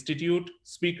Research Institute,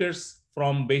 speakers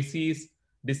from BASIS,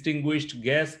 distinguished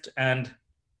guests, and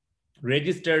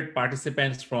registered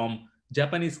participants from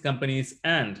Japanese companies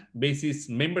and BASIS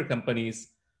member companies.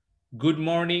 Good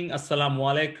morning, assalamu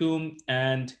alaikum,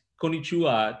 and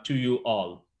konnichiwa to you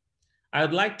all. I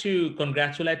would like to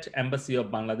congratulate Embassy of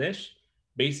Bangladesh,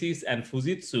 BASIS, and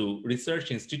Fujitsu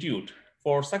Research Institute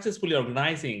for successfully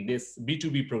organizing this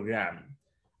B2B program.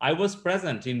 I was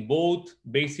present in both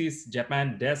BASIS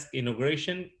Japan desk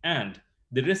inauguration and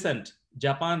the recent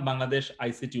Japan-Bangladesh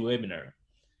ICT webinar.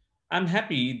 I'm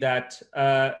happy that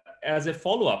as a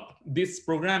follow-up, this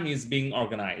program is being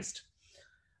organized.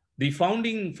 The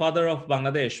founding father of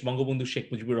Bangladesh, Bangabandhu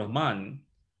Sheikh Mujibur Rahman,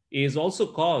 is also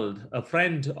called a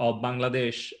friend of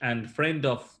Bangladesh and friend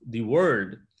of the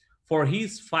world for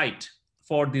his fight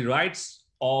for the rights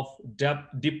of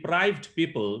deprived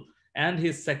people and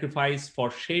his sacrifice for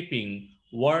shaping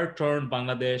war-torn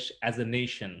Bangladesh as a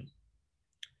nation.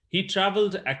 He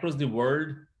traveled across the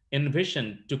world,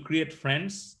 envisioned to create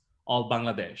friends of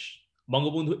Bangladesh.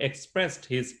 Bangabandhu expressed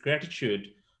his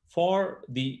gratitude for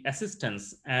the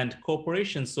assistance and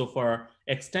cooperation so far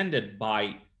extended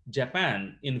by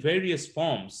Japan in various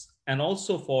forms, and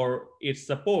also for its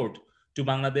support to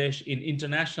Bangladesh in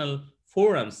international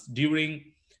forums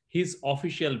during his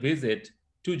official visit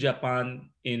to Japan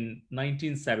in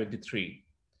 1973.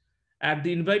 At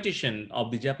the invitation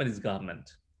of the Japanese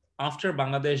government, after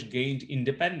Bangladesh gained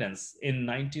independence in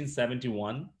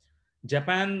 1971,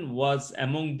 Japan was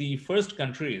among the first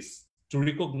countries to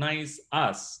recognize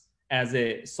us as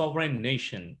a sovereign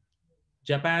nation.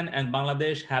 Japan and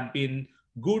Bangladesh have been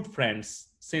good friends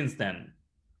since then,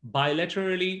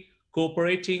 bilaterally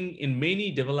cooperating in many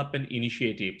development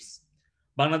initiatives.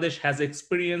 Bangladesh has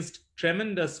experienced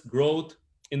tremendous growth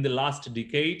in the last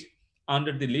decade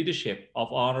under the leadership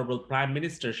of Honorable Prime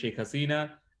Minister Sheikh Hasina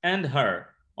and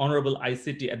her Honorable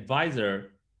ICT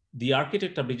advisor, the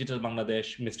architect of Digital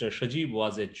Bangladesh, Mr. Shajib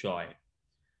was a joy.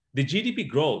 The GDP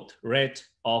growth rate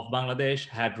of Bangladesh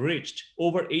had reached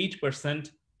over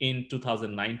 8% in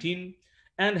 2019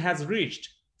 and has reached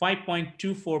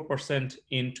 5.24%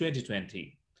 in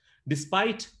 2020.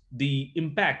 Despite the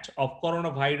impact of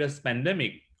coronavirus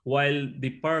pandemic, while the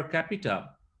per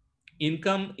capita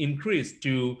income increased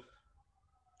to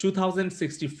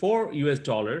 2,064 US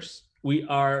dollars, we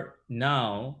are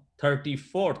now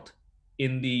 34th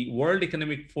in the World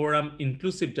Economic Forum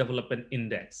Inclusive Development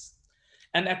Index.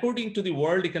 And according to the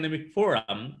World Economic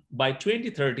Forum, by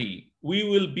 2030, we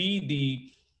will be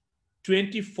the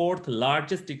 24th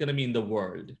largest economy in the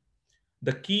world.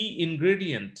 The key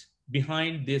ingredient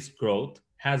behind this growth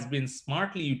has been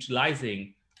smartly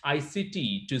utilizing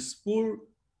ICT to spur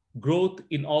growth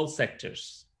in all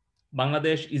sectors.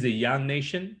 Bangladesh is a young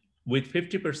nation with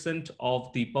 50%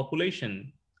 of the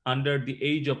population under the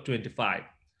age of 25.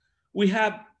 We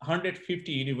have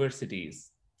 150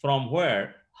 universities from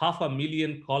where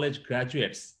 500,000 college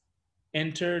graduates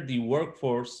enter the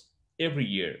workforce every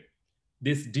year.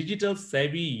 This digital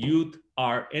savvy youth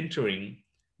are entering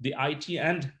the IT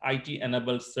and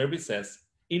IT-enabled services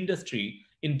industry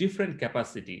in different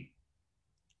capacity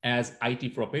as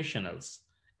IT professionals,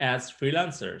 as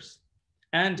freelancers,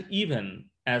 and even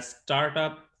as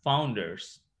startup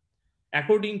founders.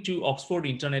 According to Oxford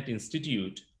Internet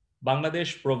Institute,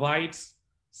 Bangladesh provides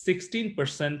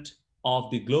 16% of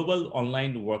the global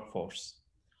online workforce,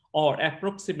 or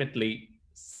approximately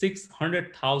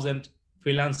 600,000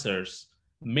 freelancers,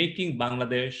 making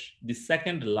Bangladesh the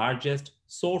second largest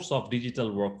source of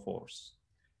digital workforce.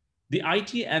 The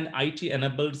IT and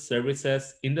IT-enabled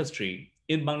services industry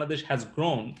in Bangladesh has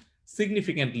grown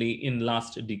significantly in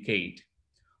last decade.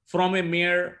 From a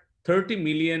mere 30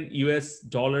 million US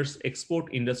dollars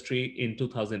export industry in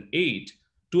 2008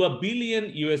 to a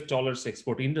billion US dollars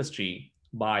export industry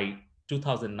by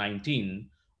 2019,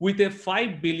 with a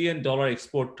 $5 billion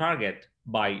export target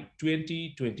by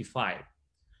 2025.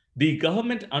 The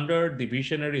government under the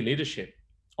visionary leadership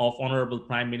of Honorable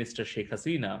Prime Minister Sheikh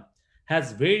Hasina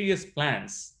has various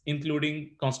plans,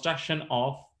 including construction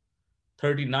of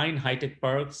 39 high-tech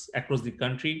parks across the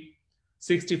country,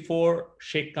 64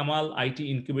 Sheikh Kamal IT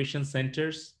incubation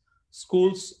centers,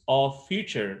 schools of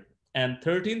future, and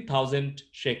 13,000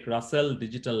 Sheikh Russell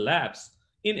digital labs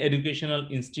in educational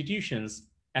institutions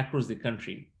across the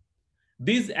country.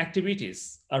 These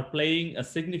activities are playing a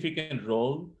significant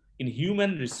role in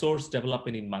human resource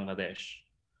development in Bangladesh.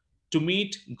 To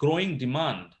meet growing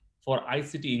demand for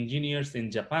ICT engineers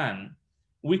in Japan,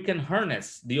 we can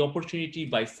harness the opportunity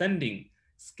by sending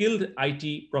skilled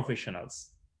IT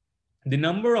professionals. The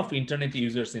number of internet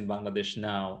users in Bangladesh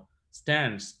now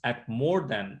stands at more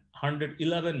than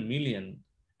 111 million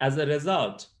as a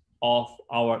result of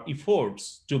our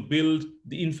efforts to build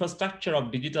the infrastructure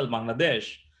of digital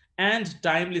Bangladesh and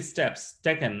timely steps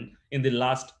taken in the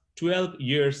last 12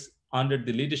 years under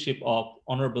the leadership of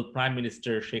Honorable Prime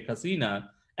Minister Sheikh Hasina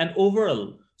and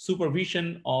overall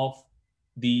supervision of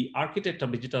the architect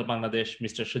of digital Bangladesh,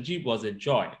 Mr. Shajib, was a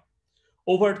joy.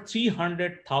 Over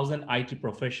 300,000 IT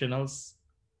professionals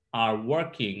are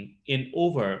working in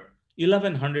over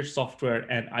 1,100 software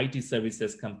and IT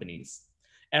services companies.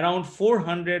 Around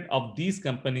 400 of these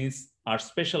companies are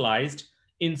specialized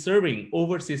in serving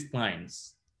overseas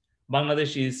clients.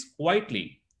 Bangladesh is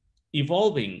quietly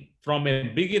evolving from a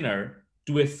beginner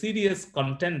to a serious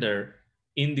contender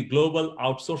in the global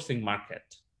outsourcing market,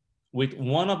 with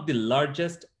one of the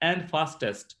largest and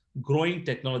fastest growing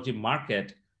technology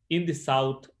market in the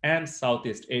South and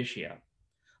Southeast Asia.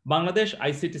 Bangladesh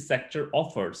ICT sector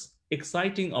offers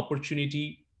exciting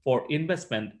opportunity for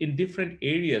investment in different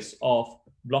areas of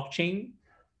blockchain,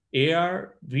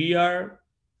 AR, VR,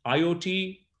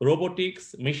 IoT,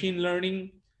 robotics, machine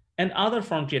learning, and other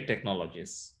frontier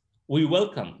technologies. We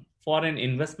welcome foreign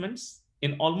investments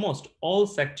in almost all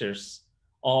sectors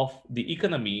of the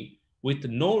economy with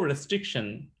no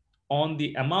restriction on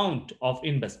the amount of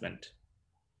investment.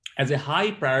 As a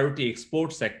high priority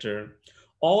export sector,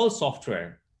 all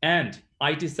software and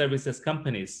IT services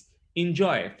companies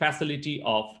enjoy facility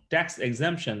of tax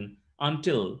exemption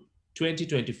until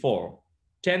 2024,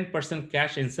 10%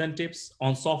 cash incentives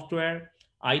on software,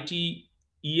 IT,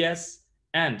 ES,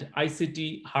 and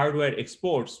ICT hardware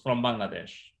exports from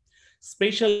Bangladesh.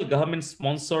 Special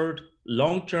government-sponsored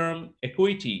long-term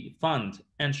equity fund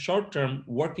and short-term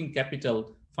working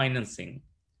capital financing.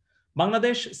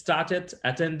 Bangladesh started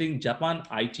attending Japan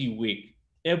IT Week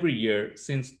every year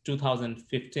since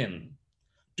 2015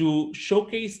 to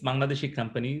showcase Bangladeshi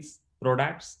companies,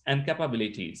 products, and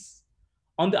capabilities.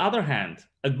 On the other hand,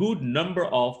 a good number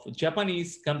of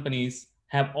Japanese companies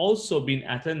have also been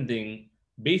attending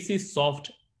Basis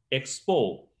Soft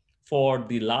Expo for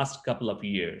the last couple of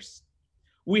years.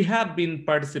 We have been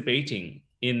participating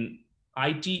in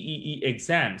ITEE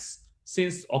exams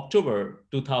since October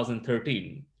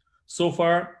 2013. So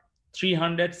far,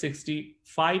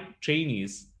 365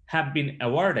 trainees have been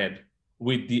awarded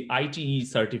with the ITE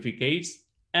certificates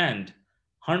and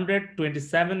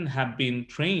 127 have been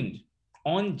trained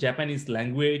on Japanese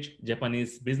language,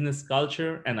 Japanese business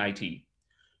culture, and IT.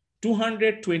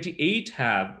 228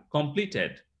 have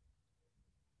completed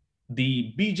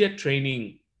the BJET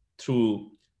training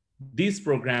through these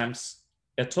programs.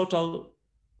 A total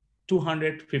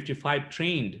 255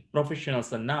 trained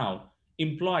professionals are now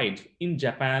employed in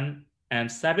Japan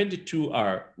and 72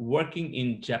 are working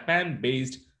in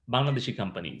Japan-based Bangladeshi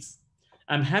companies.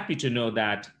 I'm happy to know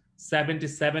that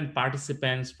 77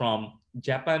 participants from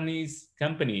Japanese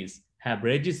companies have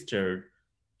registered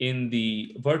in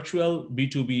the virtual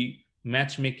B2B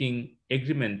matchmaking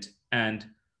agreement and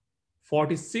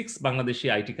 46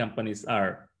 Bangladeshi IT companies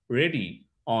are ready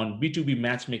on B2B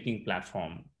matchmaking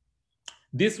platform.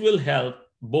 This will help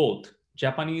both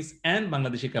Japanese and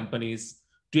Bangladeshi companies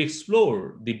to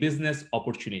explore the business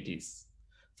opportunities.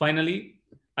 Finally,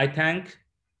 I thank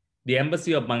the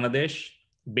Embassy of Bangladesh,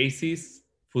 BASIS,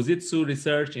 Fujitsu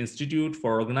Research Institute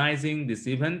for organizing this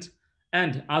event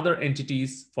and other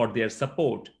entities for their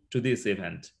support to this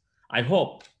event. I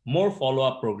hope more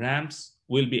follow-up programs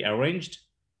will be arranged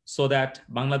so that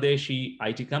Bangladeshi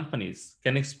IT companies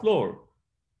can explore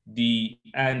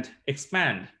and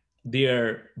expand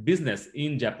their business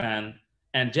in Japan,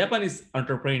 and Japanese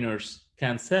entrepreneurs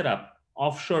can set up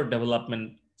offshore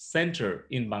development center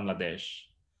in Bangladesh.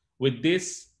 With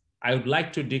this, I would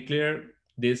like to declare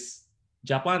this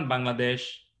Japan-Bangladesh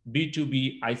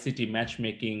B2B ICT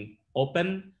matchmaking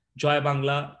open. Joy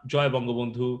Bangla, Joy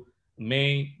Bangabandhu.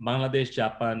 May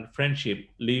Bangladesh-Japan friendship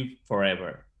live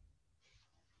forever.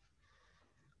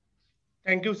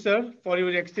 Thank you, sir, for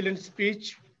your excellent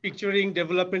speech picturing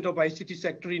development of ICT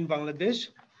sector in Bangladesh.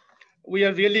 We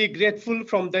are really grateful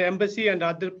from the embassy and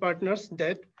other partners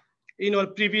that in our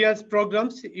previous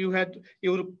programs, you had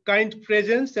your kind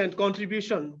presence and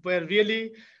contribution were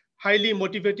really highly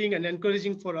motivating and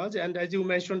encouraging for us. And as you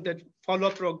mentioned that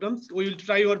follow-up programs, we will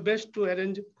try our best to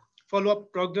arrange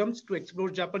follow-up programs to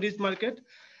explore Japanese market.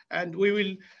 And we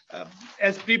will,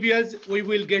 as previous, we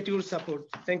will get your support.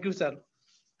 Thank you, sir.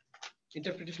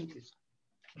 Interpretation, please.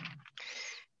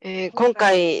 今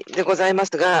回でございま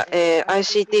すが、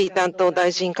ICT 担当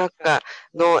大臣閣下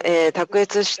の、卓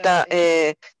越した、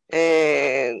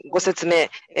ご説明、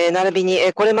並びに、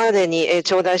これまでに、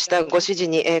頂戴したご指示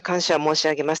に、感謝申し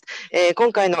上げます。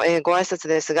今回の、ご挨拶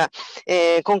ですが、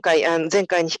今回前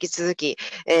回に引き続き、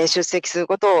出席する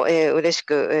ことを、嬉し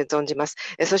く、存じます。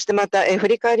そしてまた、振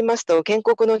り返りますと、建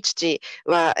国の父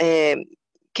は、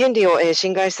権利を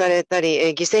侵害された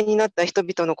り、犠牲になった人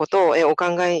々のことをお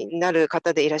考えになる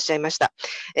方でいらっしゃいました。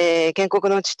建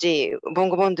国の父、ボン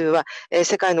ゴボンドゥは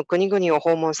世界の国々を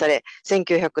訪問され、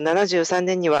1973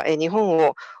年には日本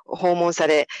を訪問さ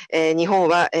れ、日本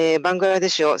はバングラデ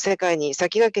シュを世界に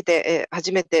先駆けて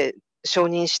初めて承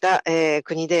認した、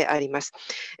国であります。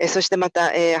そしてまた、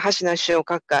橋名首相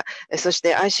閣下、そし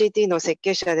て ICT の設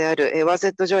計者である、ワゼ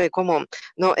ット・ジョイ顧問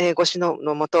の、ご指導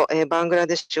のもと、バングラ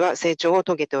デシュは成長を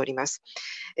遂げております。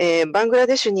バングラ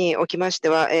デシュにおきまして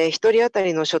は、1人当た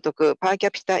りの所得、パーキ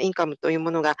ャピタインカムというも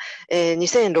のが、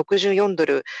2064ド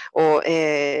ルを、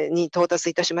に到達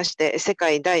いたしまして、世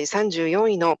界第34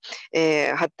位の、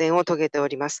発展を遂げてお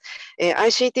ります。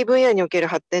ICT 分野における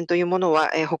発展というもの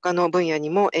は、他の分野に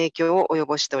も影響響を及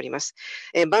ぼしております。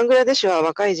バングラデシュは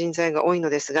若い人材が多いの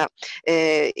ですが、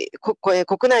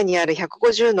国内にある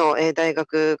150の大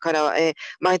学からは、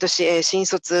毎年新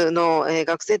卒の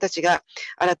学生たちが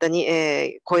新たに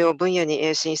雇用分野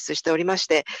に進出しておりまし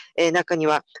て、中に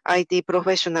は IT プロフ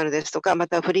ェッショナルですとか、ま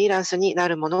たフリーランスにな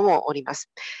るものもおります。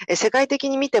世界的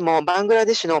に見ても、バングラ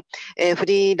デシュのフ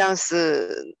リーラン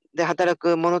スで働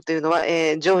くものというのは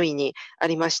上位にあ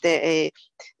りまして、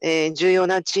重要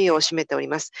な地位を占めており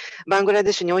ます。バングラ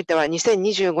デシュにおいては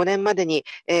2025年までに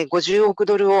50億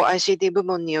ドルを ICT 部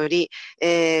門により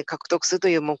獲得すると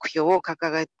いう目標を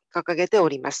掲げてお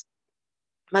ります。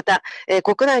また、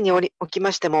国内におきま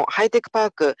しても、ハイテクパ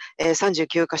ーク、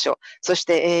39カ所、そし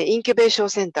て、インキュベーション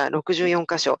センター64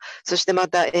カ所、そしてま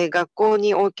た、学校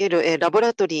における、ラボ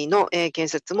ラトリーの、建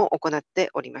設も行って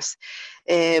おります。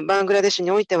バングラデシュ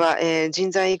においては、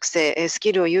人材育成、ス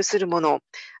キルを有する者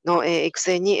の、育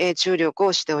成に、注力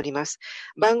をしております。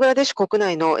バングラデシュ国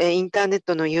内の、インターネッ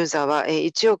トのユーザーは、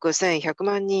1億1100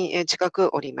万人、近く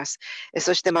おります。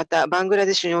そしてまた、バングラ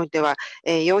デシュにおいては、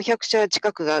400社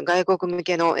近くが外国向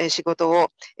けの仕事を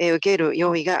受ける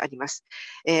用意があります。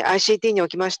ICT にお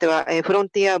きましては、フロン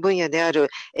ティア分野である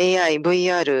AI、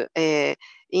VR、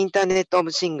インターネット・オ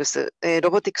ブ・シングス、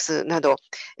ロボティクスなど、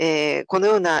この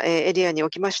ようなエリアにお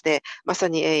きまして、まさ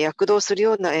に躍動する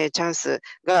ようなチャンス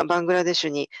がバングラデシュ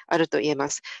にあると言えま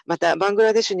す。また、バング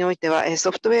ラデシュにおいては、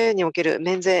ソフトウェアにおける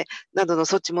免税などの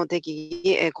措置も適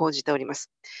宜講じておりま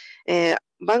す。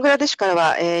バングラデシュから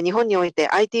は、日本において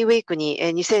IT ウィークに、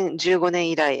2015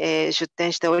年以来、出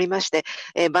展しておりまして、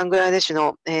バングラデシュ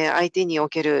の、IT にお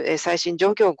ける、最新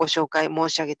状況をご紹介申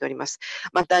し上げております。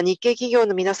また、日系企業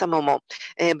の皆様も、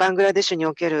バングラデシュに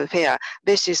おけるフェア、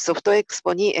ベーシスソフトエクス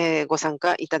ポに、ご参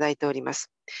加いただいておりま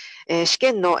す。試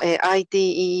験の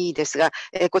ITEE ですが、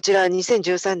こちら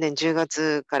2013年10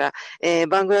月から、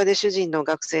バングラデシュ人の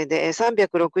学生で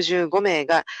365名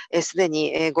がすで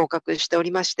に合格しており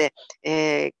まして、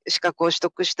資格を取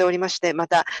得しておりまして、ま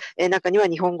た中には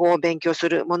日本語を勉強す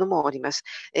るものもおります。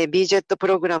BJET プ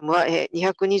ログラムは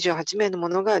228名のも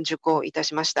のが受講いた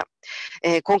しました。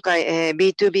今回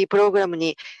B2B プログラム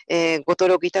にご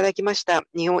登録いただきました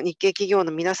日系企業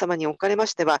の皆様におかれま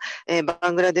しては、バ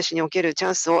ングラデシュにおけるチャ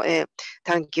ンスを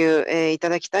探求いた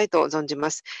だきたいと存じま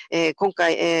す。今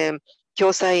回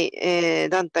共催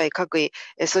団体各位、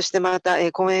そしてま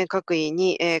た講演各位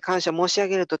に感謝申し上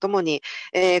げるとともに、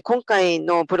今回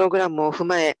のプログラムを踏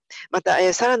まえ、ま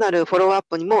たさらなるフォローアッ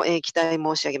プにも期待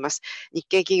申し上げます。日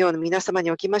系企業の皆様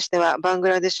におきましては、バング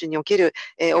ラデシュにおける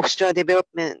オフショアデベロップ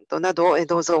メントなどを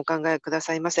どうぞお考えくだ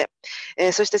さいませ。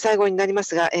そして最後になりま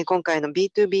すが、今回の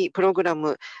B2B プログラ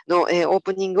ムのオー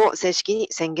プニングを正式に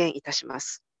宣言いたしま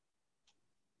す。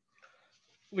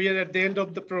We are at the end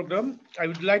of the program. I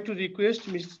would like to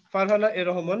request Ms. Farhana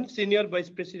Errahman, Senior Vice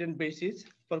President Basis,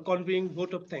 for conveying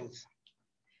vote of thanks.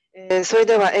 それ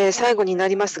では、最後にな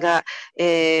りますが、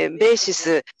ベーシ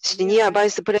スシニアバ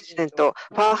イスプレジデント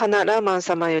ファーハナ・ラーマン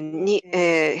様に、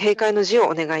閉会の辞を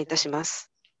お願いいたします。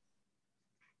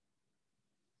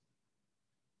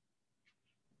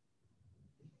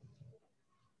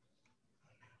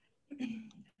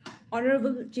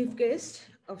Honorable Chief Guest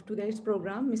of today's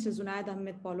program, Mr. Zunaid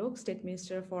Ahmed Polok, State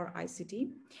Minister for ICT,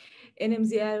 NM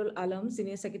Ziaul Alam,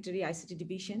 Senior Secretary, ICT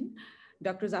Division,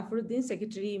 Dr. Zafaruddin,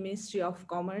 Secretary, Ministry of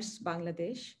Commerce,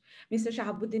 Bangladesh, Mr.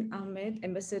 Shahabuddin Ahmed,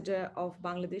 Ambassador of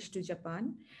Bangladesh to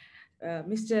Japan,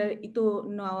 Mr. Ito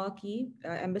Nawaki,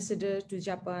 Ambassador to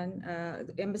Japan,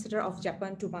 Ambassador of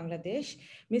Japan to Bangladesh,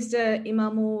 Mr.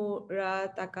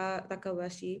 Imamura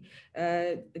Takawashi,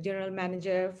 General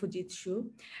Manager Fujitsu,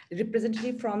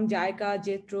 representative from JICA,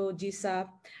 JETRO, GISA,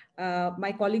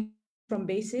 my colleague from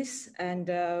Basis and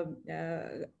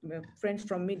friends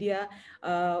from media,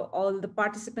 all the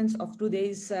participants of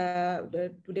today's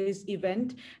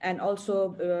event, and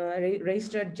also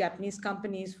registered Japanese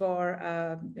companies for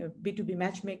B2B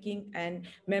matchmaking and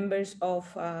members of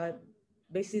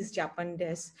Basis Japan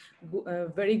Desk.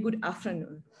 Very good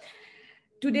afternoon.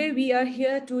 Today we are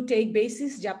here to take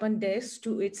Basis Japan Desk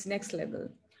to its next level.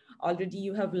 Already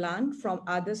you have learned from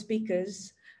other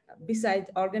speakers. Besides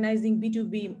organizing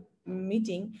B2B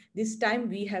meeting, this time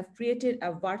we have created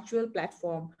a virtual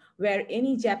platform where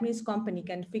any Japanese company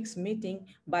can fix meeting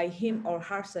by him or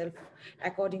herself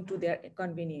according to their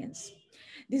convenience.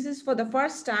 This is for the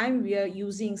first time we are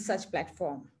using such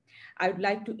platform. I would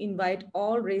like to invite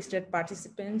all registered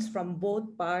participants from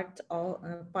both parts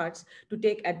to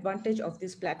take advantage of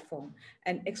this platform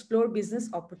and explore business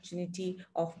opportunity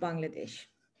of Bangladesh.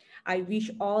 I wish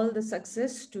all the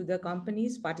success to the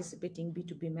companies participating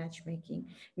B2B matchmaking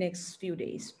next few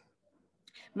days.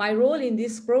 My role in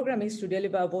this program is to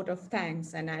deliver a vote of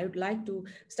thanks, and I would like to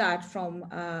start from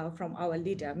our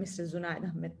leader, Mr. Zunaid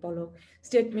Ahmed Polok,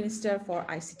 State Minister for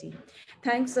ICT.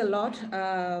 Thanks a lot,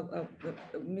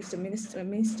 Mr.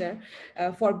 Minister,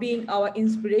 for being our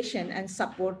inspiration and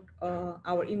support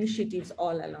our initiatives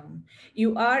all along.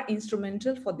 You are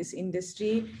instrumental for this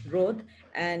industry growth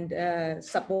and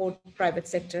support private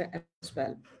sector as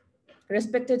well.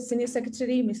 Respected Senior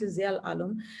Secretary, Mrs. Zial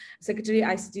Alum, Secretary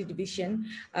ICT Division,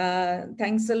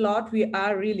 thanks a lot. We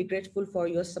are really grateful for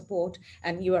your support,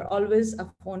 and you are always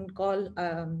a phone call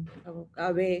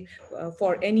away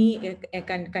for any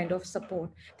kind of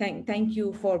support. Thank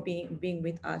you for being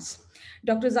with us.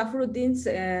 Dr. Zafaruddin,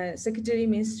 Secretary,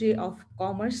 Ministry of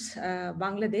Commerce,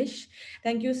 Bangladesh.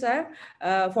 Thank you, sir,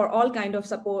 for all kind of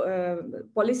support,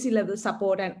 policy level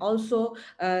support, and also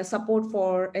support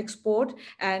for export,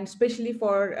 and especially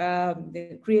for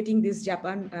creating this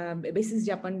basis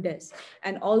Japan desk,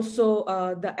 and also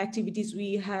the activities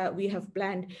we have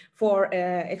planned for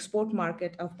export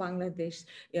market of Bangladesh.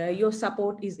 Your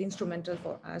support is instrumental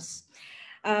for us.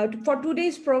 For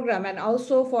today's program, and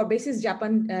also for Basis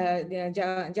Japan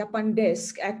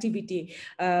desk activity,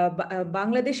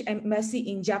 Bangladesh Embassy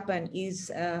in Japan is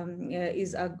a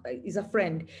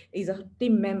friend, is a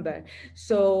team member.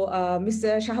 So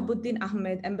Mr. Shahabuddin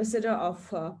Ahmed, Ambassador of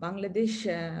Bangladesh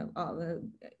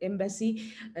Embassy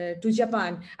to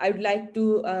Japan, I would like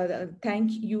to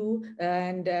thank you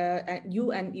and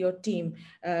your team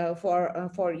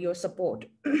for your support.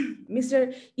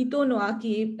 Mr. Ito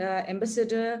Noaki,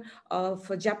 Ambassador of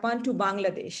Japan to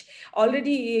Bangladesh.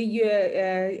 Already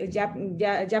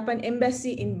Japan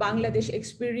Embassy in Bangladesh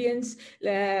experience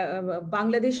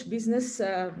Bangladesh business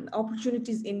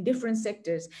opportunities in different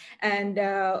sectors, and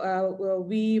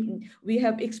we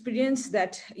have experienced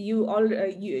that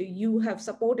you have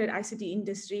supported ICT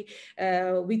industry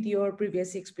with your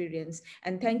previous experience,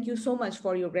 and thank you so much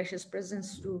for your gracious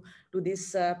presence to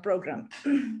this program.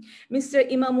 Mr.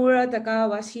 Imamura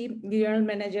Takawashi, General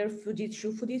Manager, Fujitsu.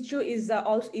 Fujitsu is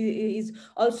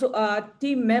also a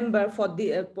team member for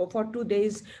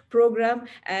today's program,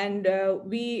 and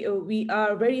we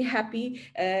are very happy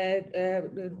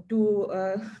to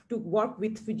work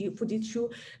with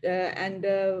Fujitsu, and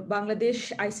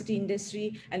Bangladesh ICT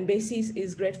industry and BASIS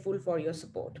is grateful for your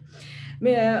support.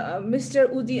 Mr.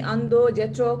 Udi Ando,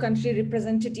 JETRO country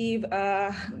representative,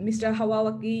 Mr.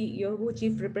 Hawawaki Yohu,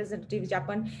 Chief Representative,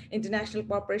 Japan International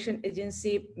Cooperation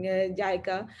Agency,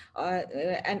 JICA,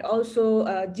 and also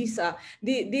JISA.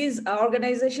 These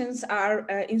organizations are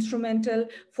instrumental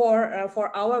for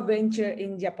our venture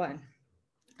in Japan.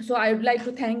 So I would like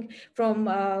to thank from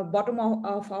bottom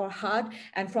of our heart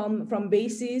and from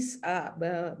BASIS,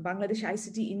 Bangladesh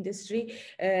ICT industry,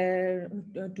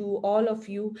 to all of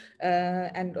you,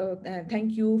 and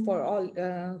thank you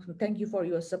for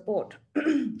your support.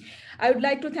 I would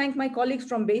like to thank my colleagues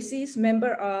from BASIS,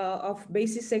 member of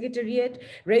BASIS Secretariat,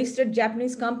 registered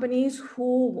Japanese companies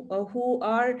who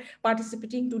are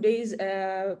participating today's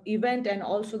event, and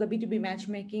also the B2B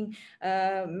matchmaking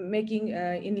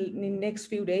in next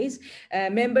few days,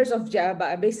 members of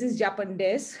BASIS Japan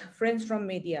desk, friends from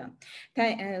media.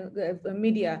 I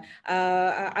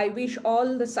wish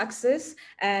all the success,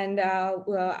 and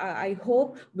I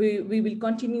hope we will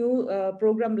continue a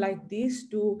program like this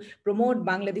to promote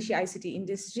Bangladeshi ICT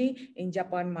industry in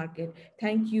Japan market.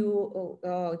 Thank you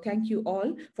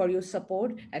all for your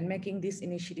support and making this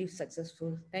initiative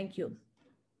successful. Thank you.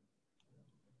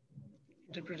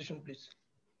 Interpretation, please.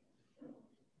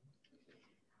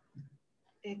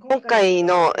 今回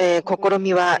の試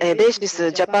みはベーシス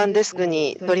ジャパンデスク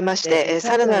にとりまして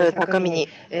さらなる高い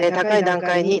段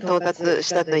階に到達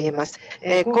したと言えます。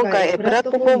今回プラッ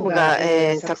トフォームが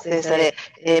作成され、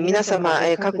皆様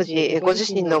各自ご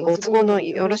自身のご都合の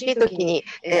よろしいときに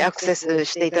アクセス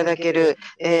していただける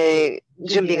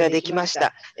準備ができまし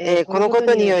た。このこ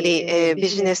とによりビ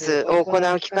ジネスを行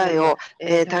う機会を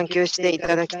探求してい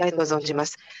ただきたいと存じま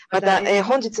す。また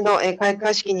本日の開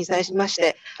会式に際しまし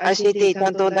て ICT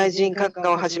担当大臣閣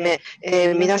下をはじめ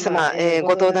皆様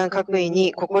ご登壇各位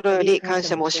に心より感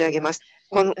謝申し上げます。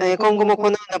今後もこ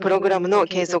のようなプログラムの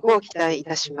継続を期待い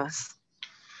たします。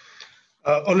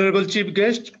Honorable Chief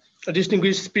Guest,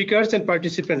 distinguished speakers and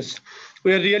participants,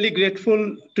 we are really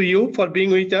grateful to you for being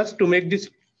with us to make this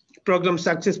program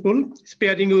successful,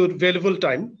 sparing your valuable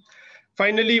time.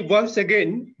 Finally, once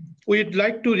again, we'd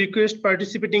like to request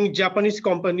participating Japanese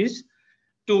companies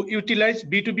to utilize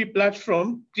B2B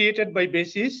platform created by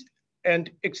BASIS and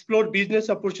explore business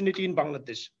opportunity in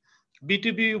Bangladesh.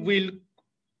 B2B will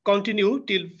continue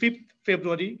till 5th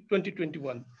February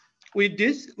 2021. With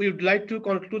this, we would like to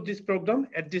conclude this program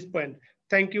at this point.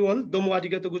 Thank you all. どうもあり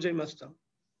がとうございました。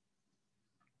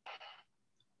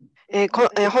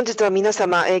本日は皆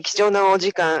様、貴重なお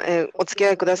時間、お付き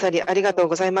合いくださりありがとう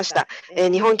ございました。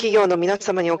日本企業の皆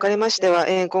様におかれましては、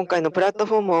今回のプラット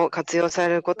フォームを活用さ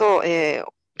れることを、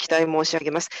期待申し上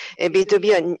げます。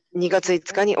B2B は2月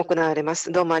5日に行われま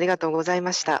す。どうもありがとうござい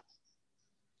ました。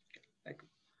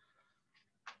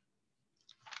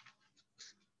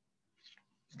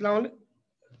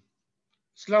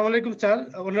Assalamualaikum sir,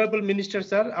 Honorable Minister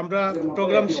sir, আমরা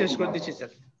programme শেষ করে দিচ্ছি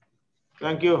sir.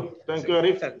 Thank you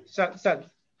Arif. Sir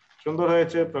সুন্দর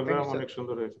হয়েছে, programme অনেক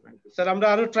সুন্দর হয়েছে। Sir আমরা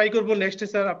আরো ট্রাই করব নেক্সট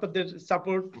স্যার, আপনাদের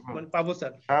সাপোর্ট মানে পাবো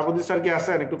স্যার। শাহাবুদ্দিন স্যার কি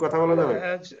আছেন, একটু কথা বলা যাবে?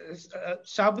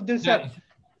 Shahabuddin sir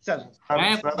sir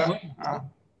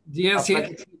G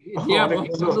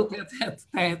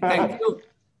thank you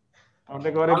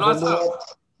অনেক ধন্যবাদ।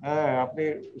 হ্যাঁ, আপনি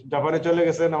জাপানে চলে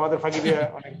গেছেন আমাদের ফাঁকি দিয়ে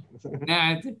অনেক।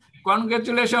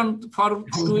 Congratulation for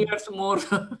 2 years more.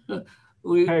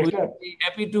 We will be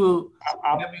happy to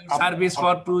have your service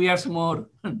for 2 years more.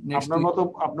 আপনার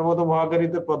মতো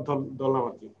মহাকারীদের পথ ধরলাম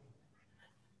আর কি।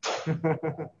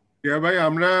 ভাই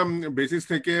আমরা বেসিস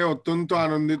থেকে অত্যন্ত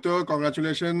আনন্দিত।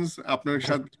 কংগ্রাচুলেশনস, আপনার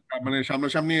সাথে মানে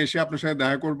সামনাসামনি এসে আপনার সাথে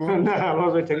দেখা করব।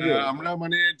 আমরা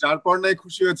মানে যার পর নাই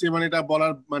খুশি হয়েছি, মানে এটা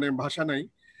বলার মানে ভাষা নাই।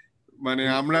 মানে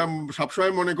আমরা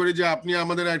সবসময় মনে করি যে আপনি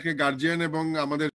আমাদের একটা গার্জিয়ান এবং আমাদের